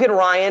Logan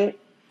Ryan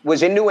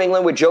was in New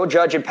England with Joe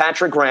Judge and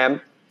Patrick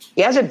Graham,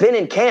 he hasn't been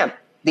in camp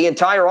the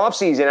entire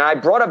offseason. And I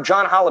brought up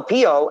John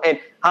Jalapeno, and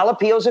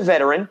Jalapeo's a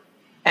veteran,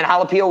 and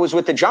Jalapeno was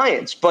with the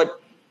Giants,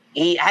 but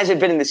he hasn't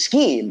been in the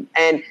scheme.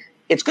 And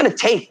it's going to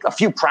take a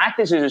few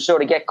practices or so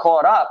to get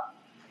caught up.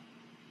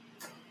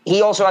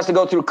 He also has to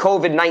go through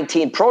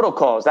COVID-19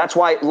 protocols. That's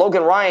why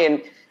Logan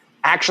Ryan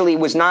actually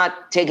was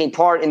not taking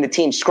part in the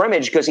team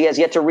scrimmage, because he has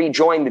yet to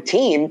rejoin the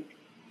team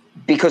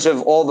because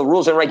of all the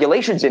rules and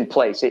regulations in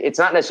place. It's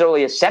not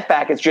necessarily a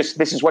setback. It's just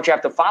this is what you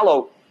have to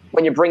follow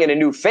when you're bringing a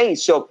new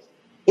face. So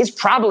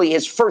probably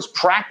his first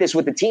practice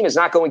with the team is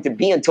not going to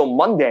be until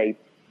Monday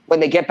when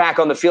they get back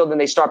on the field and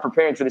they start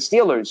preparing for the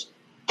Steelers.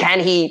 Can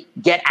he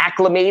get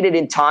acclimated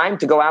in time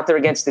to go out there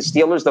against the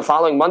Steelers the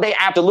following Monday?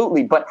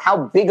 Absolutely. But how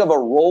big of a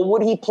role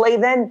would he play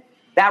then?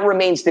 That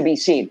remains to be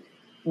seen.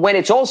 When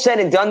it's all said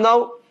and done,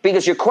 though,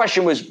 because your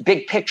question was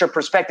big picture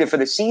perspective for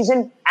the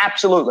season,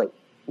 absolutely.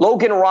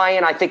 Logan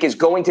Ryan, I think, is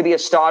going to be a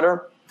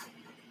starter.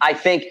 I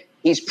think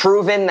he's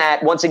proven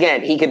that, once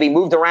again, he can be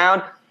moved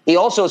around. He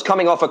also is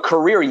coming off a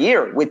career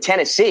year with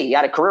Tennessee. He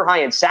had a career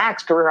high in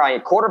sacks, career high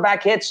in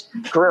quarterback hits,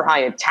 career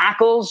high in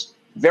tackles,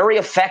 very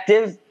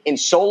effective in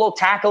solo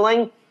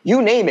tackling.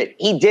 You name it,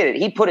 he did it.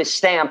 He put his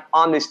stamp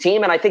on this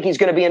team, and I think he's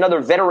going to be another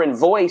veteran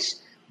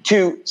voice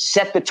to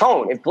set the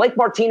tone. If Blake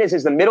Martinez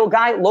is the middle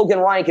guy, Logan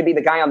Ryan can be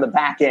the guy on the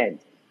back end.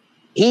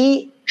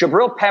 He,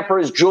 Jabril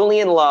Peppers,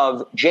 Julian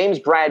Love, James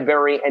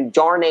Bradbury, and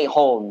Darnay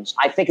Holmes,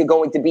 I think are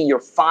going to be your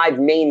 5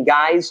 main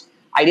guys.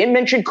 I didn't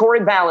mention Corey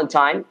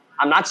Ballentine.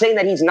 I'm not saying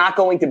that he's not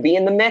going to be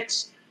in the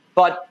mix,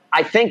 but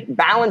I think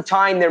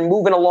Ballentine, they're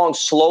moving along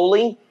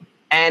slowly,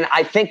 and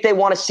I think they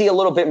want to see a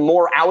little bit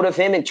more out of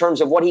him in terms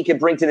of what he could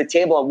bring to the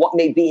table and what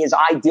may be his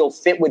ideal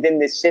fit within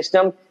this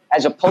system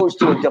as opposed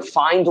to a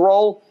defined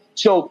role.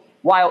 So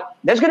while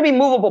there's going to be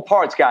movable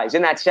parts, guys,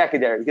 in that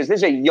secondary, because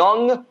there's a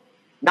young,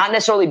 not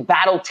necessarily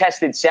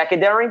battle-tested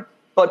secondary,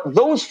 but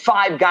those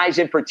 5 guys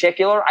in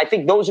particular, I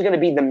think those are going to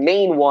be the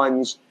main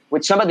ones,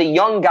 with some of the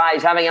young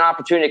guys having an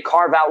opportunity to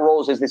carve out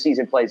roles as the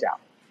season plays out.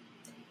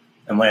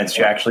 And Lance,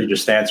 you actually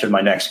just answered my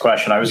next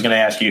question. I was going to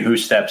ask you who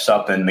steps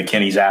up in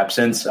McKinney's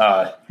absence.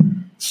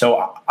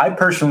 So I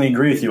personally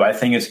agree with you. I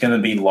think it's going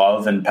to be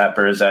Love and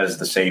Peppers as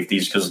the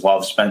safeties because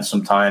Love spent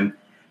some time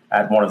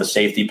at one of the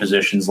safety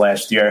positions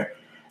last year.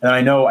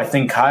 And I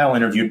think Kyle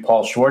interviewed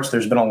Paul Schwartz.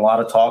 There's been a lot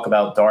of talk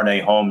about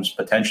Darnay Holmes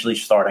potentially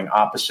starting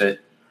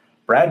opposite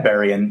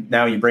Bradbury. And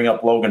now you bring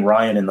up Logan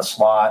Ryan in the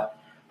slot.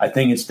 I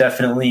think it's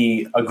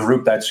definitely a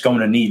group that's going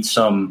to need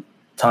some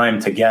time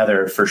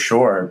together for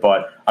sure.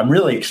 But I'm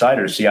really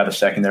excited to see how the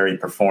secondary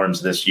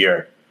performs this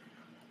year.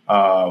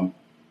 On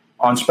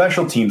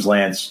special teams,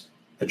 Lance,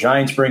 the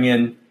Giants bring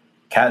in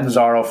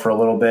Catanzaro for a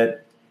little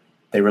bit.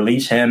 They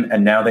release him,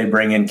 and now they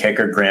bring in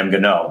kicker Graham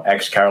Gano,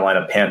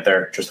 ex-Carolina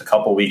Panther, just a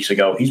couple weeks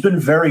ago. He's been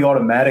very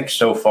automatic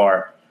so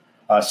far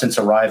since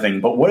arriving.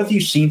 But what have you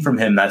seen from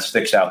him that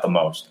sticks out the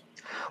most?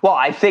 Well,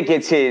 I think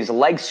it's his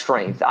leg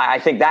strength. I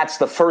think that's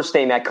the first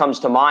thing that comes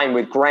to mind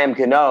with Graham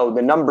Gano.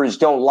 The numbers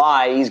don't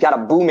lie. He's got a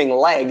booming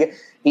leg.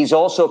 He's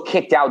also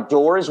kicked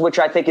outdoors, which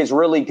I think is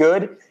really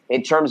good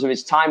in terms of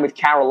his time with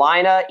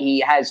Carolina. He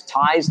has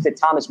ties to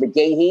Thomas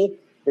McGahee,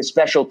 the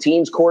special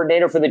teams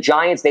coordinator for the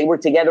Giants. They were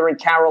together in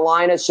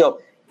Carolina.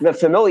 So the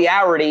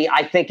familiarity,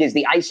 I think, is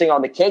the icing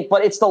on the cake,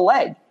 but it's the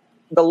leg.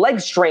 The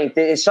leg strength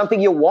is something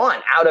you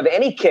want out of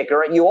any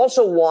kicker. And you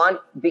also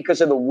want,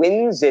 because of the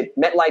wins at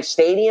MetLife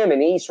Stadium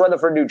in East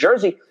Rutherford, New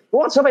Jersey, you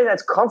want somebody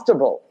that's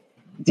comfortable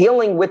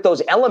dealing with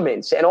those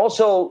elements and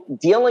also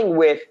dealing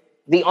with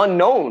the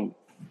unknown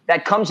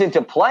that comes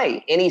into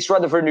play in East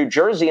Rutherford, New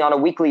Jersey on a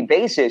weekly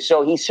basis.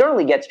 So he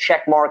certainly gets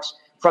check marks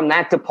from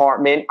that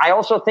department. I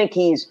also think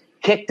he's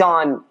kicked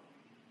on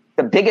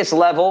the biggest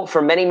level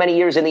for many, many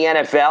years in the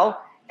NFL,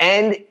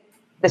 and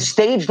the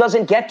stage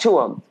doesn't get to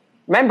him.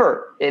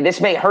 Remember, this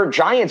may hurt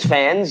Giants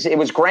fans. It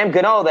was Graham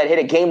Gano that hit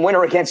a game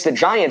winner against the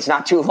Giants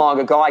not too long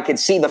ago. I could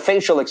see the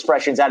facial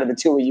expressions out of the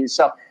two of you.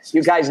 So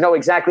you guys know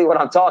exactly what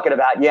I'm talking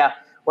about. Yeah,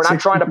 we're not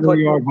trying to put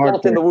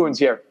salt in the wounds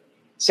here.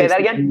 Say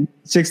that again?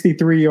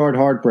 63-yard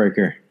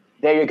heartbreaker.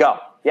 There you go.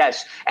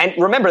 Yes. And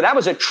remember, that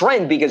was a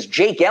trend because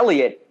Jake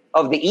Elliott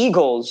of the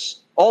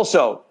Eagles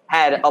also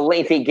had a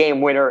lengthy game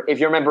winner, if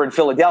you remember, in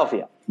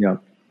Philadelphia. Yeah.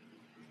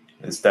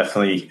 It's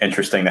definitely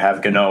interesting to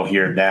have Gano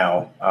here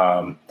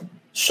now.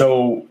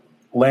 So,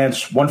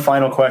 Lance, one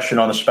final question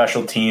on the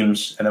special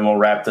teams, and then we'll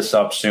wrap this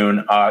up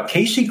soon.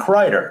 Casey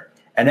Kreider,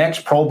 an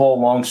ex-Pro Bowl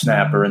long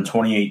snapper in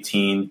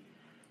 2018,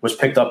 was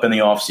picked up in the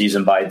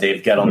offseason by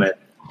Dave Gettleman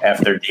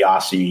after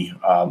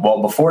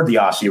before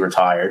Diassi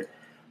retired.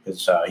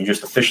 He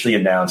just officially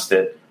announced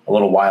it a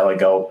little while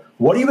ago.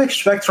 What do you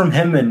expect from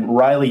him and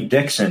Riley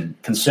Dixon,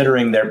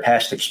 considering their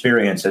past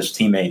experience as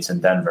teammates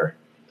in Denver?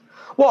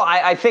 Well,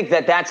 I think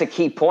that's a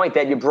key point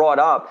that you brought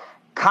up.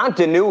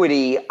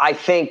 Continuity, I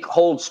think,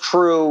 holds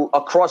true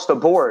across the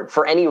board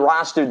for any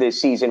roster this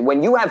season.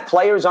 When you have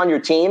players on your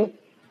team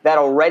that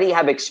already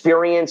have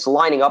experience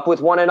lining up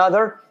with one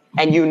another,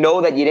 and you know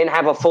that you didn't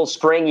have a full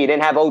spring, you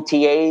didn't have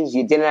OTAs,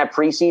 you didn't have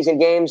preseason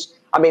games,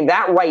 I mean,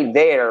 that right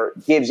there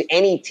gives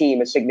any team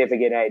a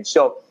significant edge.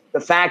 So the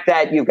fact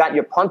that you've got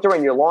your punter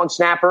and your long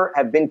snapper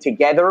have been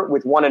together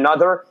with one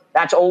another,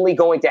 that's only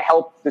going to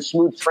help the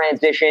smooth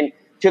transition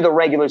to the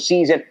regular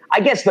season. I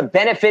guess the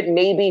benefit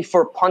maybe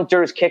for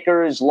punters,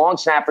 kickers, long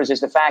snappers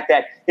is the fact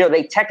that,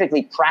 they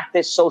technically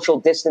practice social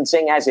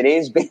distancing as it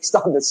is based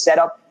on the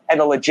setup and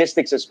the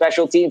logistics of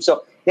special teams.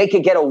 So they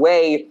could get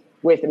away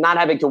with not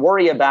having to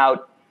worry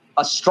about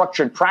a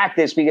structured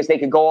practice because they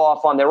could go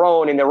off on their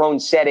own in their own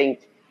setting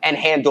and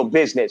handle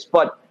business.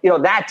 But,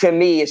 that to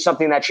me is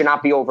something that should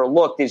not be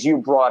overlooked, as you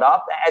brought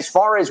up. As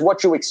far as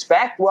what you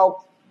expect,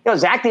 well,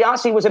 Zach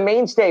DeOssie was a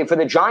mainstay for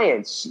the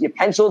Giants. You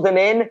penciled him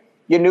in.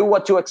 You knew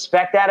what to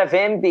expect out of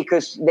him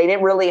because they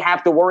didn't really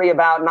have to worry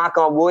about, knock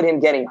on wood, him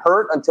getting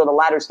hurt until the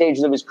latter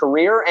stages of his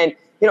career. And,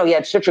 he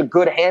had such a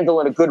good handle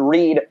and a good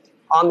read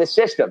on the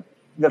system.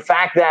 The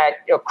fact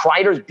that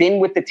Kreider's been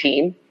with the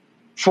team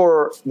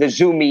for the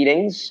Zoom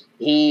meetings.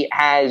 He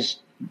has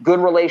good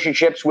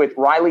relationships with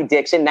Riley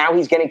Dixon. Now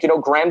he's getting to know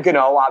Graham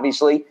Gano,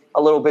 obviously,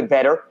 a little bit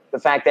better. The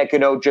fact that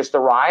Gano just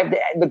arrived.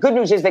 The good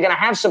news is they're going to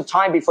have some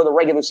time before the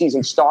regular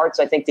season starts,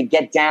 I think, to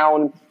get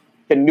down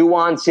the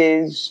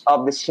nuances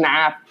of the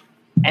snap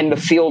and the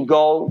field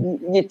goal.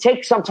 You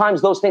take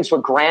sometimes those things for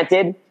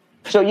granted.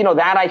 So,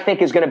 that I think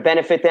is going to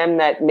benefit them,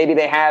 that maybe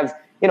they have,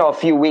 a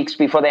few weeks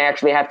before they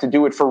actually have to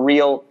do it for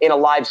real in a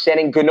live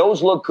setting.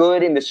 Gano's look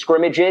good in the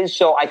scrimmages.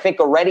 So I think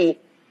already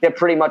they're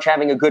pretty much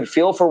having a good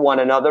feel for one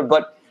another.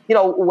 But,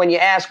 when you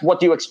ask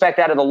what do you expect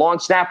out of the long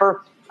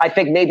snapper, I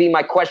think maybe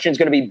my question is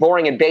going to be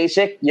boring and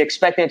basic. You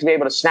expect them to be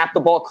able to snap the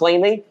ball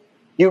cleanly.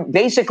 You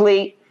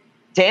basically,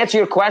 to answer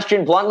your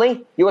question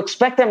bluntly, you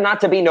expect them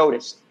not to be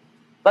noticed.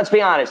 Let's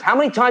be honest. How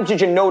many times did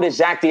you notice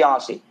Zach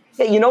DeOssie?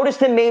 You noticed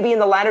him maybe in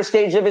the latter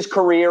stages of his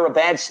career, a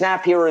bad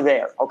snap here or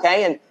there,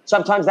 okay? And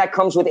sometimes that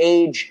comes with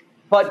age.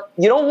 But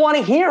you don't want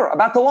to hear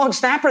about the long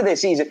snapper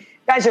this season.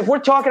 Guys, if we're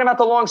talking about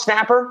the long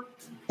snapper,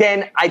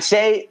 then I'd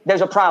say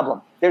there's a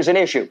problem. There's an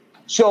issue.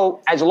 So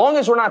as long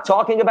as we're not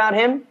talking about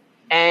him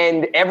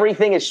and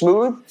everything is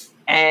smooth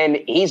and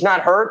he's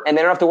not hurt and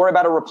they don't have to worry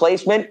about a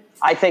replacement,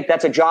 I think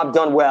that's a job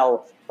done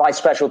well by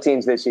special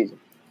teams this season.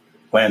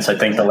 Lance, I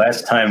think the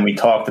last time we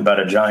talked about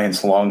a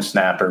Giants long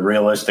snapper,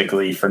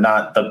 realistically, for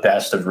not the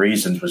best of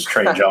reasons, was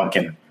Trey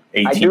Junkin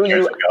 18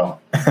 years ago.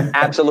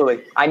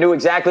 Absolutely. I knew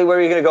exactly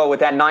where you were going to go with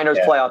that Niners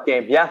playoff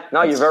game. Yeah,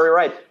 no, you're very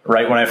right.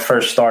 Right when I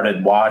first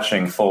started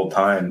watching full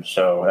time.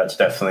 So that's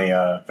definitely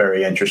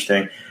very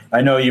interesting.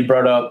 I know you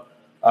brought up,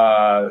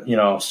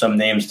 some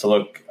names to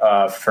look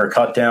for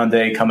cut down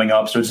day coming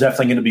up. So it's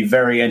definitely going to be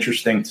very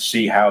interesting to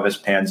see how this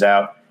pans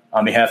out.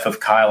 On behalf of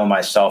Kyle and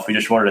myself, we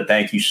just wanted to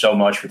thank you so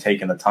much for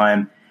taking the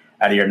time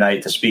out of your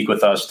night to speak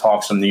with us,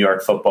 talk some New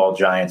York Football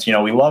Giants.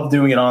 We love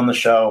doing it on the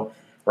show.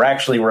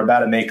 We're about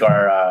to make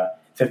our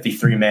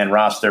 53-man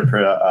roster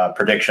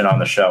prediction on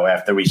the show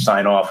after we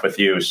sign off with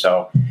you.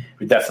 So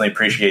we definitely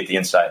appreciate the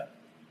insight.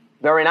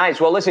 Very nice.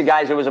 Well, listen,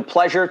 guys, it was a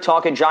pleasure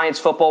talking Giants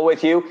football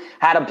with you.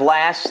 Had a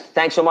blast.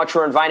 Thanks so much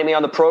for inviting me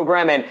on the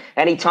program. And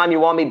anytime you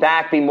want me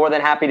back, be more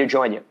than happy to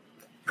join you.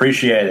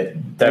 Appreciate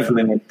it.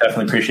 Definitely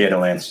appreciate it,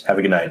 Lance. Have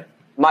a good night.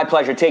 My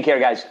pleasure. Take care,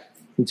 guys.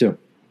 You too.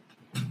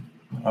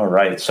 All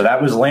right. So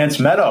that was Lance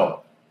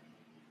Meadow.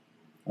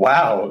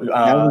 Wow.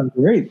 That was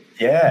great.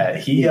 Yeah.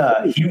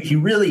 He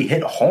really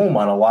hit home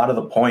on a lot of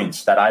the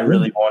points that I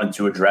really wanted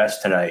to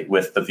address tonight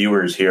with the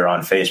viewers here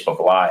on Facebook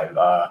Live.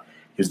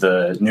 He's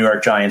the New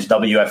York Giants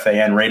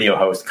WFAN radio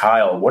host.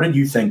 Kyle, what did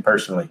you think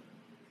personally?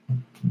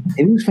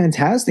 It was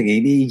fantastic.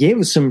 He gave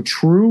us some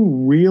true,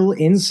 real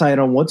insight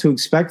on what to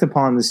expect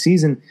upon the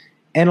season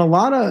and a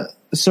lot of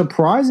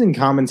surprising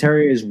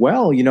commentary as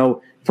well,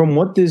 from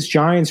what this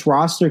Giants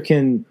roster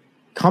can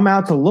come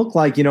out to look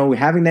like,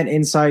 having that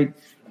insight,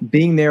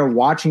 being there,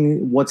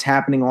 watching what's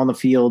happening on the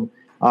field,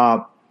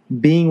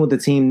 being with the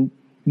team,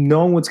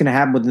 knowing what's going to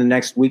happen within the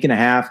next week and a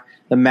half,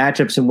 the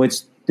matchups in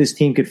which this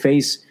team could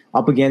face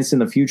up against in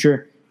the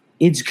future.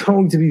 It's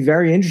going to be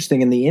very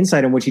interesting, and the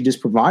insight in which he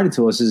just provided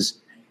to us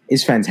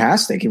is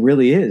fantastic. It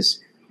really is.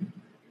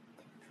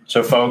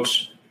 So,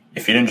 folks,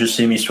 if you didn't just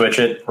see me switch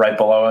it, right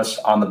below us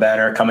on the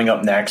banner, coming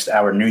up next,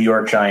 our New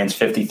York Giants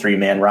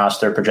 53-man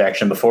roster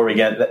projection. Before we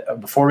get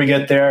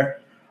there,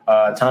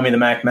 Tommy the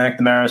Mac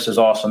McNamara's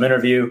awesome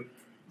interview,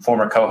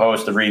 former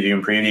co-host of Review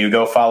and Preview.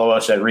 Go follow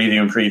us at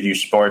Review and Preview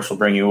Sports. We'll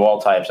bring you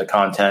all types of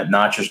content,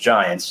 not just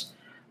Giants.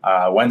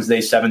 Wednesday,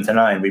 7 to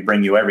 9, we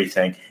bring you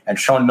everything. And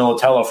Sean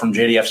Militello from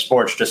JDF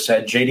Sports just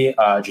said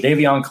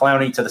Jadeveon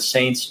Clowney to the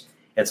Saints.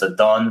 It's a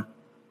done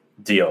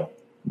deal.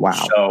 Wow.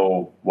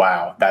 So,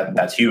 wow,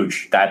 that's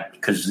huge.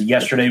 Because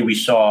yesterday we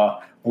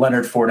saw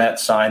Leonard Fournette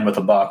sign with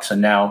the Bucs,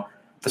 and now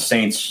the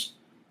Saints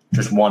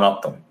just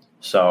one-up them.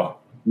 So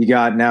you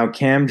got now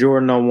Cam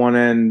Jordan on one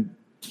end,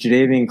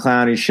 Jadeveon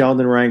Clowney,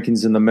 Sheldon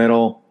Rankins in the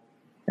middle,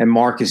 and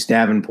Marcus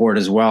Davenport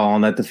as well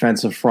on that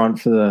defensive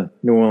front for the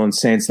New Orleans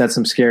Saints. That's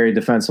some scary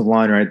defensive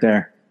line right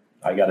there.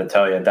 I got to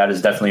tell you, that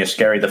is definitely a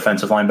scary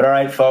defensive line. But all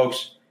right,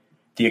 folks,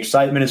 the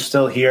excitement is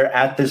still here.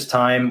 At this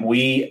time,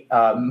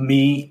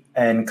 me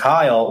and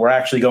Kyle, we're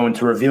actually going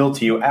to reveal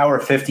to you our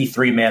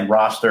 53-man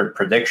roster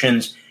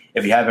predictions.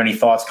 If you have any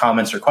thoughts,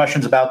 comments, or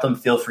questions about them,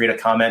 feel free to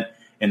comment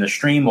in the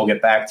stream. We'll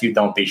get back to you.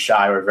 Don't be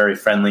shy. We're very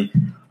friendly.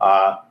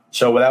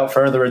 So without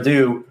further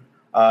ado,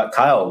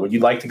 Kyle, would you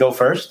like to go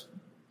first?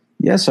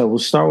 Yes, I will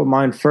start with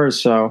mine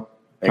first. So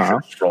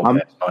I'm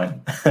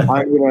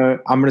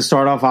gonna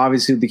start off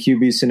obviously with the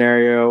QB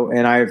scenario,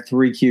 and I have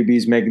 3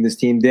 QBs making this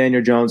team: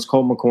 Daniel Jones,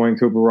 Colt McCoy, and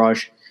Cooper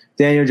Rush.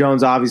 Daniel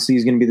Jones obviously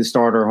is going to be the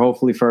starter,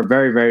 hopefully for a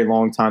very, very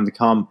long time to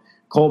come.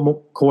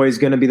 Colt McCoy is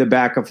going to be the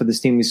backup for this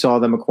team. We saw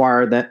them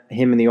acquire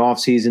him in the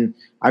offseason.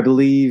 I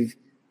believe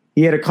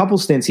he had a couple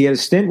stints. He had a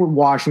stint with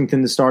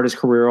Washington to start his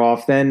career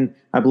off. Then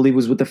I believe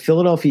was with the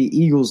Philadelphia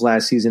Eagles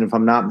last season, if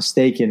I'm not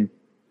mistaken.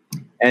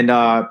 And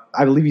I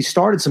believe he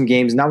started some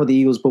games, not with the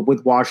Eagles, but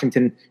with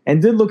Washington,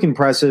 and did look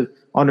impressive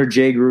under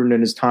Jay Gruden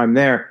in his time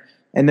there.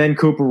 And then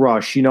Cooper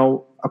Rush,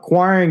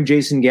 acquiring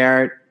Jason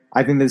Garrett,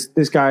 I think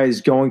this guy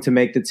is going to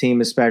make the team,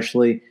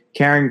 especially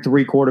carrying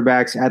 3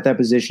 quarterbacks at that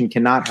position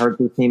cannot hurt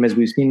the team. As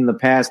we've seen in the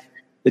past,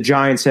 the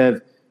Giants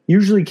have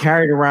usually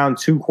carried around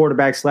 2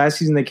 quarterbacks. Last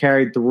season they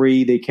carried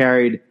 3. They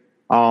carried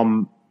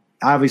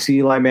obviously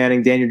Eli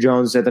Manning, Daniel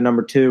Jones at the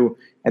number 2,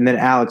 and then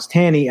Alex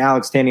Tanney.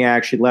 Alex Tanney I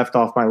actually left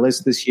off my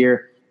list this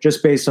year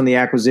just based on the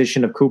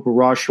acquisition of Cooper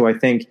Rush, who I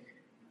think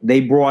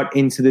they brought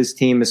into this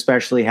team,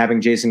 especially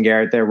having Jason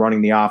Garrett there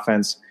running the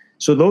offense.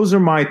 So those are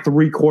my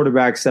 3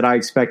 quarterbacks that I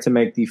expect to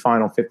make the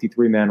final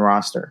 53-man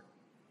roster.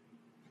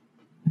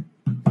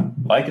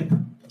 Like it.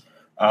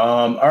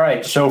 All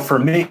right, so for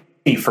my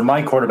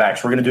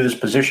quarterbacks, we're going to do this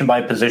position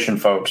by position,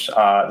 folks.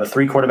 The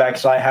 3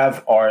 quarterbacks I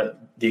have are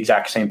the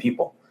exact same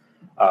people.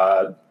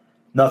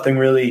 Nothing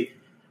really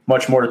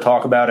much more to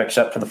talk about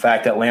except for the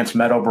fact that Lance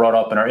Meadow brought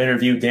up in our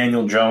interview,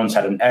 Daniel Jones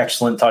had an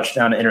excellent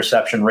touchdown to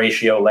interception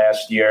ratio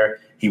last year.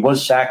 He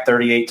was sacked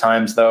 38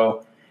 times,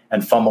 though,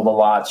 and fumbled a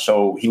lot,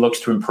 so he looks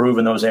to improve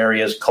in those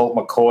areas. Colt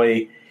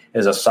McCoy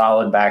is a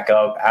solid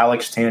backup.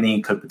 Alex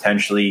Tanney could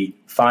potentially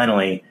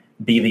finally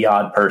be the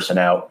odd person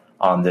out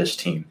on this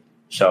team.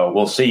 So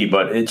we'll see,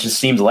 but it just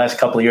seems the last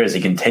couple of years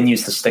he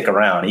continues to stick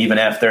around, even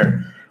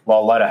after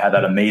Walletta had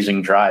that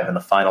amazing drive in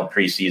the final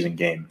preseason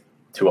game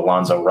to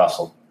Alonzo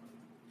Russell.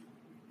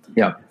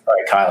 Yeah. All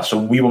right, Kyle. So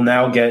we will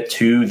now get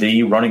to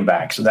the running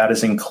backs. So that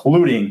is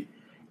including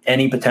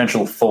any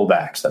potential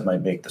fullbacks that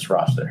might make this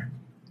roster.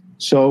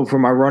 So for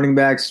my running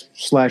backs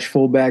 /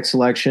 fullback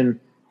selection,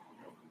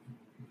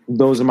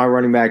 those are my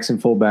running backs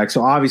and fullbacks.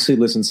 So obviously,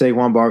 listen,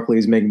 Saquon Barkley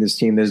is making this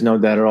team. There's no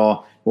doubt at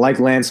all. Like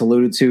Lance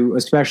alluded to,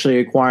 especially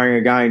acquiring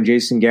a guy in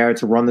Jason Garrett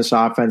to run this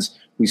offense.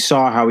 We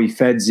saw how he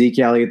fed Zeke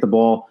Elliott the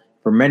ball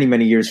for many,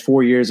 many years,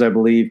 4 years, I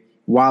believe,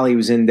 while he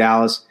was in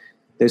Dallas.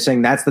 They're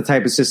saying that's the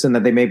type of system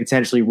that they may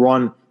potentially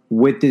run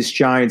with this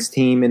Giants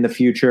team in the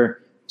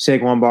future.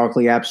 Saquon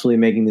Barkley absolutely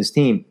making this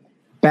team.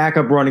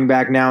 Backup running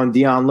back now in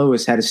Dion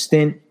Lewis had a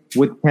stint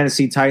with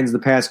Tennessee Titans the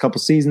past couple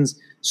seasons.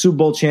 Super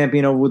Bowl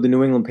champion over with the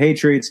New England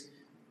Patriots.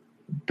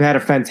 Had a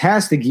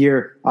fantastic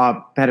year,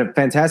 had a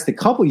fantastic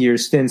couple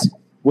years stints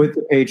with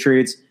the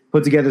Patriots.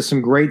 Put together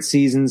some great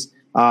seasons.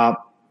 I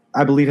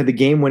believe had the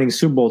game-winning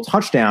Super Bowl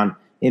touchdown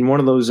in one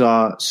of those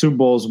Super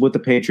Bowls with the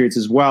Patriots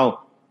as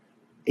well.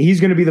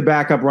 He's going to be the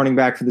backup running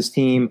back for this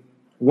team.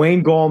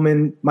 Wayne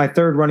Gallman, my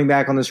 3rd running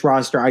back on this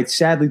roster. I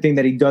sadly think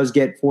that he does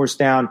get forced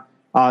down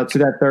to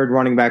that 3rd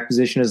running back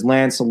position, as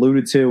Lance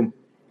alluded to.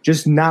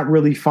 Just not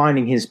really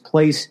finding his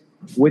place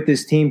with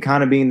this team,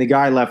 kind of being the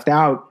guy left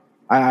out.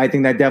 I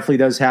think that definitely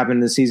does happen in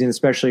the season,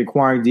 especially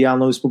acquiring Dion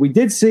Lewis. But we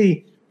did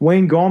see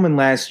Wayne Gallman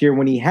last year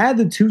when he had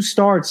the 2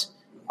 starts,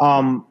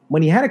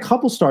 when he had a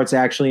couple starts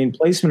actually in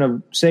placement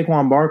of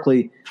Saquon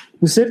Barkley,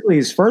 specifically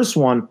his first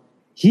one.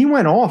 He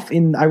went off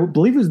in, I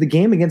believe it was the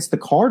game against the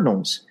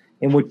Cardinals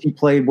in which he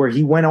played, where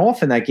he went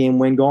off in that game,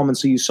 Wayne Gallman.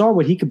 So you saw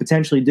what he could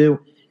potentially do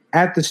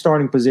at the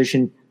starting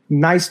position.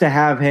 Nice to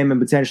have him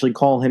and potentially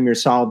call him your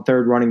solid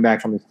 3rd running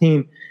back on the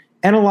team.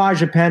 And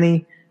Elijah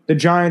Penny, the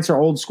Giants are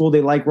old school.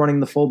 They like running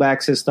the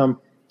fullback system.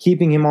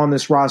 Keeping him on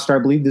this roster, I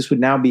believe this would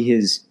now be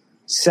his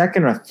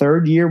 2nd or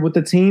 3rd year with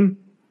the team.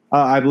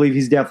 I believe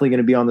he's definitely going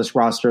to be on this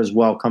roster as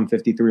well come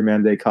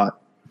 53-man day cut.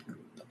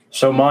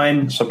 So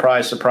mine,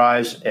 surprise,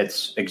 surprise,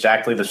 it's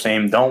exactly the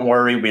same. Don't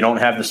worry, we don't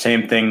have the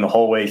same thing the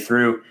whole way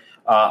through.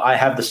 I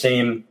have the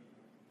same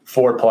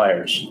 4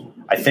 players.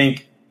 I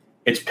think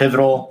it's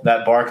pivotal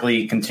that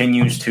Barkley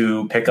continues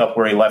to pick up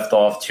where he left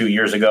off 2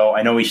 years ago.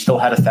 I know he still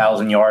had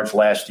 1,000 yards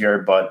last year,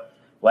 but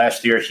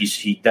last year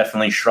he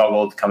definitely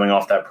struggled coming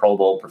off that Pro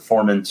Bowl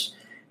performance.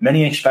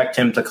 Many expect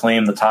him to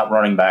claim the top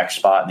running back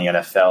spot in the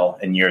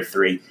NFL in year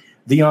 3.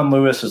 Dion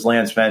Lewis, as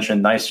Lance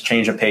mentioned, nice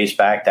change of pace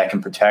back that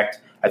can protect.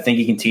 I think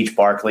he can teach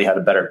Barkley how to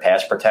better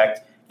pass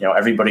protect.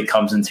 Everybody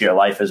comes into your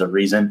life as a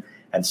reason,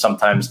 and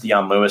sometimes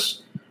Dion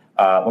Lewis,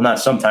 not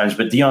sometimes,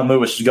 but Dion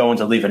Lewis is going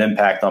to leave an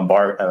impact on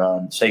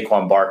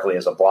Saquon Barkley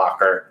as a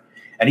blocker.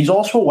 And he's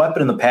also a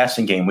weapon in the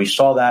passing game. We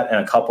saw that in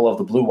a couple of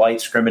the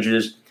blue-white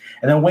scrimmages.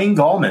 And then Wayne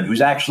Gallman,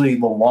 who's actually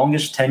the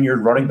longest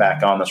tenured running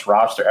back on this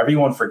roster.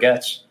 Everyone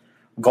forgets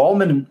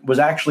Gallman was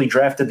actually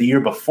drafted the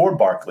year before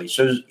Barkley,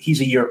 so he's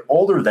a year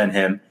older than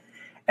him.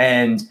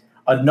 And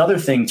another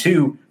thing,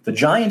 too, the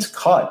Giants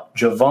cut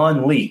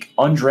Javon Leake,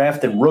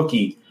 undrafted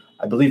rookie,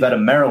 I believe out of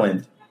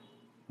Maryland.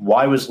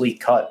 Why was Leake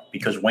cut?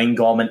 Because Wayne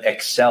Gallman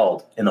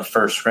excelled in the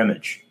first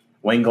scrimmage.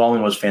 Wayne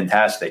Gallman was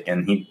fantastic,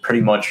 and he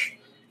pretty much,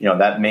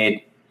 that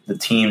made the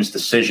team's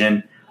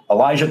decision.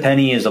 Elijah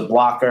Penny is a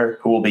blocker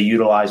who will be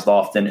utilized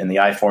often in the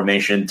I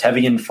formation.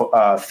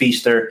 Tevian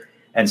Feaster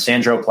and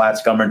Sandro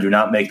Platzgummer do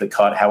not make the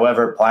cut.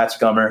 However,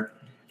 Platzgummer,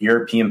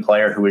 European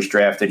player who was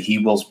drafted, he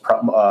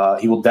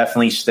will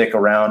definitely stick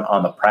around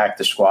on the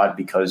practice squad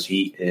because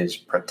he is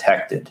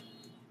protected.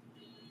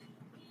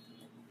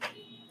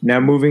 Now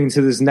moving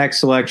to this next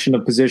selection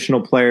of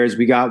positional players,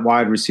 we got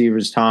wide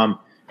receivers, Tom.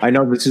 I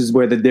know this is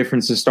where the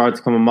differences start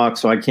to come amok,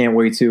 so I can't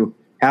wait to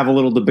have a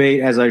little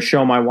debate as I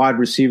show my wide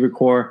receiver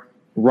core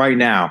right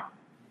now.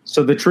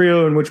 So the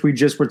trio in which we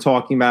just were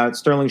talking about,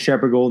 Sterling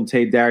Shepard, Golden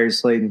Tate, Darius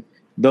Slayton,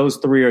 those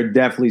three are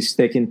definitely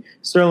sticking.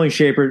 Sterling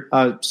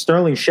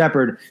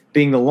Shepard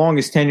being the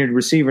longest tenured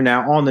receiver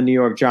now on the New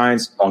York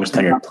Giants. Longest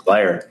tenured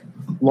player.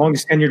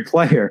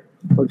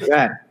 Look at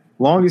that.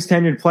 Longest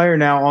tenured player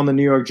now on the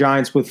New York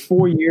Giants with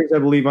 4 years, I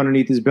believe,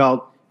 underneath his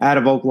belt out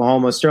of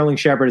Oklahoma. Sterling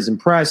Shepard is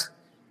impressed.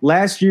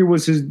 Last year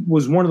was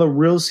one of the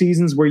real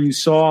seasons where you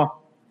saw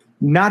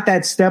not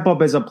that step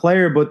up as a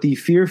player, but the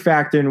fear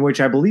factor in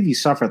which I believe he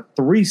suffered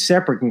 3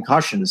 separate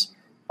concussions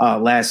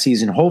last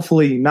season.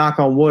 Hopefully, knock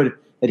on wood,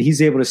 that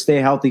he's able to stay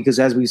healthy because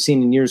as we've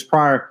seen in years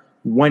prior,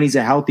 when he's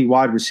a healthy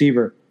wide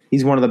receiver,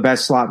 he's one of the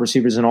best slot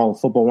receivers in all of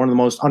football, one of the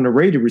most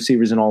underrated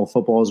receivers in all of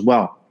football as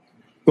well.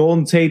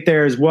 Golden Tate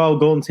there as well.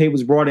 Golden Tate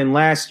was brought in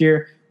last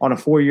year on a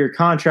 4-year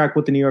contract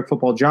with the New York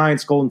Football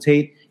Giants. Golden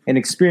Tate, an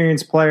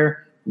experienced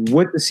player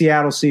with the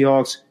Seattle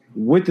Seahawks,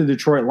 with the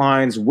Detroit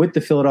Lions, with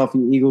the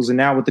Philadelphia Eagles, and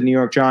now with the New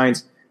York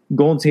Giants.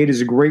 Golden Tate is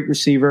a great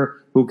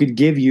receiver who could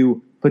give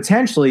you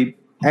potentially,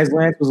 as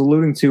Lance was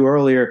alluding to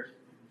earlier,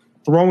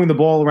 throwing the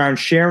ball around,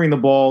 sharing the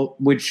ball,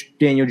 which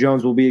Daniel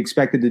Jones will be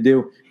expected to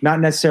do, not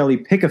necessarily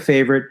pick a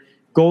favorite.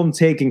 Golden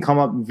Tate can come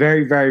up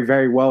very, very,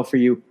 very well for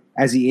you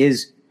as he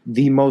is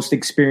the most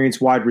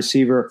experienced wide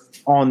receiver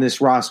on this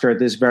roster at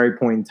this very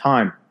point in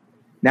time.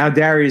 Now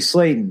Darius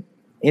Slayton,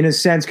 in a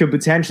sense, could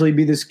potentially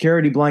be the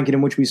security blanket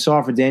in which we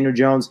saw for Daniel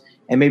Jones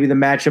and maybe the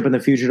matchup in the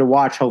future to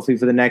watch, hopefully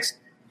for the next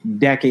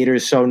decade or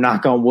so,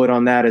 knock on wood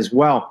on that as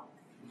well.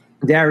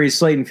 Darius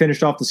Slayton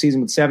finished off the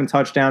season with 7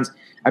 touchdowns,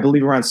 I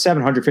believe around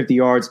 750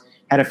 yards,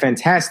 had a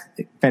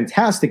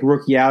fantastic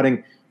rookie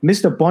outing,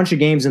 missed a bunch of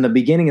games in the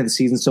beginning of the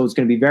season, so it's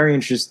going to be very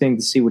interesting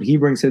to see what he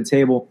brings to the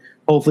table.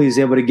 Hopefully he's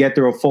able to get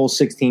through a full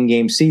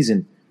 16-game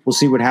season. We'll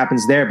see what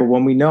happens there, but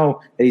when we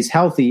know that he's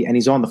healthy and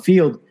he's on the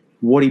field,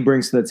 what he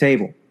brings to the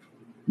table.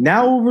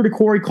 Now over to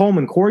Corey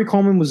Coleman. Corey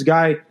Coleman was a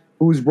guy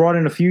who was brought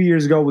in a few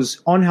years ago,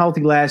 was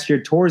unhealthy last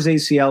year, tore his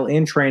ACL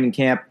in training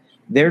camp.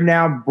 They're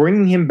now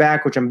bringing him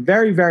back, which I'm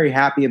very, very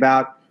happy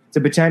about, to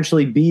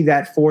potentially be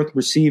that 4th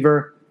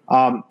receiver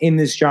in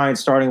this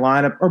Giants starting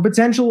lineup, or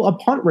potential a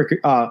punt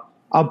returner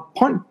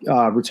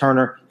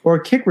or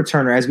a kick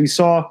returner, as we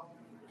saw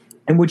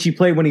in which he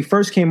played when he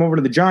first came over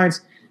to the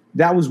Giants.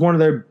 That was one of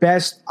their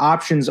best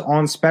options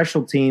on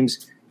special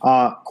teams,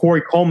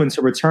 Corey Coleman,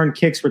 to return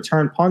kicks,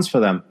 return punts for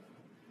them.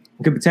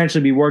 Could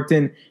potentially be worked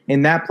in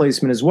that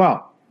placement as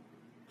well.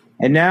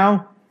 And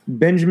now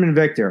Benjamin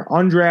Victor,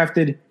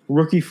 undrafted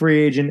rookie free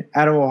agent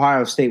out of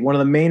Ohio State. One of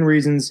the main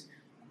reasons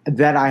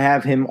that I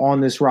have him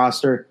on this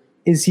roster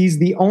is he's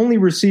the only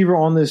receiver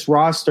on this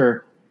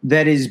roster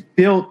that is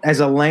built as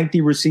a lengthy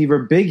receiver,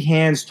 big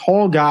hands,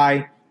 tall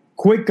guy,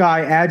 quick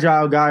guy,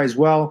 agile guy as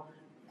well.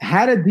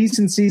 Had a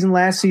decent season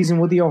last season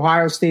with the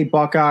Ohio State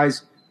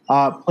Buckeyes,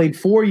 played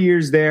 4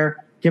 years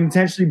there, can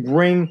potentially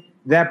bring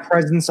that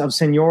presence of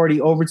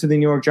seniority over to the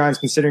New York Giants,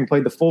 considering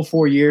played the full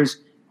 4 years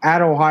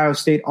at Ohio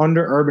State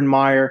under Urban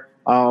Meyer,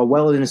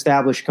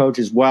 well-established coach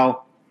as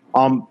well.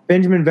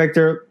 Benjamin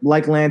Victor,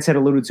 like Lance had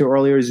alluded to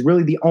earlier, is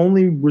really the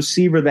only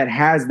receiver that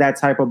has that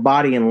type of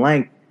body and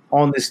length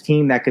on this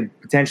team that could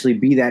potentially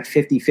be that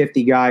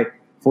 50-50 guy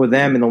for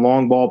them in the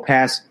long ball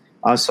pass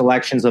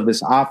selections of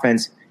this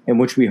offense, in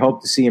which we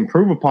hope to see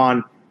improve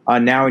upon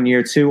now in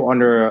year 2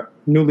 under a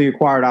newly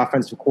acquired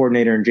offensive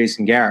coordinator in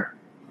Jason Garrett.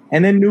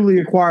 And then newly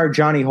acquired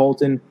Johnny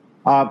Holton,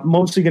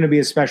 mostly going to be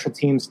a special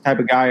teams type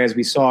of guy, as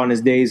we saw in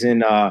his days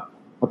in a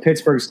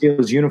Pittsburgh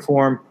Steelers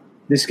uniform.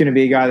 This is going to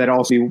be a guy that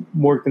also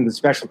worked in the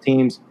special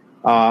teams,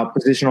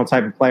 positional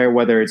type of player,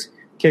 whether it's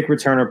kick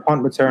returner,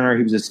 punt returner.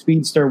 He was a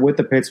speedster with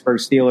the Pittsburgh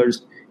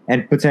Steelers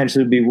and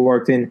potentially be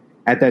worked in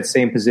at that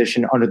same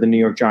position under the New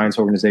York Giants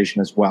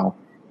organization as well.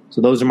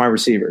 So those are my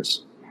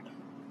receivers.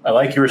 I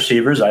like your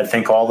receivers. I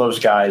think all those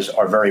guys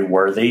are very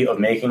worthy of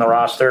making the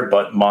roster,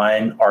 but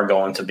mine are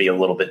going to be a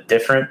little bit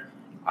different.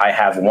 I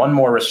have one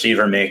more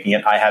receiver making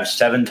it. I have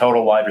 7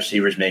 total wide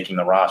receivers making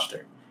the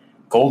roster.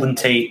 Golden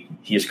Tate,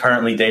 he is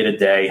currently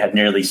day-to-day, had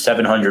nearly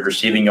 700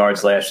 receiving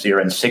yards last year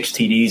and 6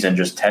 TDs in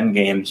just 10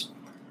 games.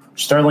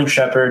 Sterling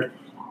Shepard,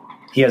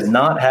 he has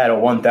not had a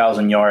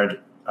 1,000-yard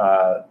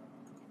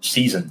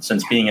season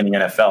since being in the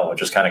NFL,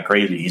 which is kind of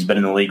crazy. He's been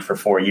in the league for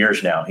 4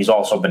 years now. He's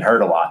also been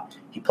hurt a lot.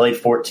 He played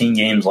 14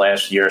 games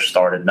last year,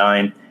 started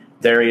 9.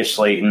 Darius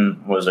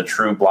Slayton was a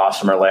true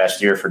blossomer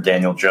last year for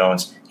Daniel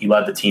Jones. He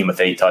led the team with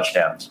 8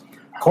 touchdowns.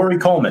 Corey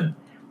Coleman,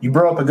 you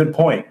brought up a good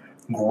point.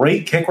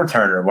 Great kick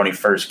returner when he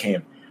first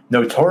came.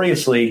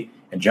 Notoriously,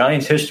 in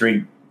Giants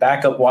history,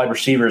 backup wide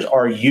receivers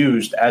are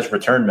used as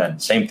return men.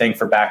 Same thing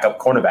for backup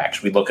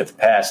cornerbacks. We look at the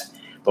past,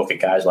 look at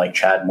guys like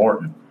Chad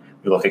Morton.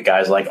 We look at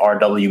guys like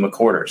R.W.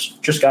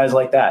 McQuarters, just guys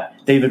like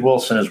that. David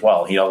Wilson as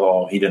well,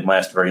 although he didn't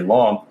last very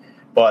long.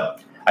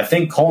 But I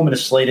think Coleman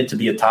is slated to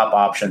be a top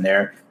option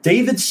there.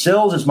 David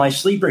Sills is my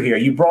sleeper here.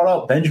 You brought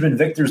up Benjamin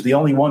Victor's the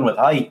only one with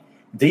height.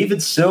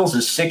 David Sills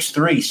is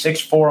 6'3",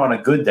 6'4" on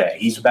a good day.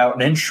 He's about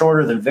an inch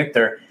shorter than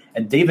Victor.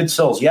 And David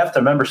Sills, you have to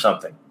remember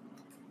something.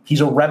 He's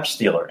a rep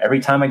stealer. Every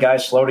time a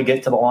guy's slow to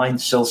get to the line,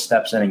 Sills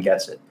steps in and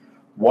gets it.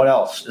 What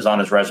else is on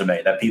his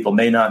resume that people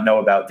may not know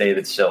about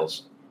David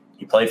Sills?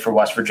 He played for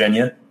West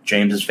Virginia,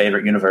 James's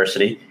favorite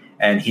university,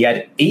 and he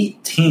had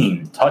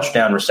 18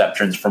 touchdown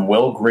receptions from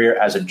Will Grier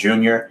as a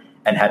junior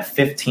and had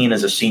 15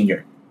 as a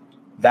senior.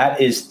 That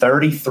is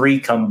 33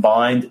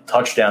 combined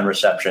touchdown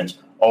receptions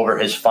over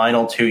his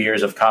final 2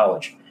 years of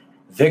college.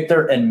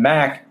 Victor and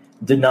Mac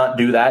did not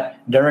do that.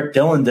 Derek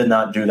Dillon did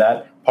not do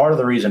that. Part of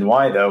the reason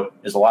why, though,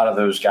 is a lot of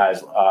those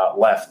guys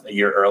left a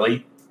year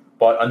early.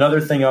 But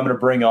another thing I'm going to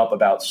bring up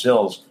about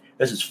Sills,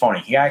 this is funny.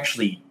 He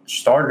actually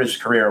started his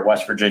career at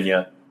West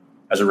Virginia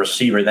as a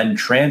receiver, then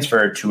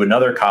transferred to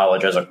another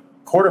college as a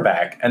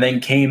quarterback, and then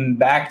came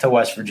back to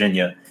West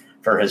Virginia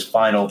for his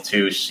final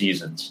 2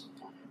 seasons.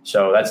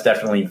 So that's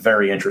definitely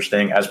very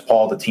interesting. As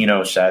Paul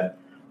Dottino said,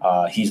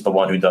 he's the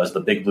one who does the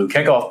Big Blue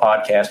Kickoff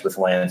podcast with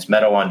Lance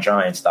Meadow on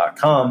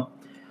Giants.com.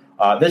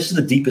 This is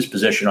the deepest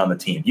position on the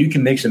team. You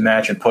can mix and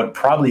match and put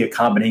probably a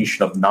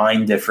combination of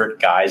 9 different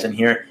guys in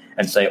here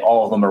and say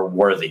all of them are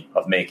worthy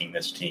of making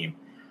this team.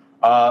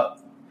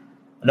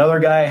 Another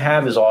guy I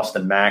have is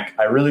Austin Mack.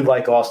 I really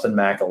like Austin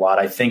Mack a lot.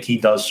 I think he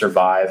does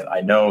survive.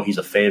 I know he's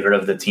a favorite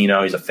of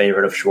Dottino. He's a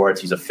favorite of Schwartz.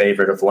 He's a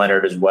favorite of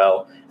Leonard as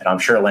well. And I'm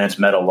sure Lance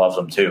Meadow loves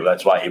him too.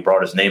 That's why he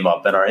brought his name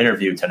up in our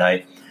interview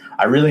tonight.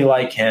 I really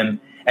like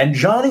him. And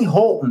Johnny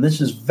Holton, this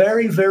is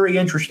very, very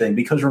interesting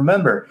because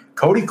remember,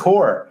 Cody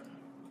Core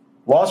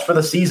lost for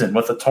the season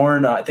with a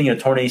torn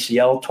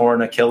ACL,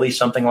 torn Achilles,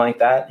 something like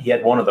that. He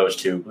had one of those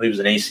two. I believe it was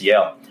an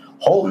ACL.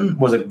 Holton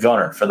was a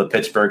gunner for the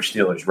Pittsburgh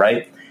Steelers,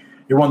 right?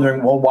 You're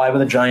wondering, well, why would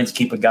the Giants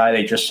keep a guy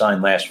they just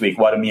signed last week?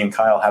 Why did me and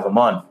Kyle have him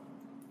on?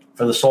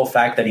 For the sole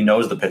fact that he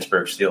knows the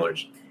Pittsburgh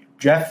Steelers.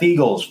 Jeff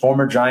Eagles,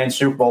 former Giants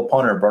Super Bowl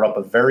punter, brought up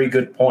a very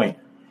good point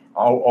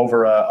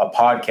over a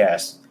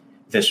podcast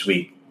this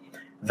week.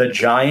 The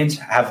Giants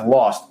have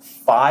lost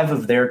 5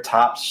 of their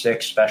top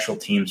 6 special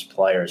teams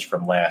players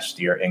from last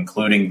year,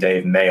 including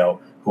Dave Mayo,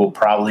 who will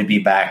probably be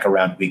back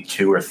around week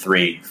 2 or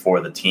 3 for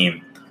the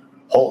team.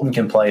 Holton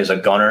can play as a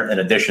gunner in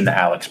addition to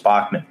Alex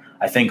Bachman.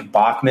 I think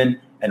Bachman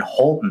and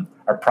Holton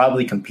are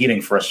probably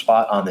competing for a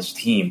spot on this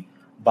team.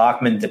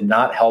 Bachman did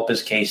not help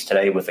his case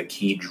today with a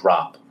key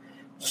drop.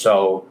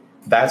 So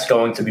that's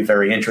going to be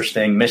very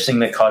interesting. Missing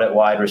the cut at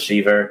wide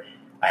receiver.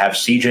 I have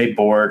C.J.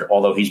 Board,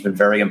 although he's been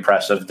very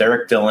impressive.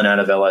 Derek Dillon out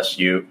of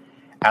LSU.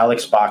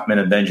 Alex Bachman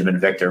and Benjamin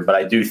Victor. But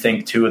I do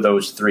think 2 of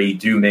those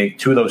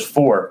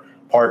 4,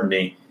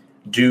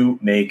 do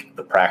make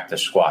the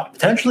practice squad.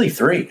 Potentially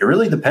 3. It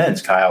really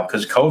depends, Kyle,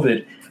 because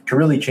COVID can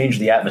really change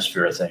the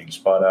atmosphere of things.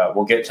 But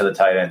we'll get to the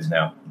tight ends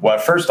now. Well,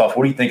 first off,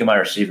 what do you think of my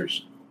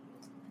receivers?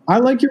 I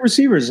like your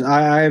receivers.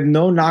 I have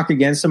no knock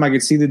against them. I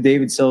could see the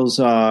David Sills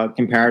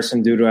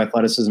comparison due to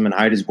athleticism and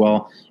height as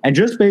well. And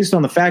just based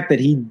on the fact that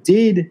he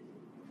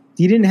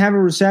didn't have a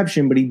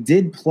reception, but he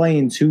did play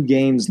in 2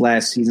 games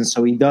last season.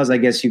 So he does, I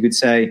guess you could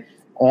say,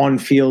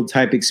 on-field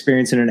type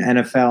experience in an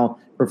NFL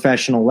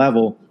professional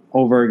level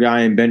over a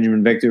guy in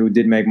Benjamin Victor who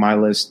did make my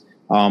list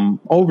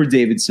over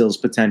David Sills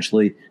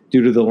potentially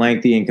due to the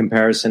lengthy in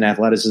comparison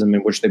athleticism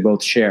in which they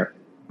both share.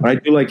 But I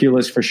do like your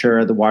list for sure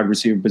at the wide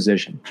receiver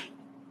position.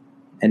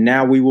 And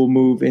now we will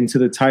move into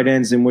the tight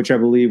ends, in which I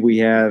believe we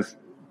have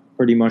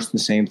pretty much the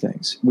same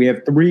things. We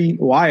have 3.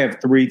 Well, I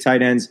have 3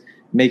 tight ends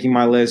making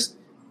my list.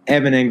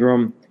 Evan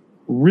Ingram,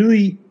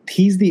 really,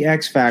 he's the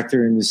X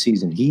factor in the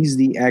season. He's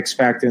the X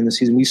factor in the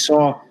season. We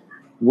saw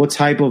what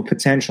type of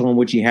potential in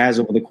which he has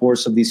over the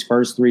course of these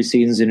first 3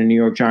 seasons in a New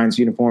York Giants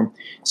uniform,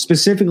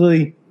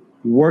 specifically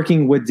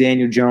working with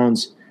Daniel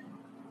Jones.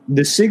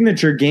 The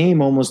signature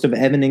game almost of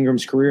Evan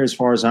Ingram's career, as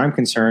far as I'm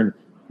concerned,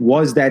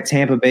 was that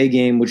Tampa Bay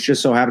game, which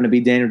just so happened to be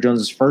Daniel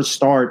Jones' first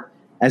start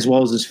as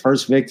well as his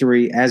first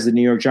victory as the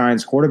New York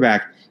Giants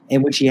quarterback,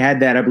 in which he had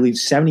that, I believe,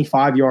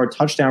 75-yard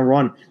touchdown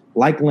run,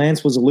 like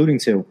Lance was alluding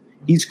to.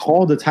 He's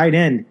called a tight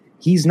end.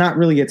 He's not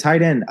really a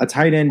tight end. A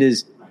tight end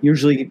is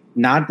usually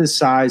not this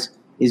size,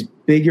 is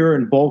bigger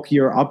and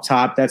bulkier up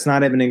top. That's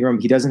not Evan Ingram.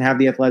 He doesn't have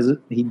the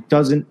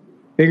athleticism.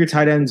 Bigger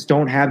tight ends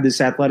don't have this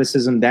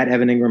athleticism that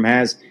Evan Ingram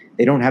has.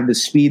 They don't have the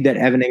speed that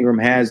Evan Ingram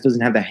has,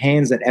 doesn't have the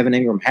hands that Evan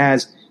Ingram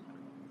has.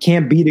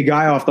 Can't beat a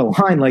guy off the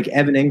line like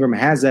Evan Ingram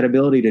has that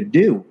ability to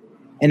do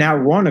and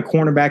outrun a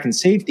cornerback and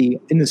safety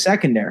in the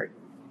secondary.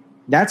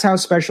 That's how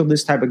special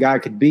this type of guy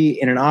could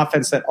be in an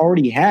offense that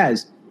already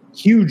has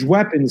huge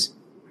weapons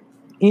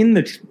in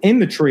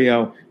the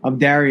trio of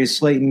Darius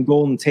Slayton,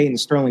 Golden Tate, and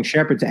Sterling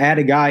Shepard. To add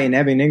a guy in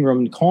Evan Ingram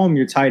and call him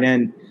your tight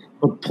end,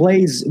 but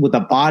plays with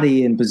a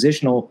body and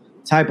positional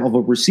type of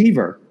a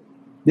receiver.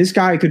 This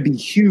guy could be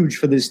huge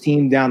for this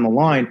team down the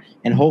line,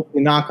 and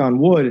hopefully, knock on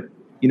wood,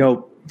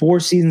 4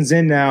 seasons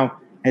in now,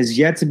 has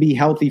yet to be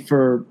healthy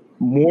for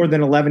more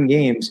than 11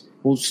 games.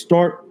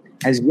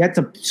 Has yet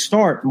to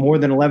start more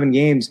than 11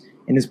 games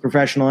in his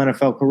professional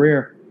NFL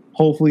career.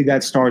 Hopefully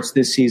that starts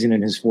this season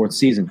in his 4th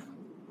season.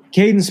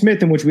 Caden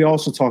Smith, in which we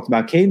also talked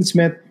about. Caden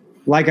Smith,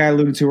 like I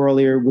alluded to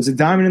earlier, was a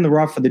diamond in the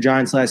rough for the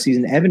Giants last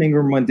season. Evan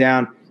Ingram went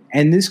down,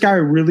 and this guy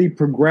really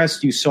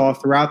progressed, you saw,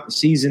 throughout the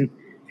season.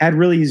 Had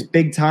really his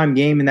big-time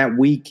game in that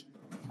week.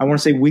 I want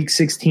to say week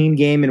 16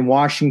 game in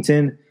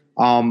Washington.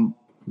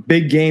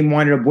 Big game,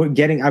 winded up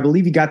getting, I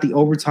believe he got the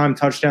overtime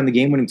touchdown, the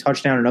game-winning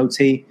touchdown in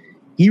OT.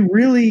 He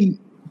really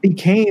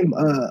became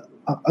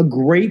a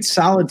great,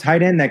 solid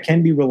tight end that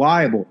can be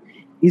reliable.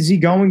 Is he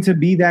going to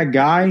be that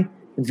guy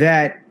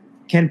that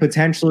can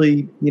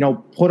potentially,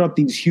 put up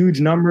these huge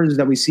numbers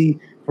that we see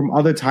from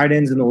other tight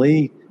ends in the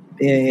league,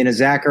 in a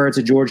Zach Ertz,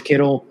 a George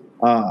Kittle,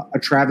 a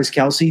Travis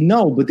Kelce?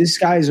 No, but this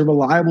guy is a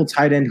reliable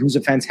tight end who's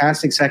a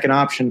fantastic second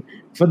option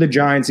for the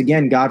Giants.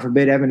 Again, God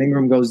forbid Evan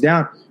Ingram goes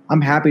down.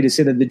 I'm happy to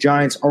say that the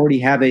Giants already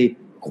have a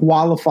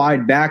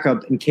qualified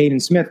backup in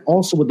Caden Smith.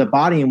 Also, with the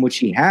body in which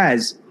he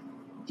has,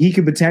 he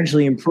could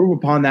potentially improve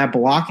upon that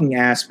blocking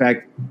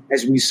aspect,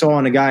 as we saw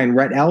in a guy in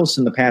Rhett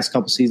Ellison the past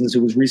couple seasons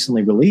who was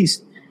recently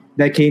released,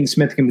 that Caden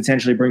Smith can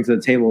potentially bring to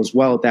the table as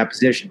well at that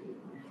position.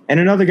 And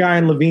another guy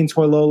in Levine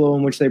Toilolo,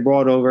 in which they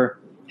brought over,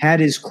 had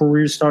his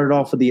career started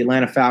off with the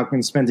Atlanta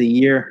Falcons, spent a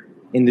year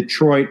in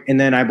Detroit, and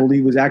then I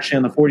believe was actually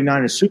on the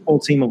 49ers Super Bowl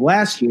team of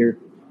last year,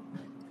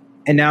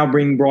 and now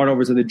brought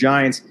over to the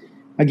Giants.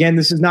 Again,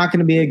 this is not going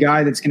to be a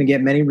guy that's going to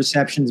get many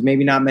receptions,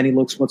 maybe not many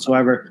looks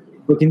whatsoever,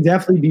 but can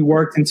definitely be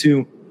worked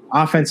into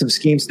offensive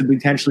schemes to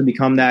potentially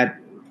become that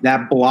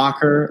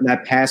blocker,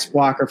 that pass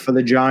blocker for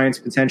the Giants,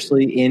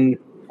 potentially in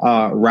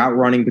route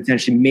running,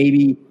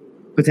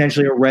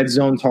 potentially a red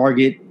zone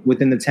target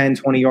within the 10,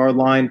 20-yard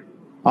line.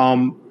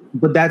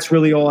 But that's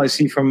really all I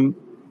see from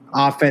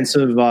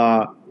offensive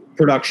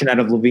production out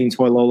of Levine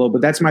Toilolo.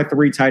 But that's my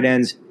three tight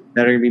ends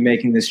that are going to be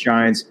making this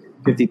Giants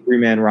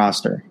 53-man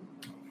roster.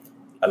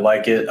 I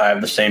like it. I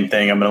have the same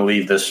thing. I'm going to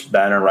leave this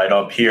banner right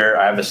up here.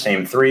 I have the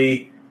same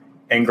three.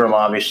 Ingram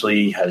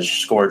obviously has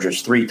scored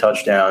just 3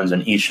 touchdowns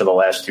in each of the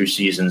last 2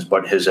 seasons,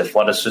 but his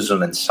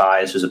athleticism and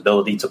size, his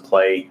ability to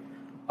play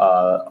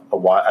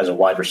as a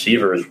wide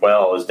receiver as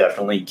well is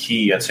definitely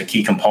key. It's a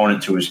key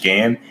component to his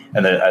game.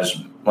 And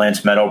as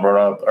Lance Meadow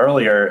brought up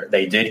earlier,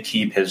 they did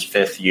keep his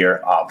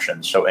 5th-year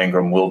option. So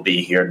Ingram will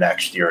be here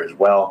next year as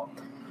well.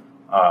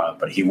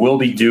 But he will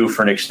be due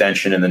for an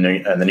extension in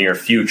the near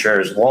future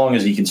as long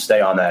as he can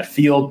stay on that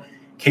field.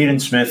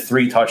 Caden Smith,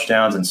 3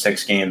 touchdowns in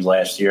 6 games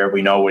last year.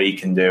 We know what he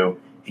can do.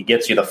 He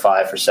gets you the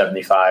 5 for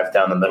 75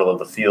 down the middle of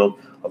the field.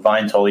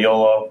 Levine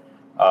Toilolo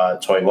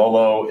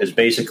is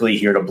basically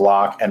here to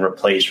block and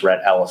replace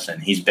Rhett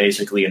Ellison. He's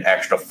basically an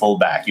extra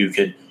fullback. You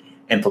could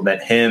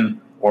implement him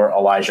or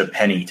Elijah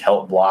Penny to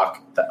help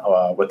block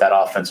with that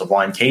offensive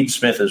line. Caden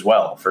Smith as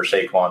well for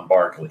Saquon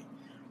Barkley.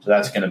 So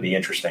that's going to be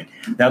interesting.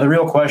 Now, the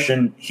real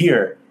question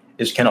here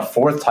is, can a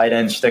 4th tight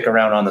end stick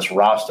around on this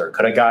roster?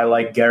 Could a guy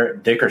like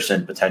Garrett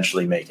Dickerson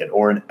potentially make it,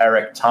 or an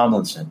Eric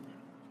Tomlinson?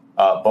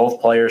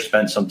 Both players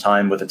spent some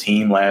time with the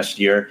team last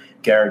year.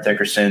 Garrett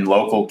Dickerson,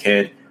 local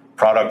kid,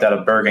 product out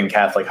of Bergen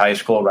Catholic High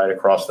School right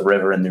across the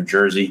river in New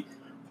Jersey.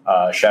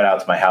 Shout out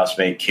to my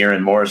housemate,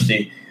 Kieran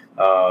Morrissey,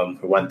 who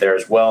went there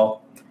as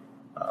well.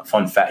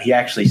 Fun fact, he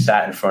actually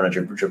sat in front of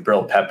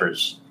Jabril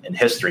Peppers in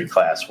history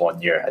class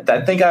one year.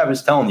 I think I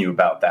was telling you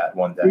about that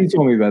one day. You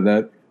told me about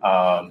that.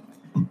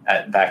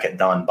 Back at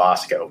Don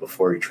Bosco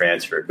before he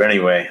transferred. But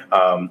anyway,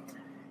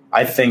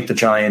 I think the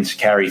Giants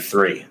carry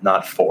 3,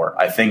 not 4.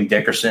 I think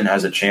Dickerson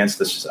has a chance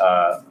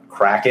to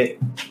crack it.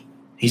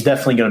 He's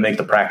definitely going to make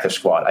the practice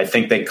squad. I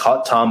think they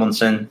cut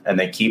Tomlinson and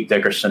they keep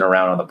Dickerson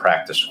around on the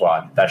practice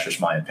squad. That's just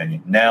my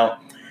opinion. Now,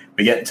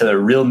 we get into the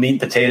real meat and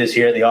potatoes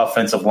here, the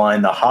offensive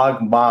line, the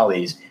hog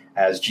mollies,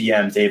 as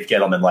GM Dave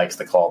Gettleman likes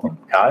to call them.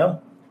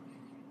 Kyle?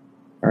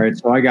 All right,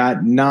 so I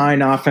got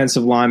 9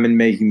 offensive linemen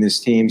making this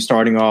team,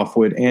 starting off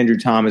with Andrew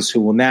Thomas,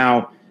 who will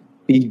now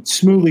be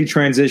smoothly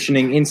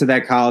transitioning into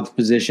that college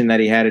position that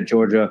he had at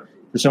Georgia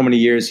for so many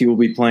years. He will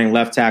be playing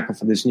left tackle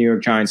for this New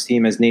York Giants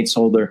team as Nate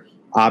Solder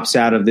opts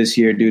out of this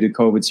year due to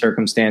COVID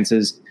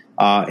circumstances.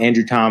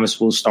 Andrew Thomas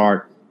will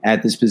start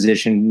at this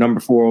position, number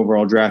 4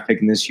 overall draft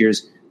pick in this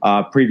year's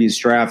previous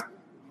draft.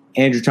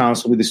 Andrew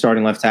Thomas will be the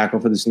starting left tackle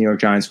for this New York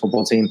Giants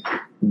football team.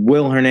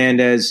 Will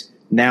Hernandez,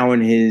 now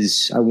in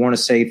his, I want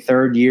to say,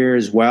 3rd year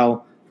as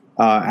well,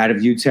 out of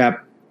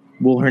UTEP.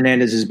 Will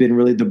Hernandez has been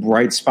really the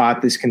bright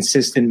spot, this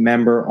consistent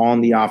member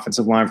on the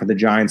offensive line for the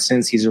Giants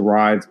since he's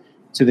arrived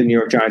to the New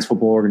York Giants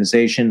football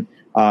organization,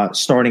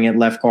 starting at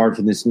left guard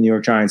for this New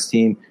York Giants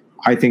team.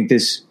 I think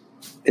this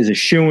is a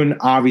shoo-in.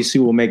 Obviously,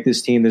 will make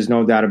this team. There's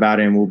no doubt about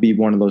it, and will be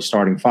one of those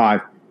starting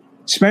 5.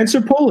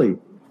 Spencer Pulley.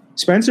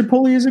 Spencer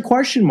Pulley is a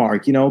question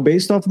mark.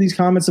 Based off of these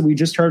comments that we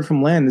just heard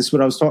from Lance, this is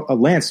what I was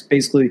Lance,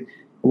 basically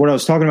what I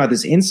was talking about,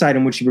 this insight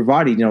in which he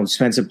provided,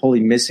 Spencer Pulley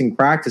missing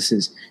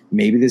practices.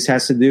 Maybe this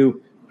has to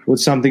do with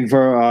something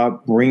for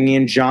bringing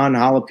in John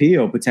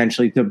Halapio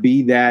potentially to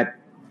be that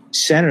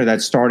center,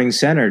 that starting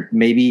center,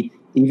 maybe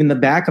even the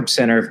backup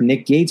center if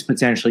Nick Gates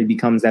potentially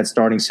becomes that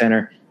starting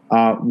center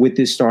with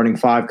this starting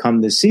 5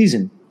 come this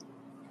season.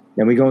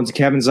 Then we go into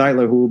Kevin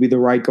Zeitler, who will be the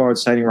right guard,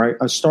 starting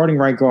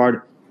right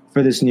guard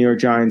for this New York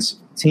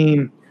Giants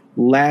team.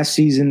 Last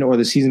season or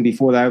the season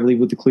before that, I believe,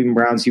 with the Cleveland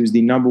Browns, he was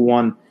the number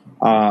 1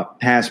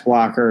 pass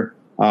blocker,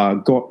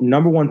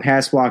 number one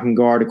pass blocking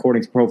guard,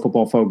 according to Pro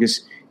Football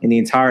Focus, in the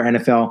entire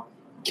NFL.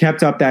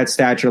 Kept up that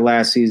stature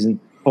last season.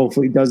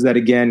 Hopefully does that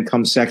again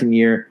come second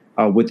year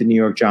with the New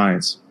York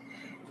Giants.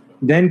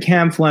 Then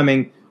Cam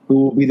Fleming, who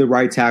will be the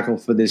right tackle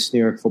for this New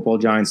York Football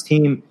Giants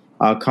team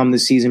come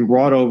this season,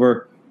 brought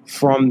over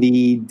from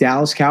the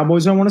Dallas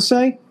Cowboys, I want to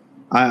say.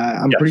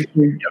 I'm pretty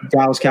sure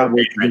Dallas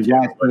Cowboys.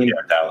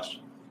 Dallas.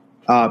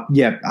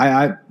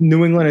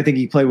 New England, I think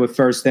he played with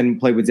first, then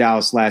played with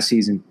Dallas last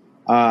season.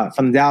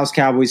 From the Dallas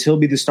Cowboys, he'll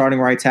be the starting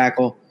right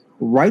tackle.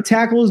 Right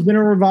tackle has been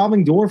a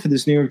revolving door for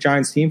this New York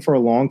Giants team for a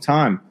long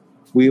time.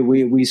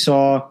 We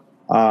saw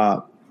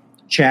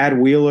Chad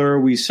Wheeler.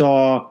 We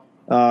saw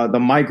the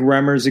Mike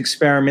Remmers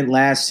experiment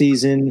last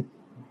season,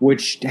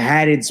 which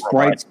had its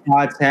bright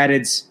spots, had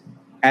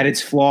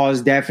its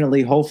flaws,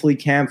 definitely. Hopefully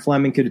Cam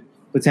Fleming could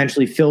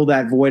potentially fill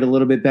that void a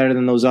little bit better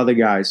than those other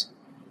guys.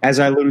 As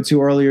I alluded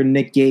to earlier,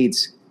 Nick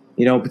Gates,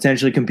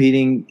 potentially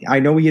competing. I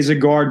know he is a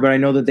guard, but I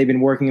know that they've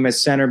been working him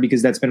as center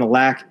because that's been a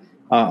lack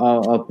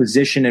of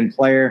position and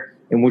player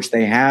in which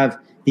they have.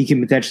 He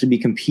can potentially be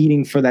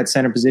competing for that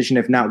center position,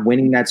 if not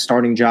winning that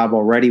starting job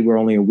already. We're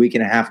only a week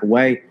and a half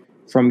away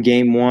from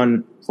game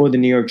one for the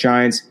New York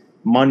Giants.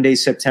 Monday,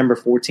 September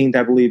 14th,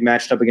 I believe,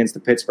 matched up against the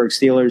Pittsburgh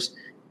Steelers.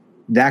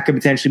 That could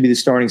potentially be the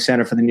starting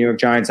center for the New York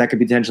Giants. That could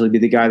potentially be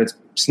the guy that's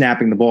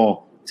snapping the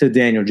ball to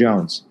Daniel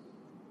Jones.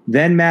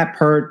 Then Matt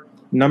Pert,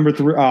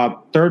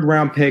 third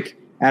round pick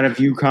out of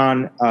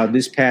UConn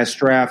this past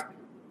draft.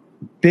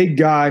 Big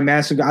guy,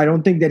 massive guy. I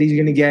don't think that he's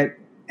going to get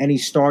any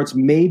starts,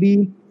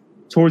 maybe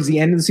towards the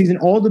end of the season,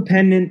 all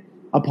dependent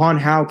upon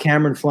how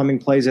Cameron Fleming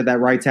plays at that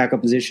right tackle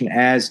position,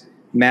 as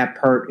Matt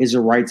Pert is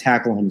a right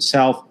tackle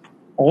himself.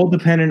 All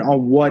dependent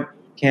on what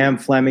Cam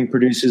Fleming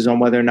produces, on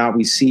whether or not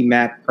we see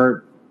Matt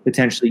Pert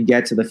potentially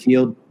get to the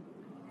field.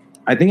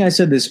 I think I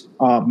said this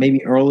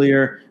maybe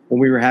earlier when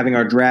we were having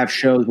our draft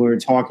shows, when we were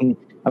talking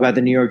about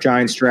the New York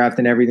Giants draft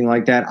and everything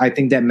like that. I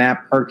think that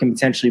Matt Pert can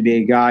potentially be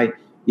a guy.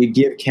 You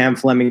give Cam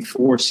Fleming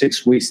 4 or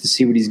 6 weeks to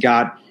see what he's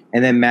got,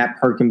 and then Matt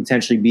Pert can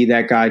potentially be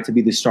that guy to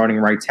be the starting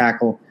right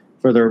tackle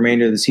for the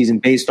remainder of the season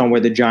based on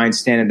where the Giants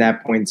stand at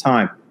that point in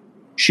time.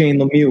 Shane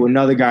Lemieux,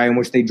 another guy in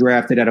which they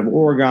drafted out of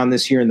Oregon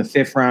this year in the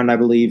 5th round, I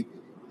believe.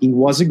 He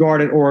was a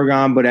guard at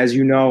Oregon, but as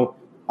you know,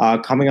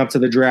 coming up to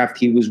the draft,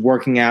 he was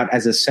working out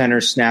as a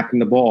center snapping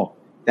the ball.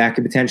 That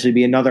could potentially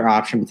be another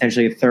option,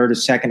 potentially a third or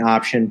second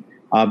option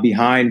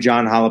behind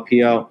John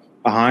Halapio,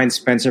 behind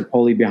Spencer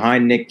Pulley,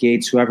 behind Nick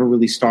Gates, whoever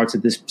really starts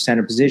at this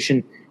center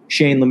position.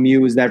 Shane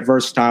Lemieux is that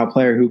versatile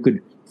player who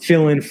could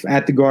fill in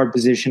at the guard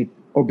position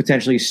or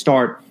potentially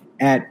start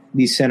at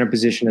the center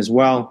position as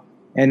well.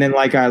 And then,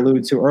 like I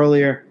alluded to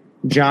earlier,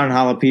 John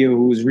Halapio,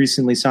 who was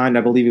recently signed,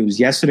 I believe it was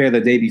yesterday or the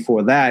day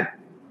before that,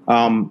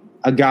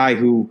 a guy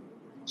who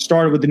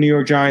started with the New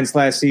York Giants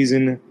last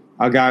season,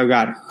 a guy who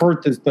got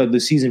hurt the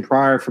season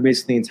prior for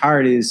basically the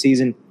entirety of the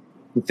season.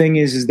 The thing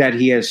is that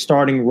he has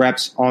starting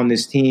reps on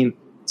this team.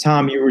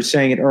 Tom, you were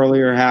saying it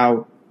earlier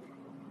how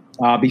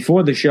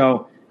before the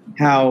show,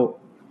 how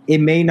it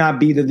may not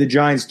be that the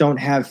Giants don't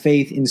have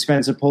faith in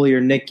Spencer Pulley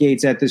or Nick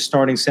Gates at this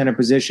starting center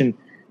position,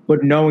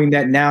 but knowing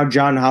that now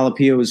John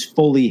Halapio is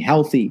fully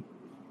healthy,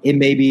 it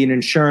may be an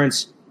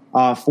insurance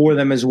for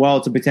them as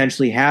well to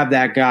potentially have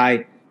that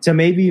guy to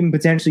maybe even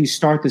potentially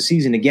start the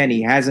season. Again,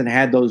 he hasn't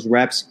had those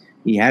reps.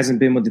 He hasn't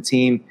been with the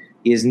team.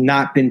 He has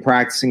not been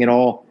practicing at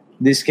all.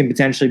 This can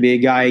potentially be a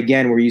guy,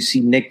 again, where you see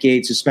Nick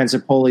Gates or Spencer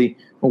Pulley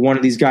or one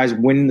of these guys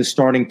winning the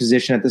starting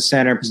position at the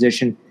center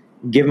position,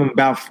 give him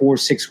about 4 or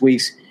 6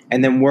 weeks,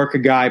 and then work a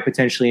guy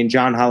potentially in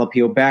John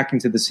Halapio back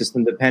into the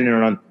system, depending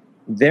on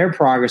their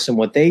progress and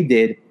what they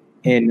did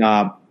in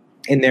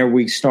their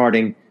week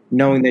starting,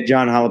 knowing that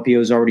John Halapio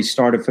has already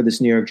started for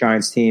this New York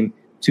Giants team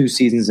 2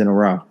 seasons in a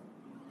row.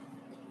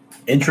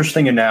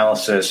 Interesting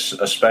analysis,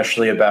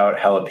 especially about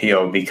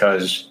Halapio,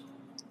 because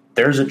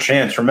there's a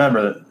chance.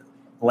 Remember,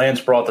 Lance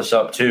brought this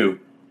up too,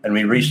 and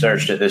we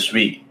researched it this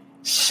week.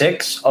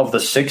 6 of the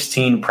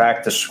 16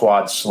 practice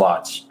squad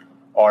slots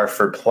are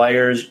for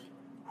players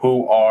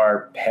who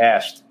are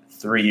past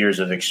 3 years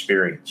of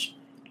experience.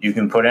 You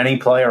can put any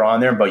player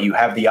on there, but you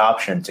have the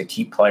option to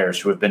keep players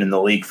who have been in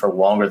the league for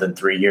longer than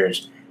 3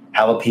 years.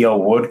 Halapio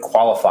would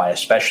qualify,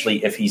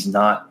 especially if he's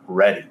not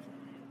ready.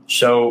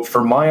 So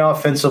for my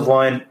offensive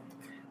line,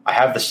 I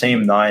have the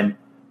same 9,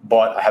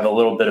 but I have a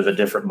little bit of a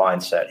different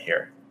mindset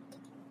here.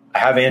 I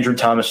have Andrew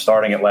Thomas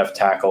starting at left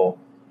tackle.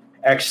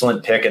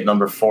 Excellent pick at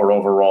number 4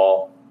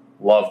 overall.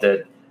 Loved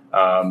it.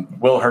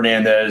 Will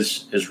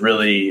Hernandez is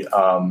really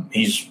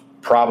he's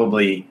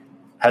probably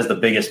has the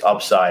biggest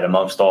upside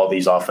amongst all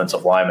these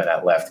offensive linemen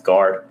at left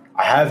guard.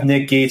 I have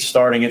Nick Gates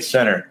starting at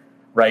center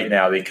right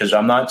now because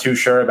I'm not too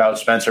sure about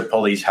Spencer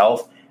Pulley's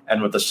health.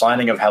 And with the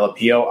signing of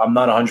Halapio, I'm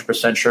not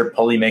 100% sure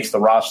Pulley makes the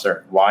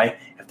roster. Why?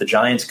 If the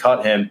Giants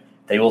cut him,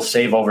 they will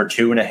save over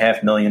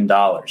 $2.5 million.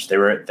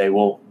 They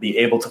will be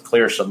able to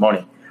clear some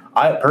money.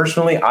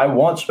 I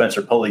want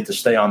Spencer Pulley to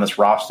stay on this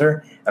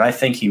roster, and I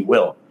think he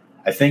will.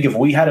 I think if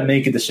we had to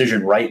make a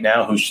decision right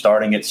now who's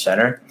starting at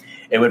center,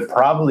 it would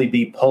probably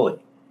be Pulley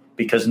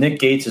because Nick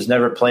Gates has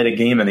never played a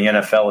game in the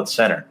NFL at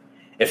center.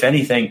 If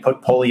anything,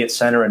 put Pulley at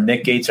center and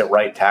Nick Gates at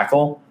right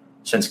tackle,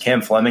 since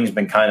Cam Fleming's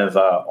been kind of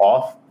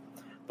off.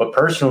 But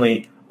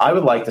personally, I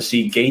would like to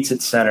see Gates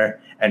at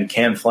center and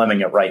Cam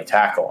Fleming at right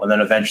tackle, and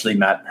then eventually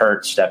Matt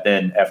Peart step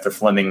in after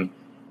Fleming,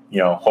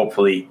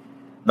 hopefully,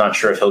 not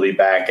sure if he'll be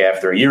back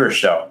after a year or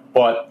so.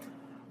 But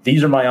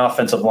these are my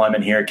offensive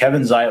linemen here.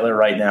 Kevin Zeitler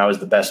right now is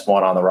the best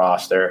one on the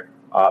roster.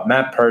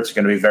 Matt Peart's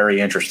going to be very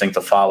interesting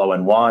to follow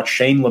and watch.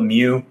 Shane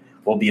Lemieux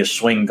will be a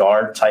swing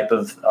guard type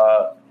of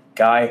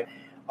guy.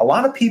 A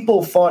lot of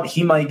people thought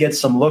he might get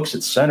some looks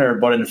at center,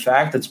 but in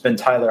fact, it's been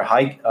Tyler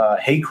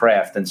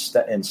Haycraft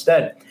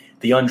instead,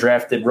 the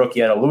undrafted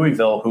rookie out of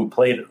Louisville who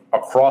played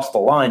across the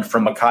line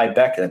from Mekhi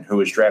Becton, who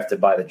was drafted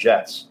by the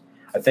Jets.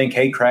 I think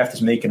Haycraft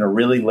is making a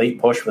really late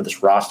push for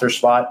this roster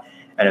spot,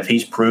 and if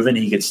he's proven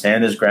he could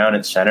stand his ground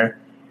at center,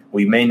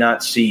 we may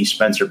not see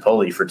Spencer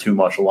Pulley for too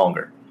much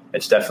longer.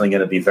 It's definitely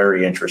going to be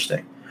very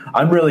interesting.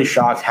 I'm really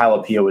shocked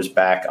Halapio is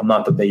back. I'm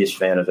not the biggest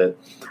fan of it,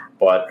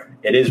 but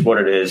it is what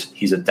it is.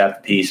 He's a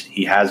depth piece.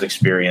 He has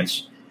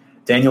experience.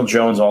 Daniel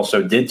Jones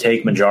also did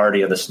take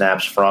majority of the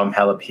snaps from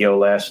Halapio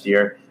last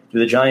year. Do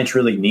the Giants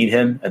really need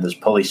him, and does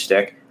Pulley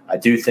stick? I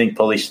do think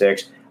Pulley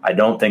sticks. I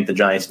don't think the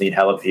Giants need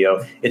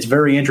Halapio. It's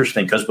very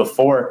interesting because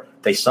before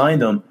they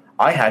signed him,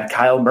 I had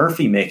Kyle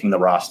Murphy making the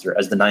roster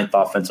as the 9th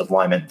offensive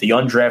lineman, the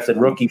undrafted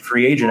rookie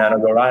free agent out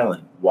of Rhode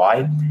Island.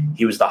 Why?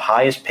 He was the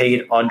highest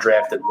paid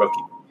undrafted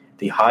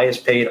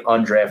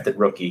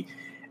rookie,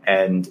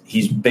 and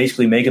he's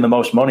basically making the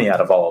most money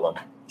out of all of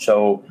them.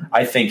 So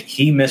I think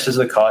he misses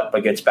the cut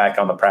but gets back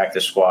on the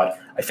practice squad.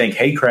 I think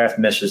Haycraft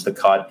misses the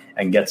cut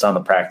and gets on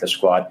the practice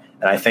squad.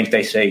 And I think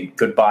they say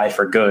goodbye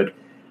for good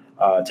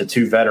to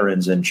 2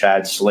 veterans in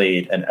Chad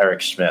Slade and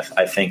Eric Smith.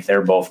 I think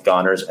they're both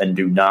goners and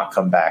do not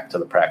come back to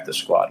the practice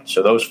squad.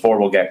 So those 4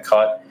 will get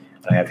cut.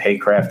 I have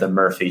Haycraft and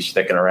Murphy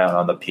sticking around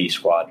on the P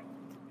squad.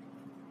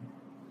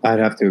 I'd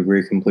have to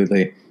agree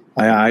completely.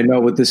 I know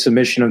with the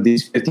submission of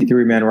these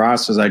 53-man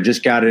rosters, I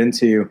just got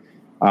into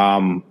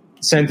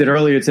sent it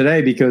earlier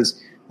today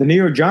because the New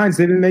York Giants,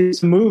 they've been making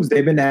some moves.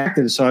 They've been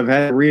active, so I've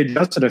had to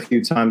readjust it a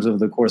few times over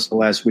the course of the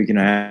last week and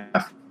a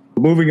half.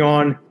 Moving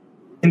on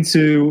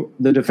into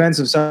the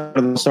defensive side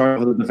of the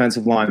start of the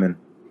defensive linemen.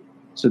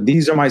 So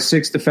these are my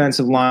 6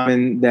 defensive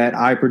linemen that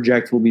I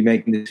project will be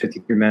making the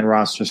 53-man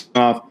roster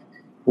off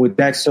with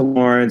Dexter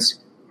Lawrence,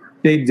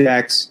 Big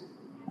Dex,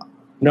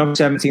 number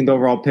 17th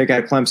overall pick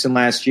out of Clemson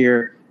last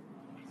year.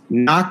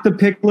 Knocked the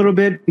pick a little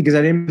bit because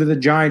I didn't believe the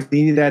Giants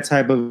needed that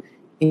type of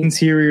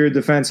interior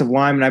defensive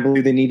lineman. I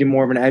believe they needed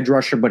more of an edge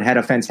rusher, but had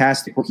a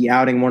fantastic rookie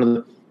outing. One of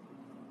the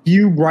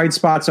few bright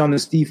spots on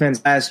this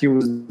defense last year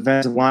was the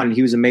defensive line, and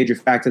he was a major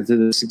factor to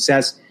the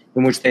success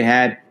in which they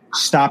had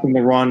stopping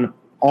the run,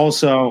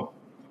 also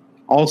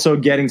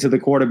getting to the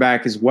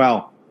quarterback as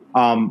well.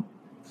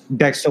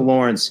 Dexter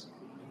Lawrence.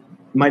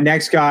 My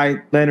next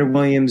guy, Leonard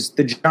Williams.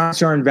 The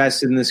Giants are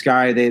invested in this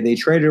guy. They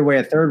traded away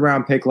a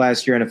 3rd-round pick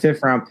last year and a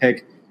 5th-round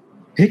pick,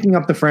 picking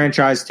up the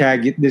franchise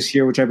tag this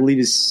year, which I believe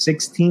is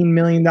 $16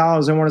 million. I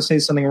want to say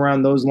something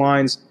around those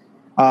lines.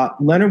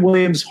 Leonard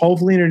Williams,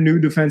 hopefully in a new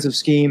defensive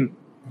scheme,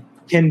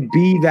 can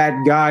be that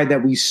guy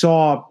that we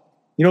saw.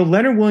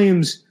 Leonard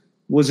Williams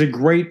was a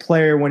great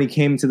player when he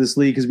came to this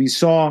league because we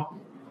saw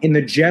in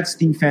the Jets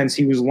defense,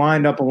 he was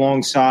lined up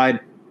alongside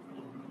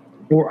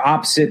or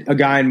opposite a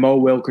guy in Mo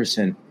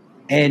Wilkerson.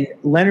 And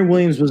Leonard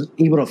Williams was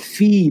able to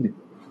feed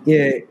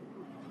it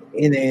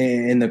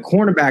in the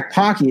quarterback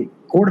pocket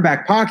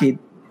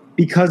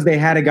because they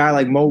had a guy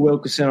like Mo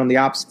Wilkerson on the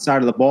opposite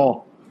side of the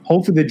ball.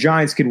 Hopefully the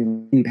Giants could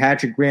win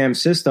Patrick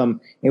Graham's system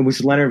in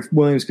which Leonard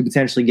Williams could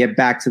potentially get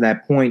back to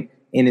that point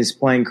in his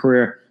playing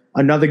career.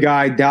 Another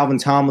guy,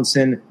 Dalvin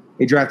Tomlinson,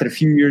 they drafted a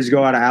few years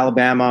ago out of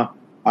Alabama.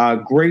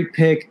 Great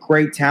pick,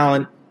 great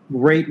talent,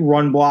 great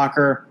run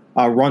blocker,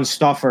 run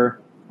stuffer.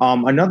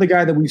 Another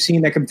guy that we've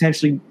seen that could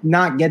potentially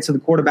not get to the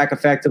quarterback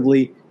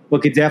effectively,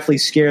 but could definitely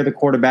scare the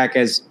quarterback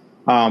as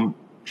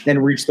then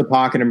reach the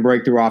pocket and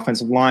break through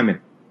offensive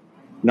linemen.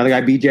 Another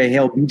guy, B.J.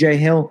 Hill. B.J.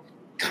 Hill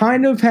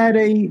kind of had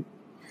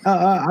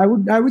I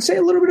would say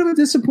a little bit of a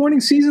disappointing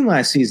season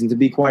last season, to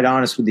be quite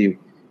honest with you.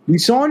 We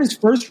saw in his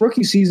first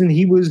rookie season,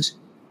 he was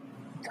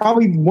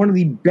probably one of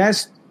the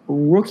best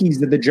rookies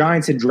that the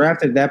Giants had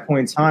drafted at that point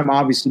in time,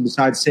 obviously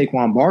besides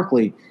Saquon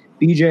Barkley.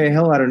 B.J.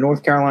 Hill out of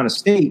North Carolina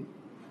State.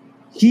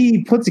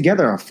 He put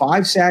together a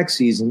 5-sack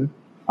season,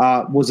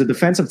 was a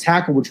defensive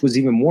tackle, which was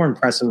even more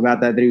impressive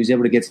about that he was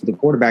able to get to the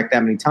quarterback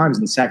that many times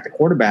and sack the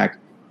quarterback.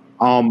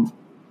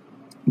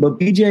 But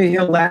B.J.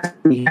 Hill last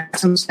year, he had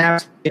some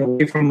snaps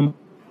away from him.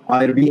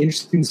 It'll be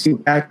interesting to see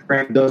what Patrick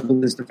Graham does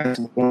with this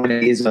defensive line.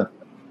 He is a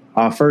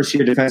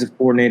first-year defensive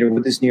coordinator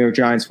with this New York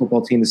Giants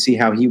football team to see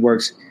how he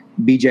works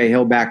B.J.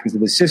 Hill back into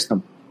the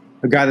system.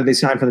 A guy that they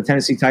signed for the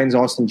Tennessee Titans,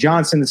 Austin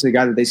Johnson, this is a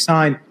guy that they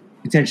signed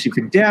potentially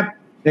for depth.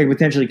 They could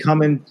potentially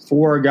come in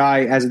for a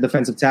guy as a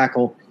defensive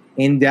tackle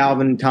in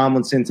Dalvin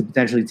Tomlinson to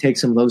potentially take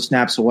some of those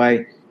snaps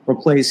away,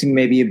 replacing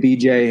maybe a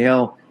B.J.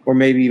 Hill or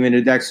maybe even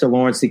a Dexter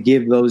Lawrence to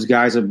give those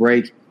guys a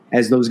break,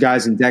 as those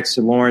guys in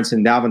Dexter Lawrence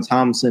and Dalvin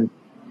Tomlinson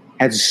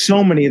had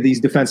so many of these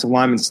defensive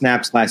lineman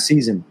snaps last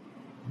season.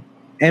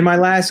 And my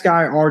last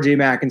guy, R.J.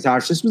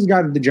 McIntosh, this was a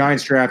guy that the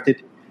Giants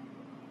drafted,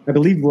 I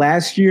believe,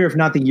 last year, if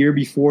not the year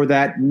before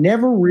that.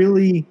 Never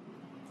really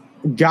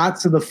got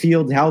to the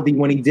field healthy.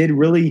 When he did,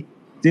 really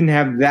didn't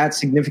have that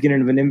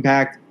significant of an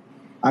impact.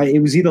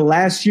 It was either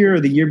last year or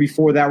the year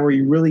before that where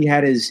he really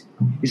had his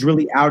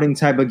really outing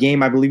type of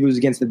game. I believe it was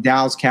against the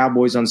Dallas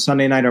Cowboys on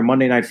Sunday night or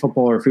Monday Night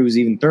Football, or if it was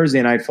even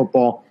Thursday Night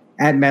Football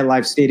at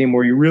MetLife Stadium,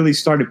 where he really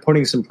started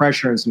putting some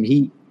pressure and some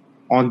heat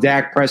on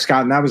Dak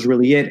Prescott, and that was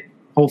really it.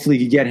 Hopefully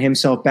he could get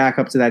himself back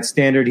up to that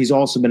standard. He's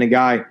also been a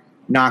guy,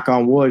 knock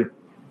on wood,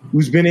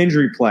 who's been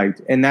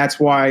injury-plagued, and that's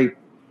why,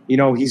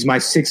 he's my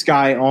sixth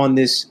guy on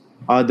this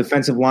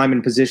defensive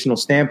lineman positional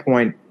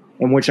standpoint,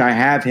 in which I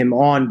have him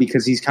on,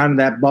 because he's kind of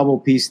that bubble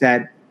piece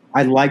that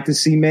I'd like to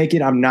see make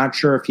it. I'm not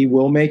sure if he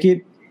will make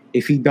it.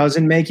 If he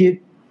doesn't make it,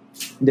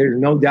 there's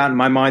no doubt in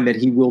my mind that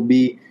he will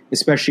be,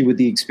 especially with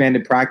the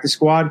expanded practice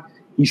squad.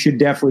 He should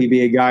definitely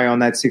be a guy on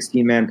that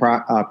 16-man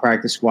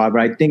practice squad.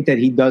 But I think that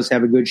he does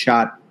have a good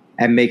shot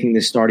at making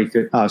this starting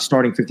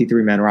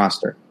 53-man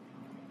roster.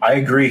 I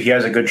agree he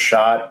has a good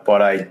shot,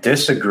 but I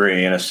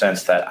disagree in a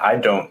sense that I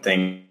don't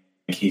think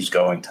he's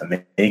going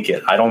to make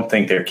it. I don't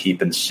think they're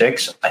keeping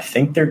 6. I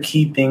think they're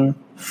keeping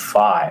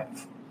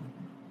 5.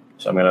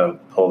 So I'm going to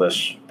pull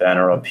this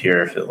banner up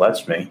here if it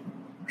lets me.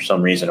 For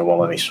some reason, it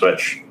won't let me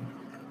switch.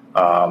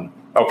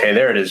 Okay,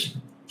 there it is.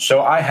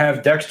 So I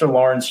have Dexter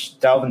Lawrence,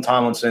 Dalvin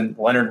Tomlinson,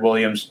 Leonard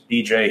Williams,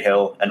 B.J.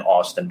 Hill, and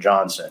Austin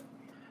Johnson.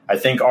 I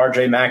think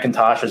R.J.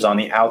 McIntosh is on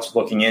the outs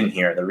looking in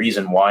here. The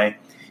reason why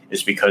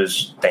is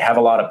because they have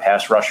a lot of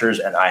pass rushers,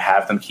 and I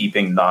have them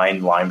keeping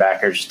 9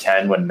 linebackers,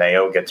 10 when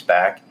Mayo gets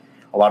back.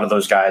 A lot of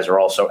those guys are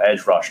also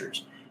edge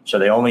rushers. So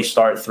they only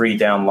start 3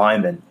 down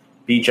linemen.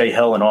 B.J.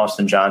 Hill and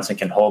Austin Johnson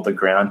can hold the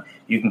ground.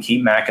 You can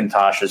keep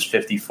McIntosh as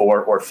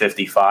 54 or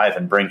 55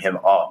 and bring him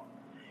up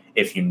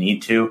if you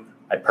need to.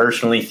 I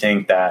personally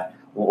think that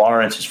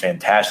Lawrence is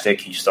fantastic.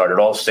 He started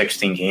all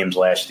 16 games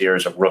last year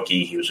as a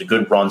rookie. He was a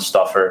good run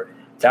stuffer.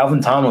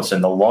 Dalvin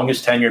Tomlinson, the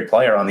longest tenured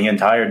player on the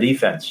entire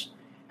defense,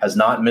 has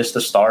not missed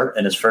a start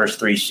in his first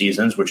 3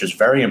 seasons, which is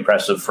very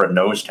impressive for a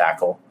nose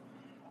tackle.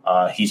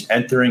 He's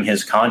entering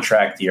his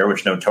contract year,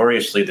 which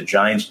notoriously the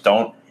Giants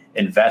don't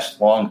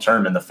invest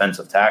long-term in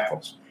defensive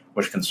tackles,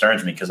 which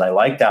concerns me because I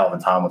like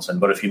Dalvin Tomlinson.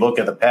 But if you look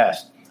at the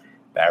past,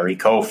 Barry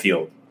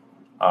Cofield,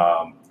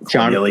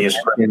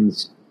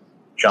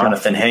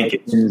 Jonathan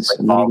Hankins,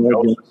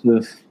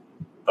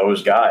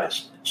 those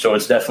guys. So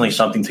it's definitely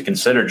something to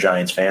consider,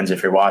 Giants fans,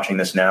 if you're watching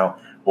this now.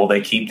 Will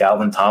they keep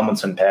Dalvin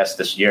Tomlinson past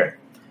this year?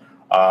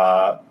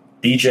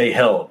 B.J.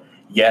 Hill,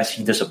 yes,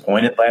 he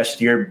disappointed last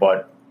year,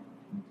 but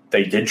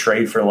they did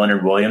trade for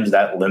Leonard Williams.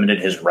 That limited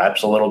his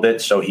reps a little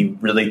bit, so he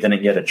really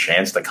didn't get a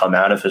chance to come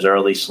out of his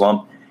early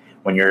slump.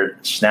 When your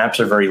snaps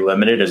are very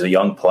limited as a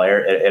young player,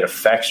 it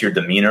affects your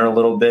demeanor a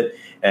little bit,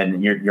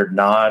 and you're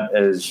not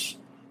as,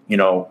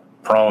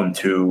 prone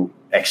to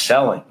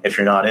excelling if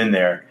you're not in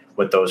there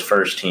with those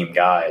first-team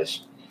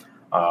guys.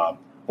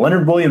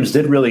 Leonard Williams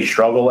did really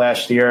struggle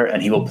last year,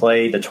 and he will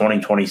play the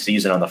 2020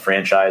 season on the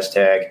franchise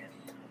tag.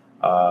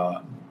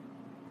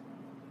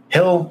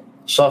 Hill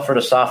suffered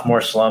a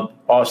sophomore slump.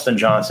 Austin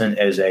Johnson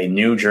is a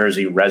New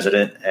Jersey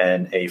resident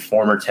and a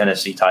former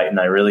Tennessee Titan.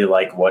 I really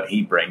like what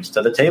he brings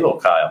to the table,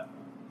 Kyle.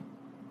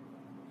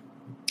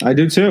 I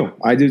do too.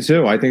 I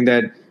think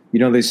that,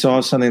 they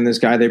saw something in this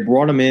guy. They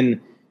brought him in.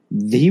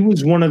 He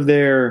was one of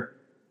their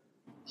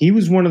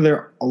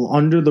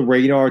under the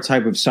radar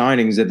type of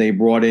signings that they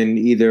brought in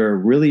either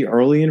really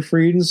early in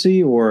free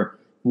agency or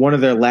one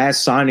of their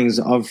last signings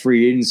of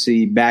free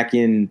agency back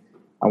in,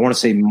 I want to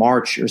say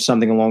March or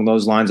something along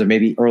those lines, or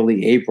maybe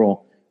early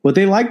April. But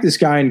they like this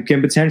guy and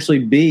can potentially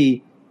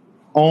be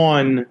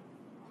on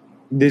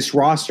this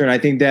roster. And I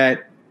think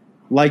that,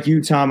 like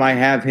you, Tom, I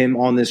have him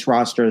on this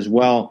roster as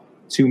well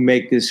to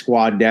make this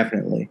squad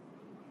definitely.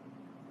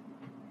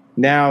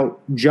 Now,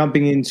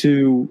 jumping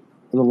into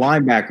the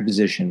linebacker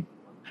position,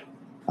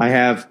 I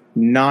have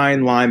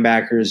 9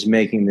 linebackers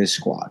making this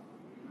squad.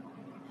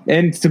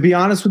 And to be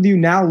honest with you,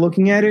 now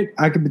looking at it,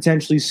 I could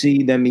potentially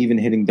see them even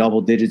hitting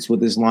double digits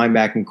with this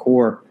linebacking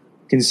core,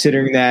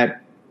 considering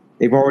that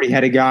they've already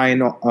had a guy in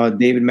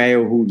David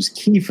Mayo who was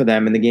key for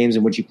them in the games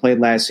in which he played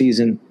last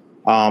season.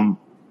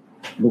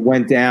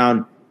 Went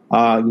down.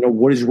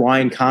 What is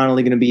Ryan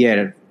Connolly going to be at?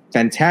 A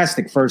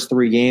fantastic first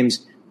 3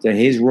 games to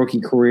his rookie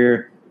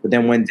career, but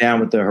then went down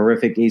with the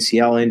horrific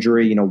ACL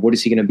injury. What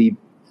is he going to be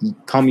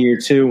come year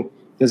 2?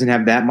 Doesn't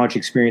have that much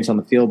experience on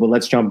the field, but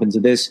let's jump into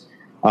this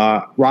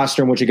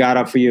roster and what you got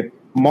up for you.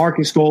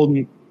 Marcus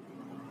Golden,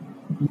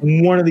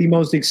 one of the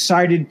most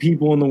excited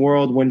people in the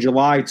world when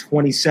July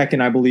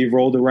 22nd, I believe,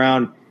 rolled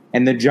around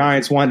and the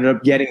Giants wound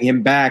up getting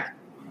him back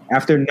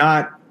after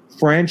not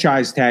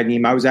franchise tagging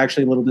him. I was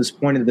actually a little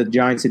disappointed that the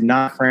Giants did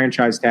not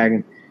franchise tag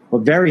him, but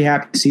very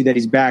happy to see that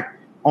he's back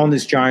on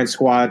this Giants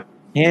squad.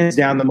 Hands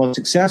down the most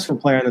successful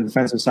player on the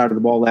defensive side of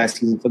the ball last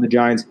season for the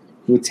Giants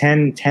with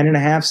 10 and a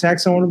half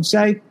sacks, I want to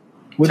say,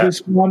 with 10, this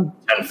one.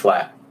 10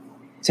 flat.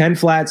 10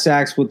 flat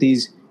sacks with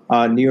these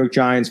New York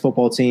Giants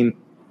football team.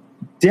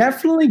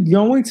 definitely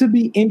going to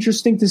be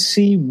interesting to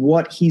see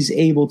what he's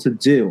able to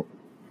do.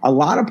 A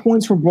lot of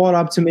points were brought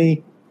up to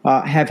me.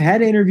 Have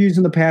had interviews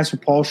in the past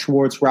with Paul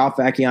Schwartz, Ralph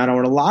Vacchiano,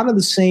 and a lot of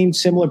the same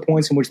similar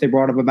points in which they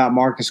brought up about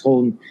Marcus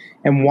Golden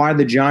and why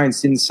the Giants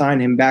didn't sign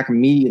him back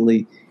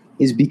immediately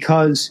is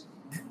because,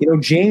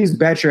 James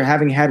Bettcher,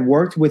 having had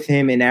worked with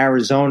him in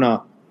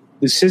Arizona,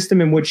 the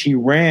system in which he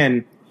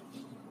ran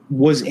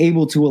was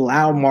able to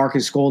allow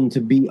Marcus Golden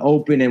to be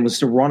open and was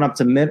to run up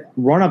the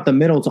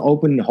middle to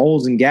open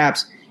holes and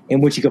gaps in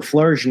which he could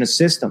flourish in a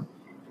system.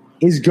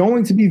 Is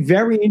going to be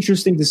very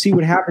interesting to see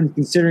what happens,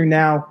 considering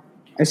now,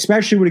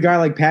 especially with a guy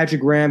like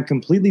Patrick Graham,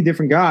 completely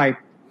different guy,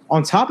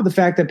 on top of the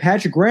fact that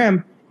Patrick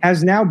Graham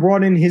has now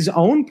brought in his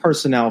own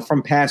personnel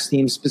from past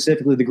teams,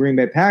 specifically the Green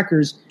Bay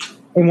Packers,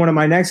 and one of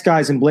my next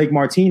guys in Blake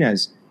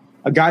Martinez,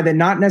 a guy that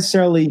not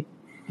necessarily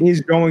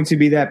is going to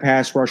be that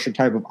pass rusher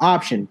type of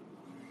option.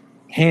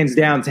 Hands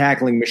down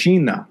tackling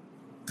machine, though.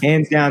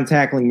 Hands down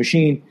tackling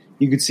machine.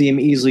 You could see him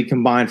easily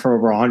combined for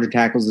over 100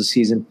 tackles this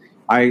season.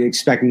 I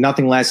expect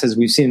nothing less, as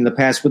we've seen in the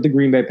past with the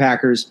Green Bay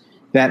Packers,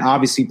 that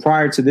obviously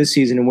prior to this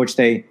season in which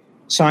they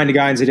signed a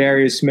guy in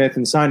Zadarius Smith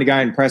and signed a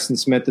guy in Preston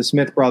Smith, the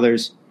Smith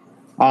brothers,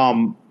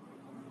 Blake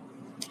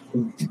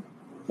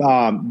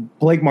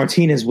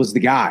Martinez was the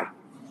guy.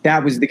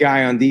 That was the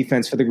guy on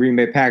defense for the Green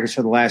Bay Packers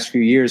for the last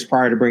few years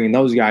prior to bringing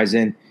those guys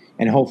in,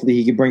 and hopefully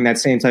he could bring that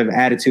same type of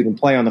attitude and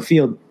play on the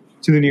field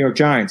to the New York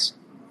Giants.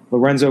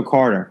 Lorenzo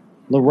Carter,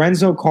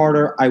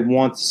 I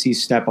want to see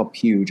step up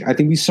huge. I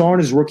think we saw in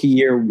his rookie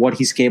year what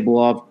he's capable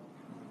of.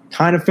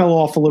 Kind of fell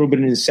off a little bit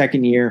in his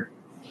second year.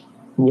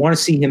 We want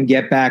to see him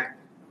get back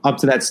up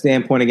to that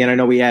standpoint again. I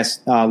know we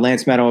asked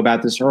Lance Meadow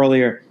about this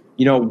earlier.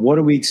 What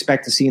do we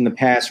expect to see in the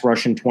pass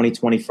rush in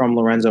 2020 from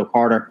Lorenzo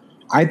Carter?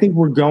 I think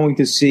we're going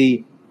to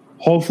see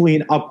hopefully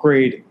an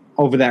upgrade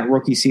over that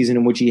rookie season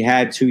in which he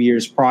had 2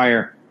 years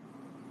prior,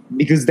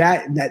 because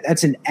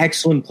that's an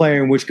excellent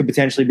player in which could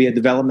potentially be a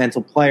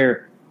developmental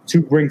player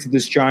to bring to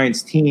this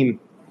Giants team,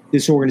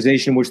 this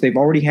organization, which they've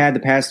already had the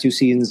past 2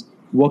 seasons.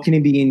 What can he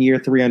be in year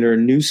 3 under a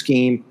new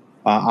scheme?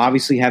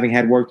 Obviously, having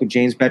had worked with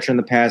James Bettcher in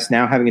the past,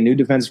 now having a new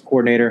defensive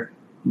coordinator,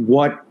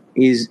 what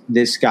is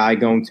this guy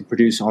going to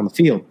produce on the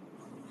field?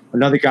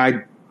 Another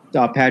guy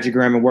Patrick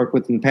Graham had worked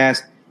with in the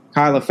past,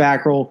 Kyler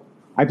Fackrell.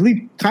 I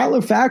believe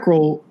Kyler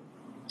Fackrell,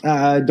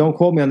 don't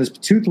quote me on this,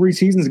 but 2-3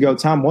 seasons ago,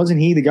 Tom, wasn't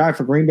he the guy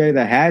for Green Bay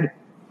that had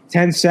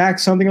 10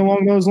 sacks, something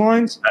along those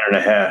lines?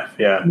 9.5,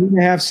 yeah.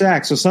 9.5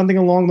 sacks. So something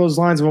along those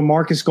lines of a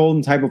Marcus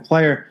Golden type of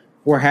player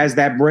where has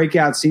that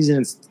breakout season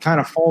and kind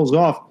of falls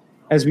off.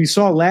 As we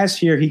saw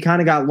last year, he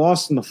kind of got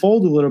lost in the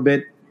fold a little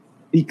bit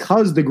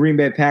because the Green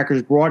Bay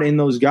Packers brought in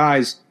those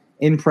guys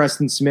in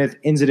Preston Smith,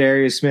 in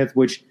Zadarius Smith,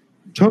 which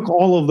took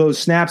all of those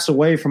snaps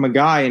away from a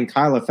guy in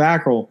Kyler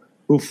Fackrell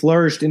who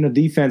flourished in the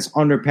defense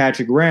under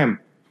Patrick Graham.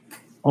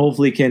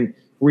 Hopefully can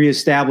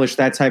reestablish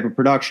that type of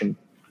production.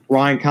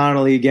 Ryan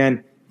Connolly,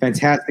 again,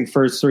 fantastic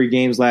first 3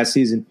 games last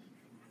season.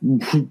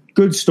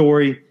 Good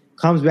story.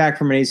 Comes back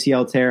from an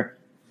ACL tear.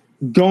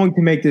 Going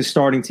to make this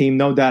starting team,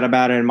 no doubt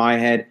about it in my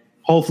head.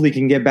 Hopefully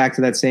can get back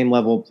to that same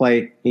level of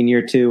play in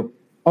year 2.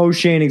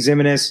 O'Shane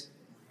Eximinus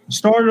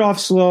started off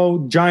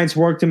slow. Giants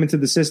worked him into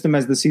the system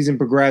as the season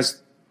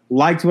progressed.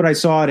 Liked what I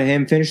saw out of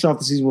him. Finished off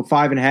the season with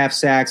 5.5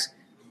 sacks.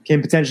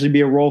 Can potentially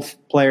be a role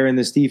player in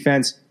this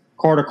defense.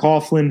 Carter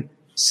Coughlin,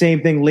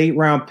 same thing, late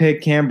round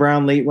pick. Cam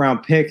Brown, late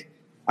round pick.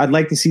 I'd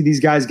like to see these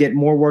guys get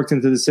more worked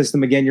into the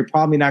system. Again, you're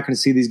probably not going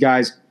to see these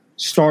guys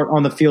start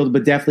on the field,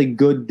 but definitely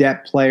good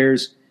depth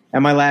players.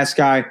 And my last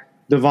guy,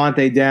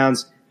 Devontae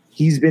Downs,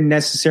 he's been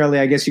necessarily,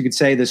 I guess you could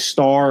say, the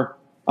star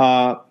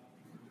of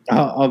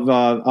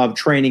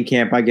training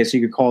camp, I guess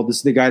you could call it. This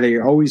is the guy that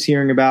you're always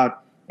hearing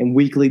about in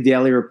weekly,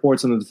 daily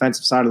reports on the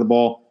defensive side of the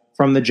ball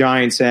from the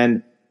Giants.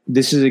 And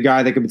this is a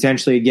guy that could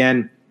potentially,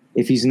 again,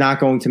 if he's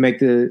not going to make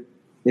the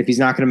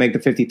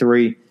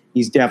 53,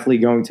 he's definitely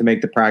going to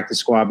make the practice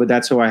squad. But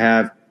that's who I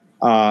have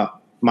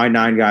my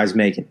 9 guys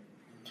making.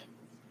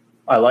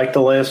 I like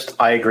the list.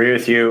 I agree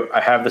with you. I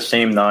have the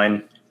same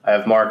 9. I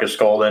have Marcus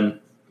Golden.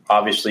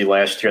 Obviously,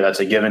 last year, that's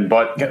a given.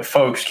 But,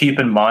 folks, keep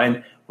in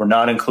mind, we're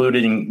not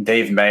including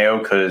Dave Mayo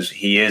because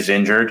he is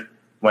injured.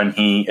 When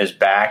he is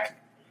back,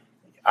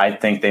 I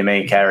think they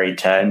may carry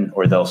 10,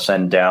 or they'll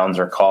send Downs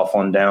or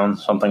Coughlin down,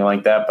 something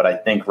like that. But I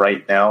think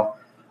right now,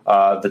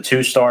 the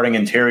 2 starting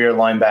interior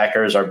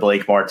linebackers are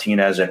Blake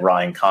Martinez and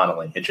Ryan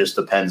Connolly. It just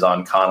depends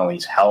on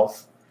Connolly's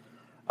health.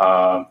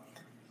 The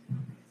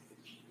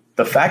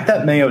fact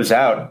that Mayo's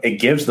out, it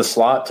gives the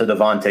slot to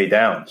Devontae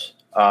Downs.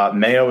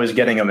 Mayo is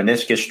getting a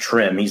meniscus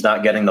trim. He's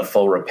not getting the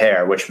full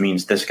repair, which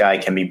means this guy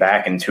can be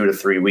back in 2 to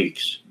 3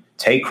 weeks.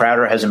 Tate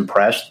Crowder has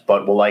impressed,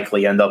 but will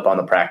likely end up on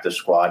the practice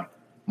squad.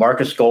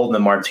 Marcus Golden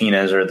and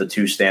Martinez are the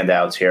 2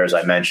 standouts here, as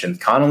I mentioned.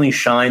 Connolly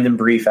shined in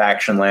brief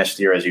action last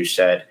year, as you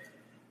said.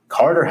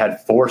 Carter had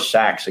 4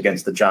 sacks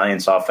against the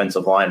Giants'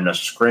 offensive line in a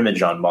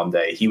scrimmage on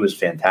Monday. He was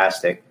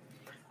fantastic.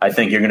 I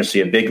think you're going to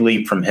see a big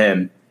leap from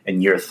him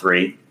in year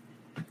 3.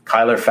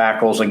 Kyler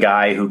Fackrell's a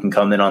guy who can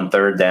come in on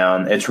 3rd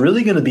down. It's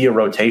really going to be a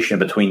rotation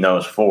between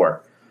those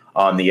 4.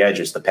 on the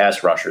edges, the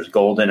pass rushers,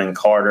 Golden and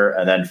Carter,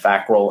 and then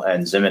Fackrell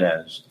and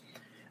Zimenez.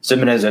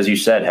 Zimenez, as you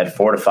said, had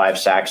 4 to 5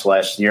 sacks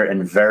last year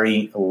and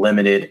very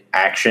limited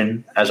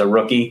action as a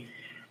rookie.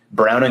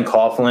 Brown and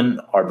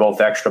Coughlin are both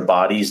extra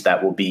bodies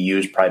that will be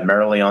used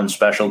primarily on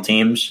special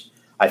teams.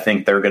 I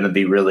think they're going to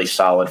be really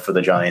solid for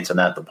the Giants in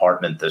that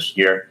department this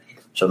year.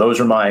 So those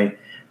are my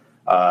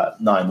 9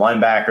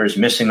 linebackers.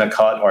 Missing the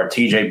cut are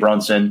TJ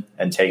Brunson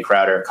and Tay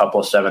Crowder, a couple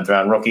of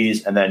 7th-round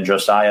rookies, and then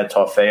Josiah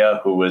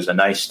Taufeya, who was a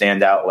nice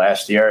standout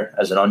last year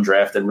as an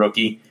undrafted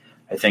rookie.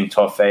 I think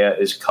Taufeya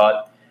is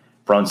cut.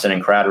 Brunson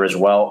and Crowder as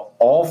well.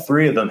 All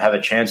 3 of them have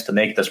a chance to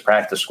make this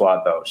practice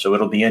squad, though, so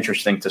it'll be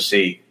interesting to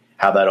see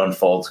how that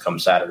unfolds come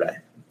Saturday.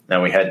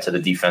 Now we head to the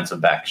defensive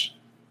backs.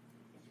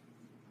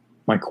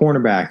 My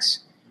cornerbacks.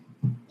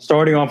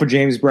 Starting off with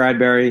James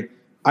Bradberry,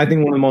 I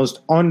think one of the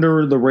most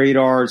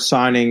under-the-radar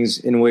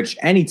signings in which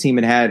any team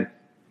had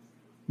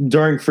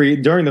during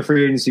the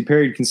free agency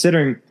period,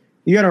 considering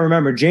you got to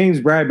remember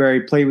James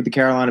Bradberry played with the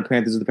Carolina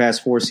Panthers the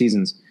past 4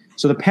 seasons.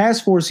 So the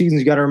past 4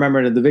 seasons, you got to remember,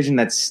 in a division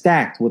that's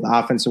stacked with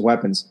offensive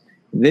weapons.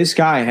 This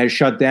guy has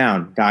shut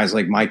down guys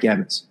like Mike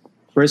Evans,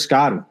 Chris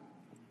Godwin,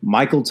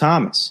 Michael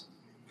Thomas,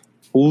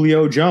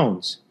 Julio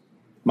Jones,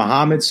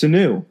 Mohamed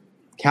Sanu,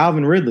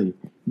 Calvin Ridley.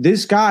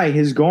 This guy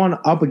has gone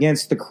up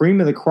against the cream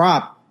of the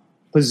crop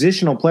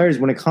positional players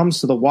when it comes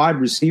to the wide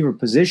receiver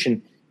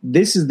position.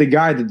 This is the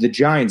guy that the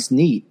Giants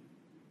need.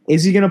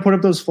 Is he going to put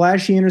up those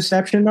flashy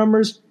interception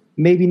numbers?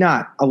 Maybe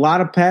not. A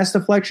lot of pass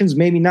deflections?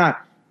 Maybe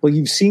not. But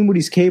you've seen what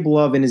he's capable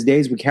of in his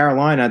days with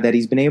Carolina, that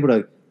he's been able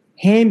to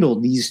handle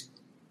these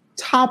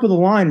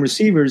top-of-the-line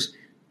receivers,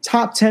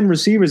 top 10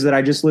 receivers that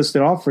I just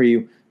listed off for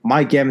you,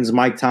 Mike Evans,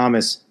 Mike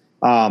Thomas,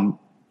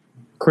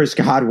 Chris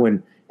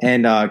Godwin,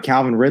 and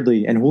Calvin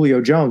Ridley, and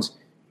Julio Jones.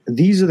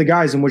 These are the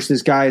guys in which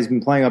this guy has been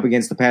playing up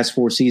against the past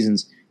 4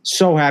 seasons.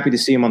 So happy to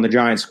see him on the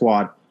Giants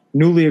squad.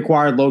 Newly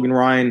acquired Logan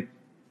Ryan,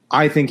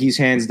 I think he's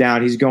hands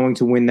down. He's going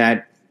to win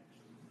that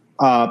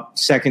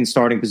second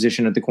starting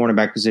position at the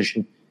cornerback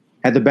position.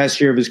 Had the best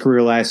year of his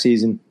career last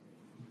season.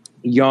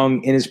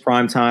 Young, in his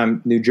prime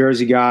time, New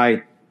Jersey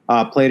guy,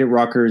 played at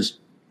Rutgers.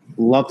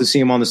 Love to see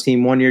him on this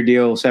team. 1-year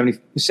deal,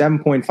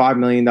 $77.5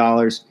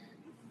 million.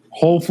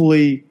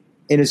 Hopefully,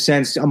 in a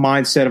sense, a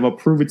mindset of a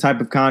prove-it type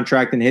of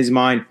contract in his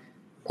mind.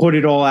 Put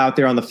it all out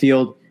there on the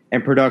field,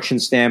 and production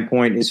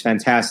standpoint is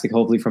fantastic,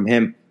 hopefully, from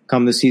him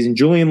come this season.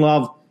 Julian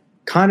Love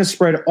kind of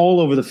spread all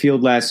over the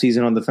field last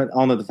season on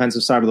the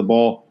defensive side of the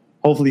ball.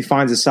 Hopefully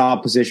finds a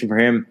solid position for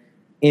him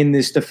in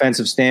this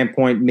defensive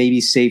standpoint,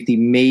 maybe safety,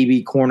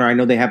 maybe corner. I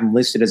know they have him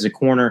listed as a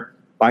corner,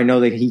 but I know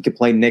that he could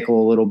play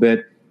nickel a little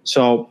bit.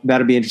 So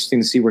that'll be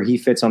interesting to see where he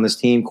fits on this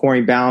team.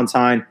 Corey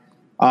Ballantyne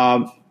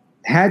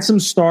had some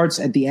starts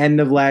at the end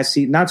of last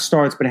season. Not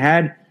starts, but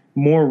had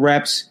more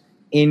reps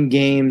in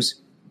games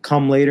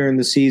come later in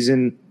the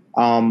season.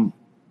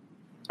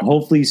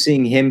 Hopefully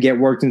seeing him get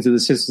worked into the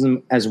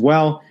system as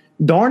well.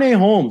 Darnay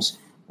Holmes,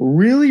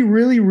 really,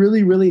 really,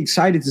 really, really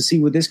excited to see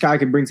what this guy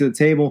can bring to the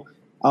table.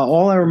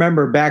 All I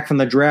remember back from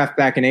the draft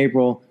back in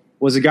April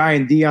was a guy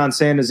in Deion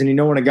Sanders, and you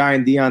know when a guy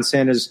in Deion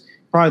Sanders,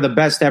 probably the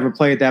best to ever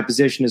play at that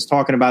position, is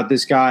talking about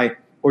this guy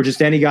or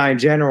just any guy in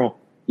general,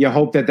 you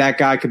hope that that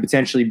guy could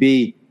potentially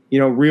be,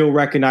 real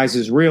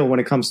recognizes real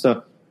when it comes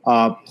to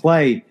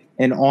play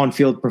and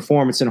on-field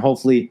performance, and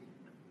hopefully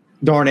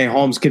Darnay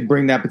Holmes could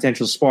bring that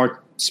potential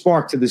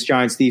spark to this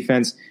Giants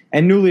defense.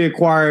 And newly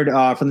acquired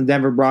from the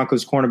Denver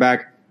Broncos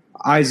cornerback,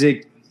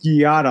 Isaac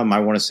Yiadom, I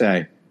want to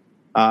say.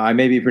 I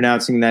may be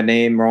pronouncing that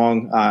name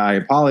wrong. I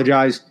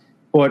apologize.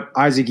 But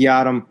Isaac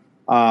Yiadom,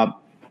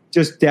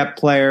 just depth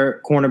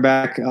player,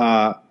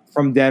 cornerback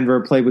from Denver,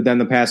 played with them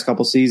the past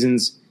couple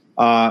seasons.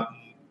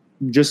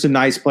 Just a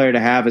nice player to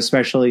have,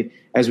 especially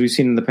as we've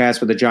seen in the past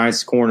where the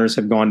Giants' corners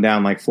have gone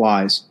down like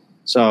flies.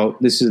 So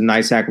this is a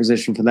nice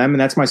acquisition for them. And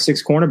that's my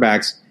 6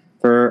 cornerbacks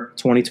for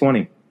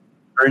 2020.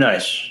 Very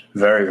nice.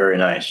 Very, very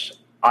nice.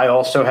 I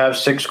also have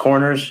 6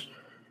 corners,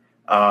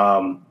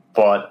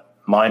 but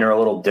mine are a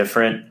little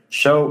different.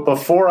 So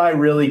before I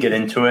really get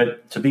into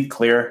it, to be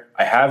clear,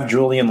 I have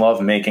Julian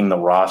Love making the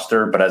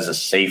roster, but as a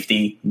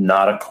safety,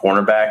 not a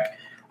cornerback.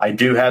 I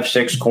do have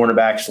 6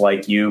 cornerbacks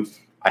like you.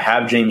 I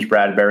have James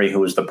Bradberry, who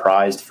was the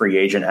prized free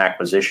agent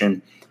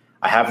acquisition.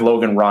 I have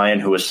Logan Ryan,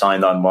 who was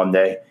signed on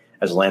Monday.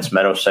 As Lance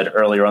Meadows said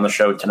earlier on the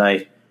show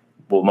tonight,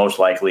 will most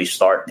likely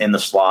start in the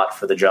slot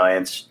for the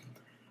Giants.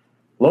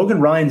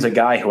 Logan Ryan's a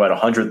guy who had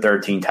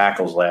 113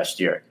 tackles last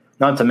year.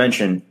 Not to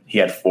mention, he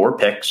had 4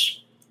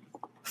 picks,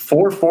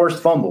 4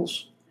 forced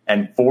fumbles,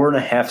 and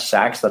 4.5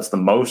 sacks. That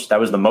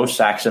was the most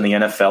sacks in the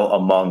NFL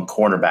among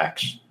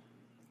cornerbacks.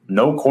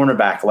 No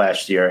cornerback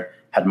last year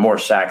had more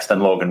sacks than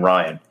Logan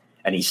Ryan,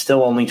 and he's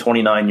still only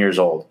 29 years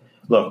old.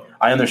 Look,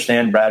 I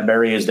understand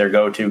Bradberry is their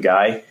go-to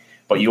guy,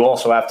 but you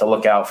also have to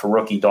look out for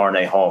rookie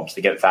Darnay Holmes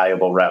to get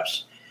valuable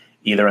reps,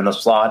 either in the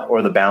slot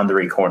or the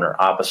boundary corner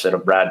opposite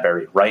of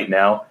Bradberry. Right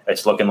now,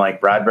 it's looking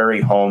like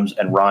Bradberry, Holmes,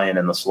 and Ryan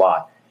in the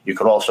slot. You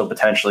could also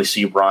potentially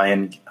see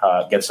Ryan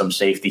get some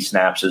safety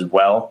snaps as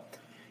well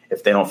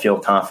if they don't feel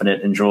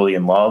confident in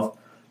Julian Love.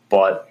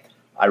 But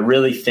I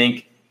really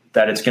think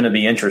that it's going to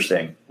be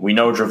interesting. We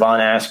know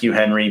Dravon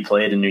Askew-Henry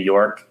played in New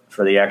York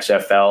for the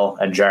XFL,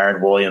 and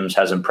Jared Williams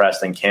has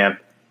impressed in camp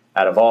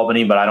out of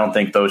Albany, but I don't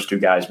think those two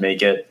guys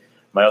make it.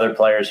 My other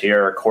players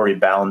here are Corey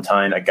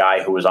Ballantyne, a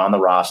guy who was on the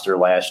roster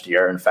last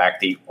year. In fact,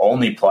 the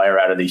only player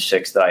out of these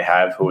 6 that I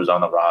have who was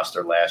on the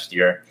roster last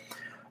year.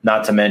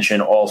 Not to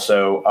mention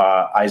also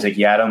Isaac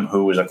Yadam,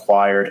 who was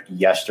acquired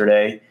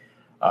yesterday.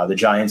 The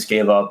Giants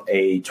gave up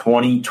a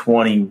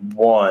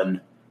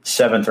 2021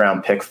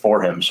 7th-round pick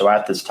for him. So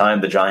at this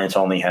time, the Giants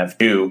only have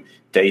 2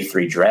 day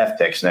 3 draft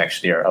picks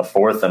next year, a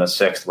 4th and a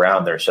 6th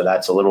rounder. So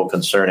that's a little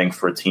concerning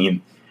for a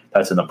team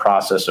that's in the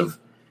process of,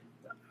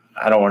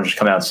 I don't want to just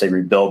come out and say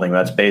rebuilding.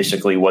 That's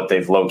basically what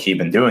they've low-key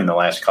been doing the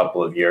last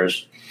couple of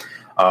years.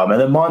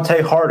 And then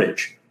Monte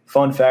Hardage.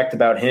 Fun fact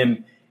about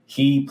him,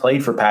 he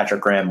played for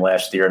Patrick Graham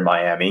last year in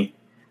Miami.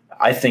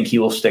 I think he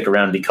will stick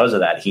around because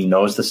of that. He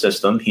knows the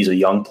system. He's a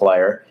young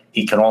player.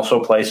 He can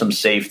also play some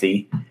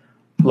safety.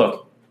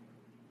 Look,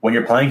 when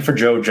you're playing for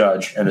Joe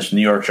Judge and this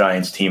New York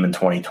Giants team in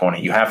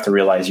 2020, you have to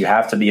realize you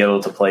have to be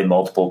able to play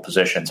multiple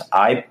positions.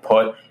 I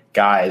put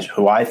guys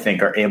who I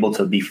think are able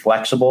to be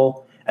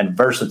flexible and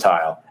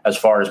versatile as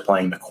far as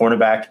playing the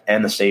cornerback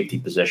and the safety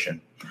position.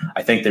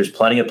 I think there's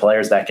plenty of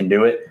players that can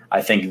do it.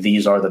 I think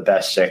these are the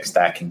best 6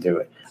 that can do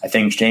it. I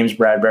think James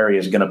Bradbury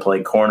is going to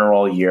play corner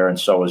all year, and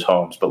so is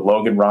Holmes. But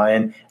Logan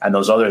Ryan and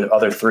those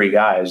other 3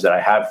 guys that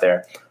I have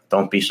there,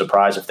 don't be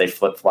surprised if they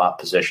flip-flop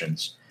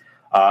positions.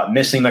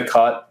 Missing the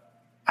cut,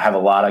 I have a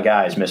lot of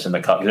guys missing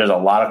the cut. There's a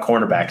lot of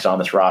cornerbacks on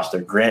this roster.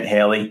 Grant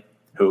Haley,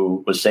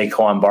 who was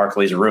Saquon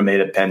Barkley's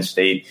roommate at Penn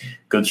State,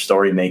 good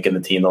story making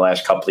the team the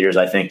last couple of years.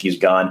 I think he's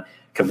gone.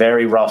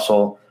 Kaveri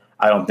Russell,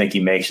 I don't think he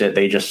makes it.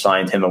 They just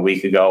signed him a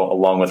week ago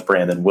along with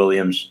Brandon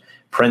Williams.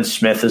 Prince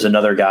Smith is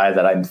another guy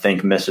that I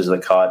think misses the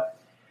cut.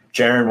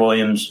 Jared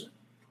Williams,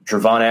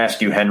 Dravon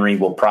Askew-Henry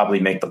will probably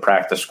make the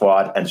practice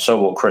squad, and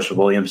so will Chris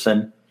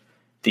Williamson,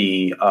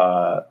 the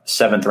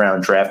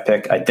 7th-round draft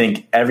pick. I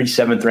think every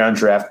 7th-round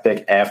draft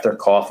pick after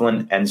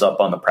Coughlin ends up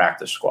on the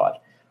practice squad.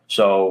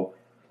 So,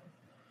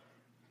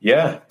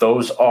 yeah,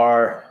 those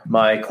are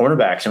my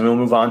cornerbacks, and we'll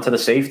move on to the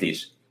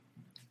safeties.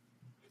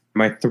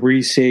 My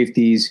 3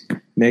 safeties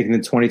making the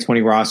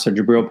 2020 roster.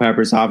 Jabril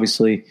Peppers,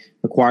 obviously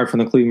acquired from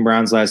the Cleveland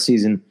Browns last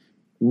season,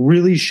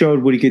 really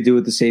showed what he could do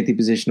at the safety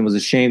position. It was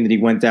a shame that he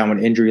went down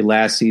with injury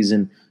last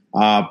season,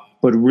 but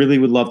really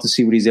would love to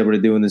see what he's able to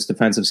do in this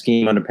defensive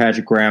scheme under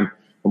Patrick Graham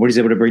and what he's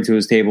able to bring to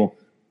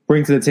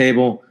the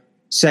table.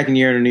 Second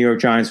year in a New York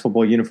Giants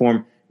football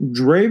uniform.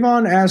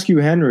 Dravon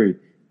Askew-Henry,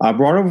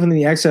 brought over from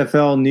the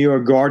XFL New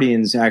York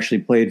Guardians,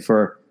 actually played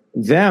for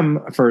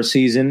them for a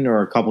season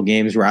or a couple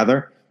games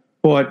rather.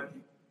 But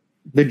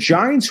the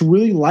Giants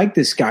really like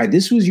this guy.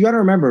 This was, you got to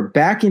remember,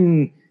 back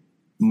in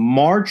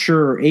March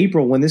or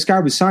April when this guy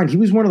was signed, he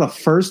was one of the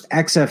first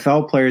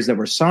XFL players that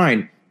were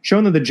signed,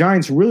 showing that the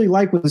Giants really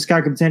like what this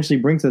guy could potentially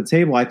bring to the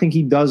table. I think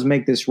he does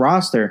make this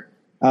roster,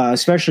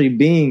 especially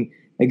being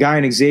a guy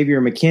in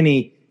Xavier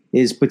McKinney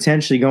is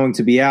potentially going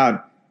to be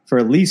out for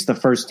at least the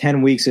first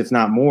 10 weeks, if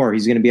not more.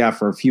 He's going to be out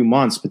for a few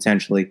months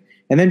potentially.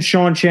 And then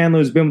Sean Chandler,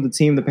 who's been with the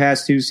team the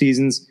past 2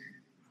 seasons,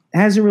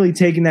 hasn't really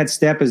taken that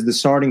step as the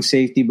starting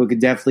safety, but could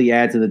definitely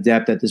add to the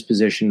depth at this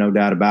position, no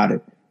doubt about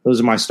it.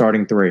 Those are my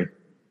starting 3.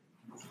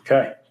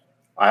 Okay.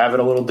 I have it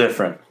a little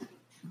different.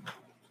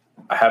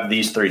 I have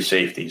these 3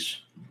 safeties.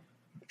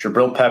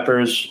 Jabril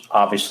Peppers,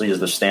 obviously, is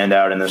the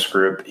standout in this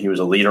group. He was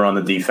a leader on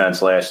the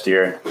defense last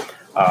year.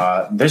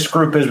 This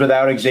group is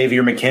without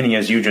Xavier McKinney,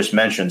 as you just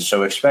mentioned,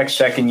 so expect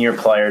second-year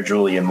player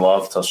Julian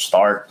Love to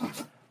start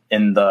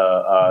in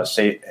the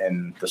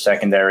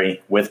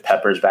secondary with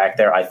Peppers back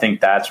there. I think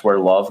that's where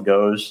Love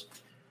goes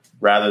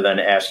rather than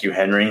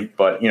Askew-Henry,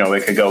 but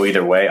it could go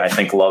either way. I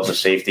think Love's a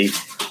safety.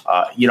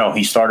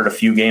 He started a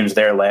few games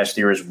there last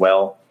year as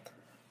well.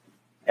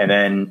 And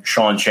then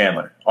Sean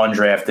Chandler,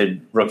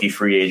 undrafted rookie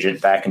free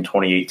agent back in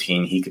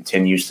 2018. He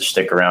continues to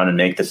stick around and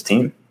make this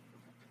team.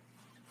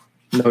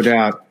 No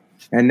doubt.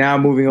 And now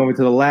moving over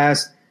to the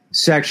last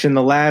section,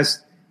 the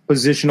last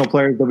positional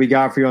players that we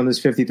got for you on this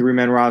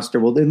 53-man roster.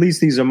 Well, at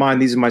least these are mine.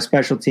 These are my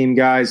special team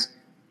guys.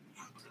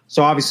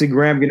 So obviously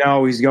Graham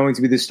Gano, he's going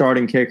to be the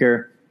starting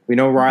kicker. We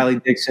know Riley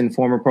Dixon,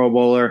 former Pro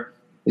Bowler,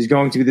 is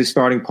going to be the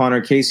starting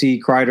punter.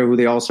 Casey Kreider, who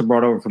they also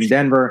brought over from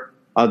Denver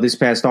this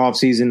past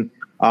offseason,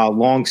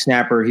 long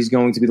snapper. He's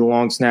going to be the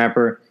long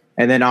snapper.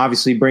 And then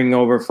obviously bringing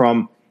over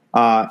from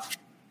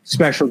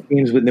special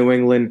teams with New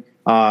England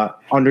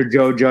under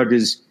Joe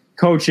Judge's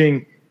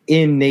coaching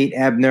in Nate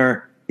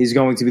Ebner. He's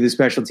going to be the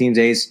special teams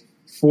ace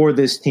for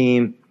this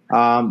team.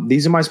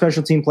 These are my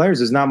special team players.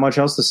 There's not much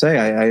else to say.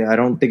 I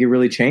don't think it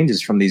really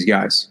changes from these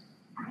guys.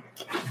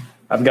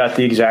 I've got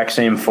the exact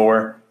same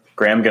 4.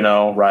 Graham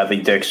Gano, Riley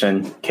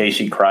Dixon,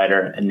 Casey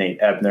Kreider, and Nate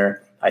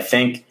Ebner. I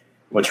think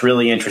what's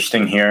really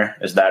interesting here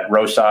is that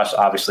Rosas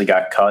obviously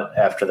got cut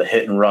after the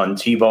hit-and-run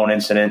T-bone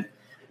incident.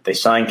 They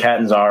signed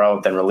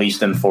Catanzaro, then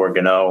released him for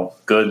Gano.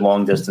 Good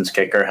long-distance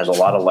kicker, has a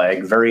lot of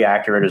leg, very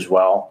accurate as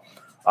well.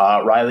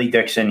 Riley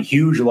Dixon,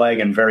 huge leg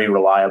and very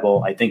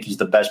reliable. I think he's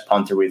the best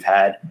punter we've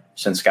had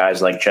since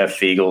guys like Jeff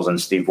Fiegels and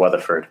Steve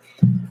Weatherford.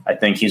 I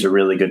think he's a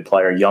really good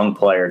player, young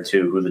player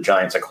too, who the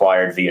Giants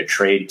acquired via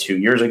trade 2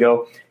 years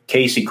ago.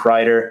 Casey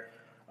Kreider,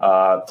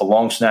 the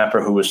long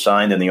snapper who was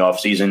signed in the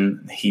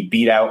offseason, he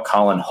beat out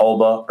Colin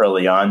Holba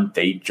early on.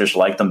 They just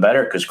liked him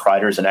better because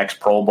Kreider's an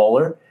ex-Pro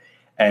Bowler,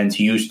 and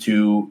he used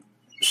to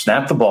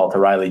snap the ball to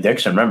Riley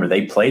Dixon. Remember,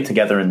 they played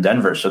together in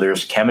Denver, so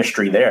there's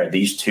chemistry there.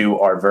 These two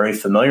are very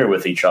familiar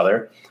with each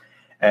other.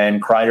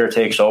 And Kreider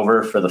takes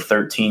over for the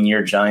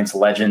 13-year Giants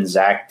legend,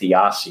 Zach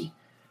DeOssie.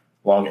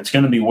 It's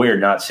going to be weird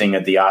not seeing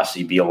a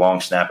DeOssie be a long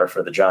snapper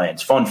for the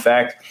Giants. Fun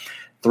fact,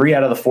 3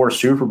 out of the 4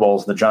 Super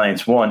Bowls the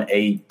Giants won,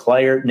 a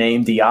player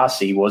named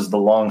DeOssie was the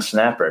long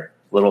snapper.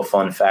 Little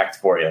fun fact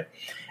for you.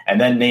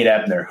 And then Nate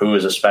Ebner, who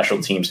is a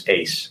special teams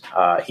ace.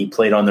 He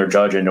played under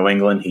Judge in New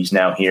England. He's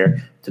now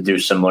here to do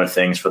similar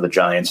things for the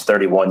Giants.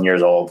 31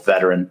 years old,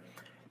 veteran,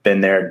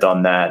 been there,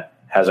 done that,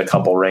 has a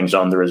couple rings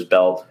under his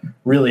belt.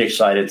 Really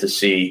excited to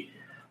see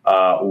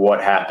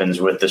what happens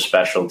with the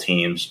special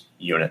teams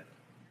unit.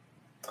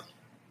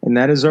 And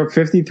that is our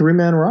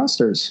 53-man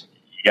rosters.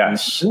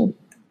 Yes.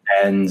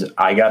 And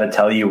I got to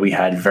tell you, we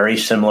had very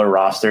similar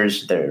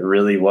rosters. There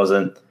really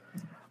wasn't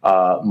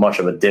much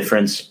of a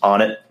difference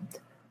on it.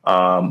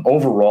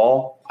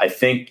 Overall, I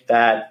think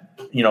that,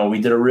 we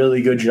did a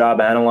really good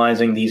job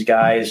analyzing these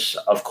guys.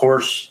 Of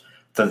course,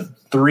 the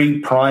 3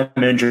 prime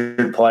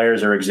injured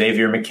players are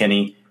Xavier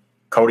McKinney,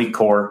 Cody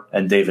Core,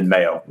 and David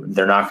Mayo.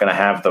 They're not going to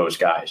have those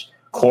guys.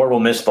 Core will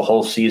miss the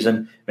whole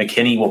season.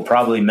 McKinney will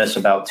probably miss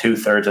about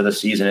 2/3 of the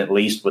season at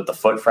least with the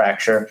foot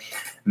fracture.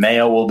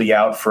 Mayo will be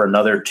out for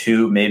another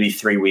 2, maybe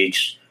 3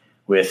 weeks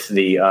with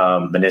the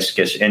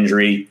meniscus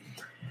injury.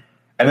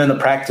 And then the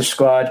practice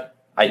squad,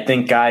 I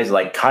think guys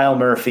like Kyle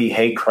Murphy,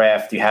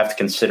 Haycraft, you have to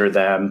consider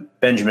them.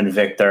 Benjamin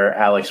Victor,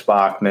 Alex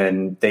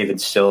Bachman,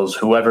 David Sills,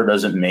 whoever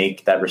doesn't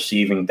make that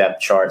receiving depth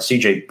chart.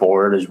 CJ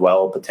Board as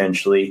well,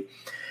 potentially.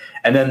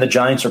 And then the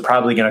Giants are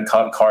probably going to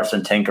cut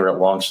Carson Tinker at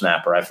long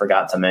snapper. I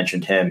forgot to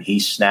mention him. He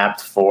snapped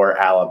for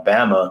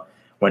Alabama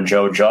when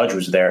Joe Judge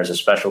was there as a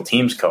special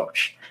teams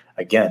coach.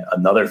 Again,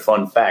 another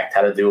fun fact.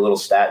 Had to do a little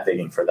stat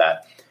digging for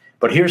that.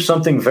 But here's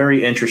something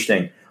very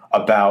interesting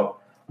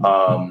about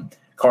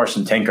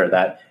Carson Tinker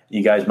that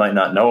you guys might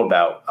not know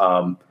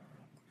about.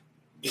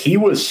 He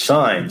was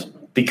signed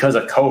because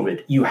of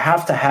COVID. You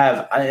have to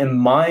have, in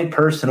my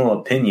personal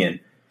opinion,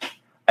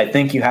 I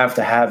think you have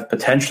to have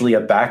potentially a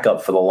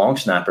backup for the long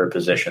snapper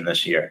position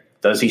this year.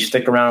 Does he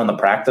stick around on the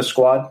practice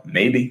squad?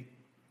 Maybe.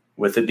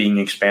 With it being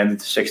expanded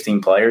to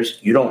 16 players,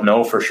 you don't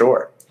know for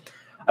sure.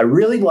 I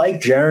really like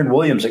Jaron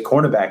Williams at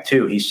cornerback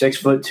too. He's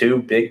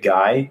 6'2", big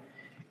guy.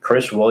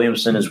 Chris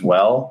Williamson as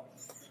well.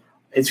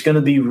 It's going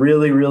to be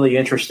really, really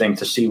interesting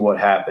to see what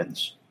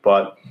happens.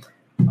 But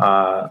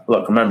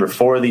look, remember,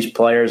 4 of these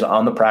players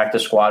on the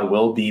practice squad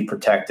will be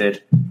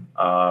protected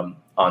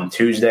on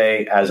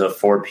Tuesday as of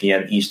 4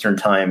 p.m. Eastern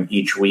time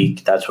each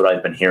week. That's what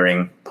I've been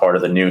hearing, part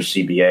of the new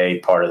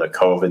CBA, part of the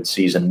COVID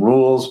season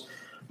rules.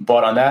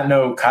 But on that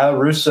note, Kyle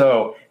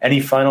Russo,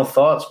 any final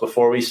thoughts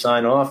before we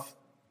sign off?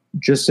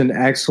 Just an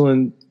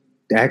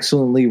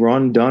excellently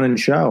run, done, and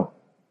show.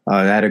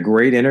 Had a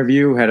great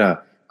interview, had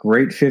a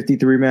great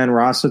 53-man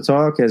roster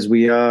talk as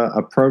we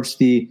approach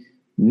the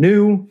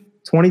new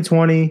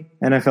 2020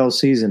 NFL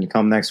season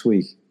come next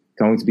week.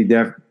 Going to be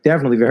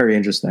definitely very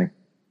interesting.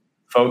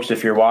 Folks,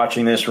 if you're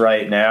watching this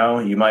right now,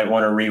 you might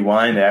want to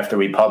rewind after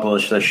we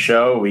publish this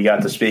show. We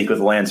got to speak with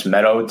Lance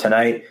Meadow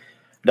tonight,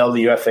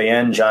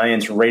 WFAN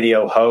Giants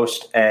radio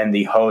host and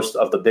the host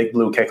of the Big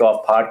Blue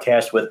Kickoff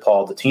podcast with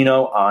Paul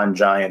Dottino on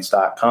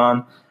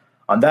Giants.com.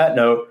 On that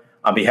note,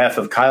 on behalf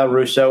of Kyle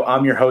Russo,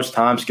 I'm your host,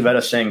 Tom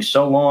Scavetta, saying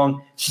so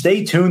long.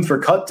 Stay tuned for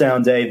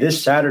Cutdown Day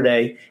this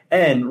Saturday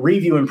and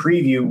Review and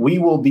Preview. We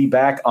will be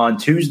back on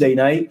Tuesday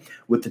night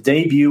with the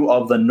debut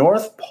of the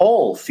North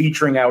Pole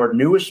featuring our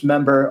newest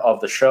member of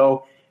the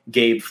show,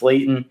 Gabe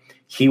Flayton.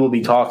 He will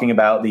be talking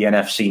about the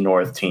NFC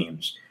North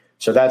teams.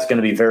 So that's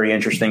going to be very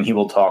interesting. He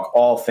will talk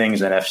all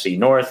things NFC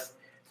North.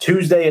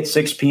 Tuesday at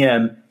 6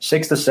 p.m.,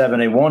 6 to 7,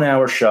 a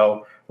 1-hour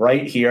show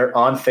right here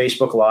on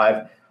Facebook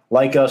Live.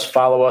 Like us,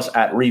 follow us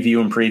at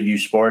Review and Preview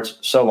Sports.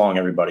 So long,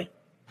 everybody.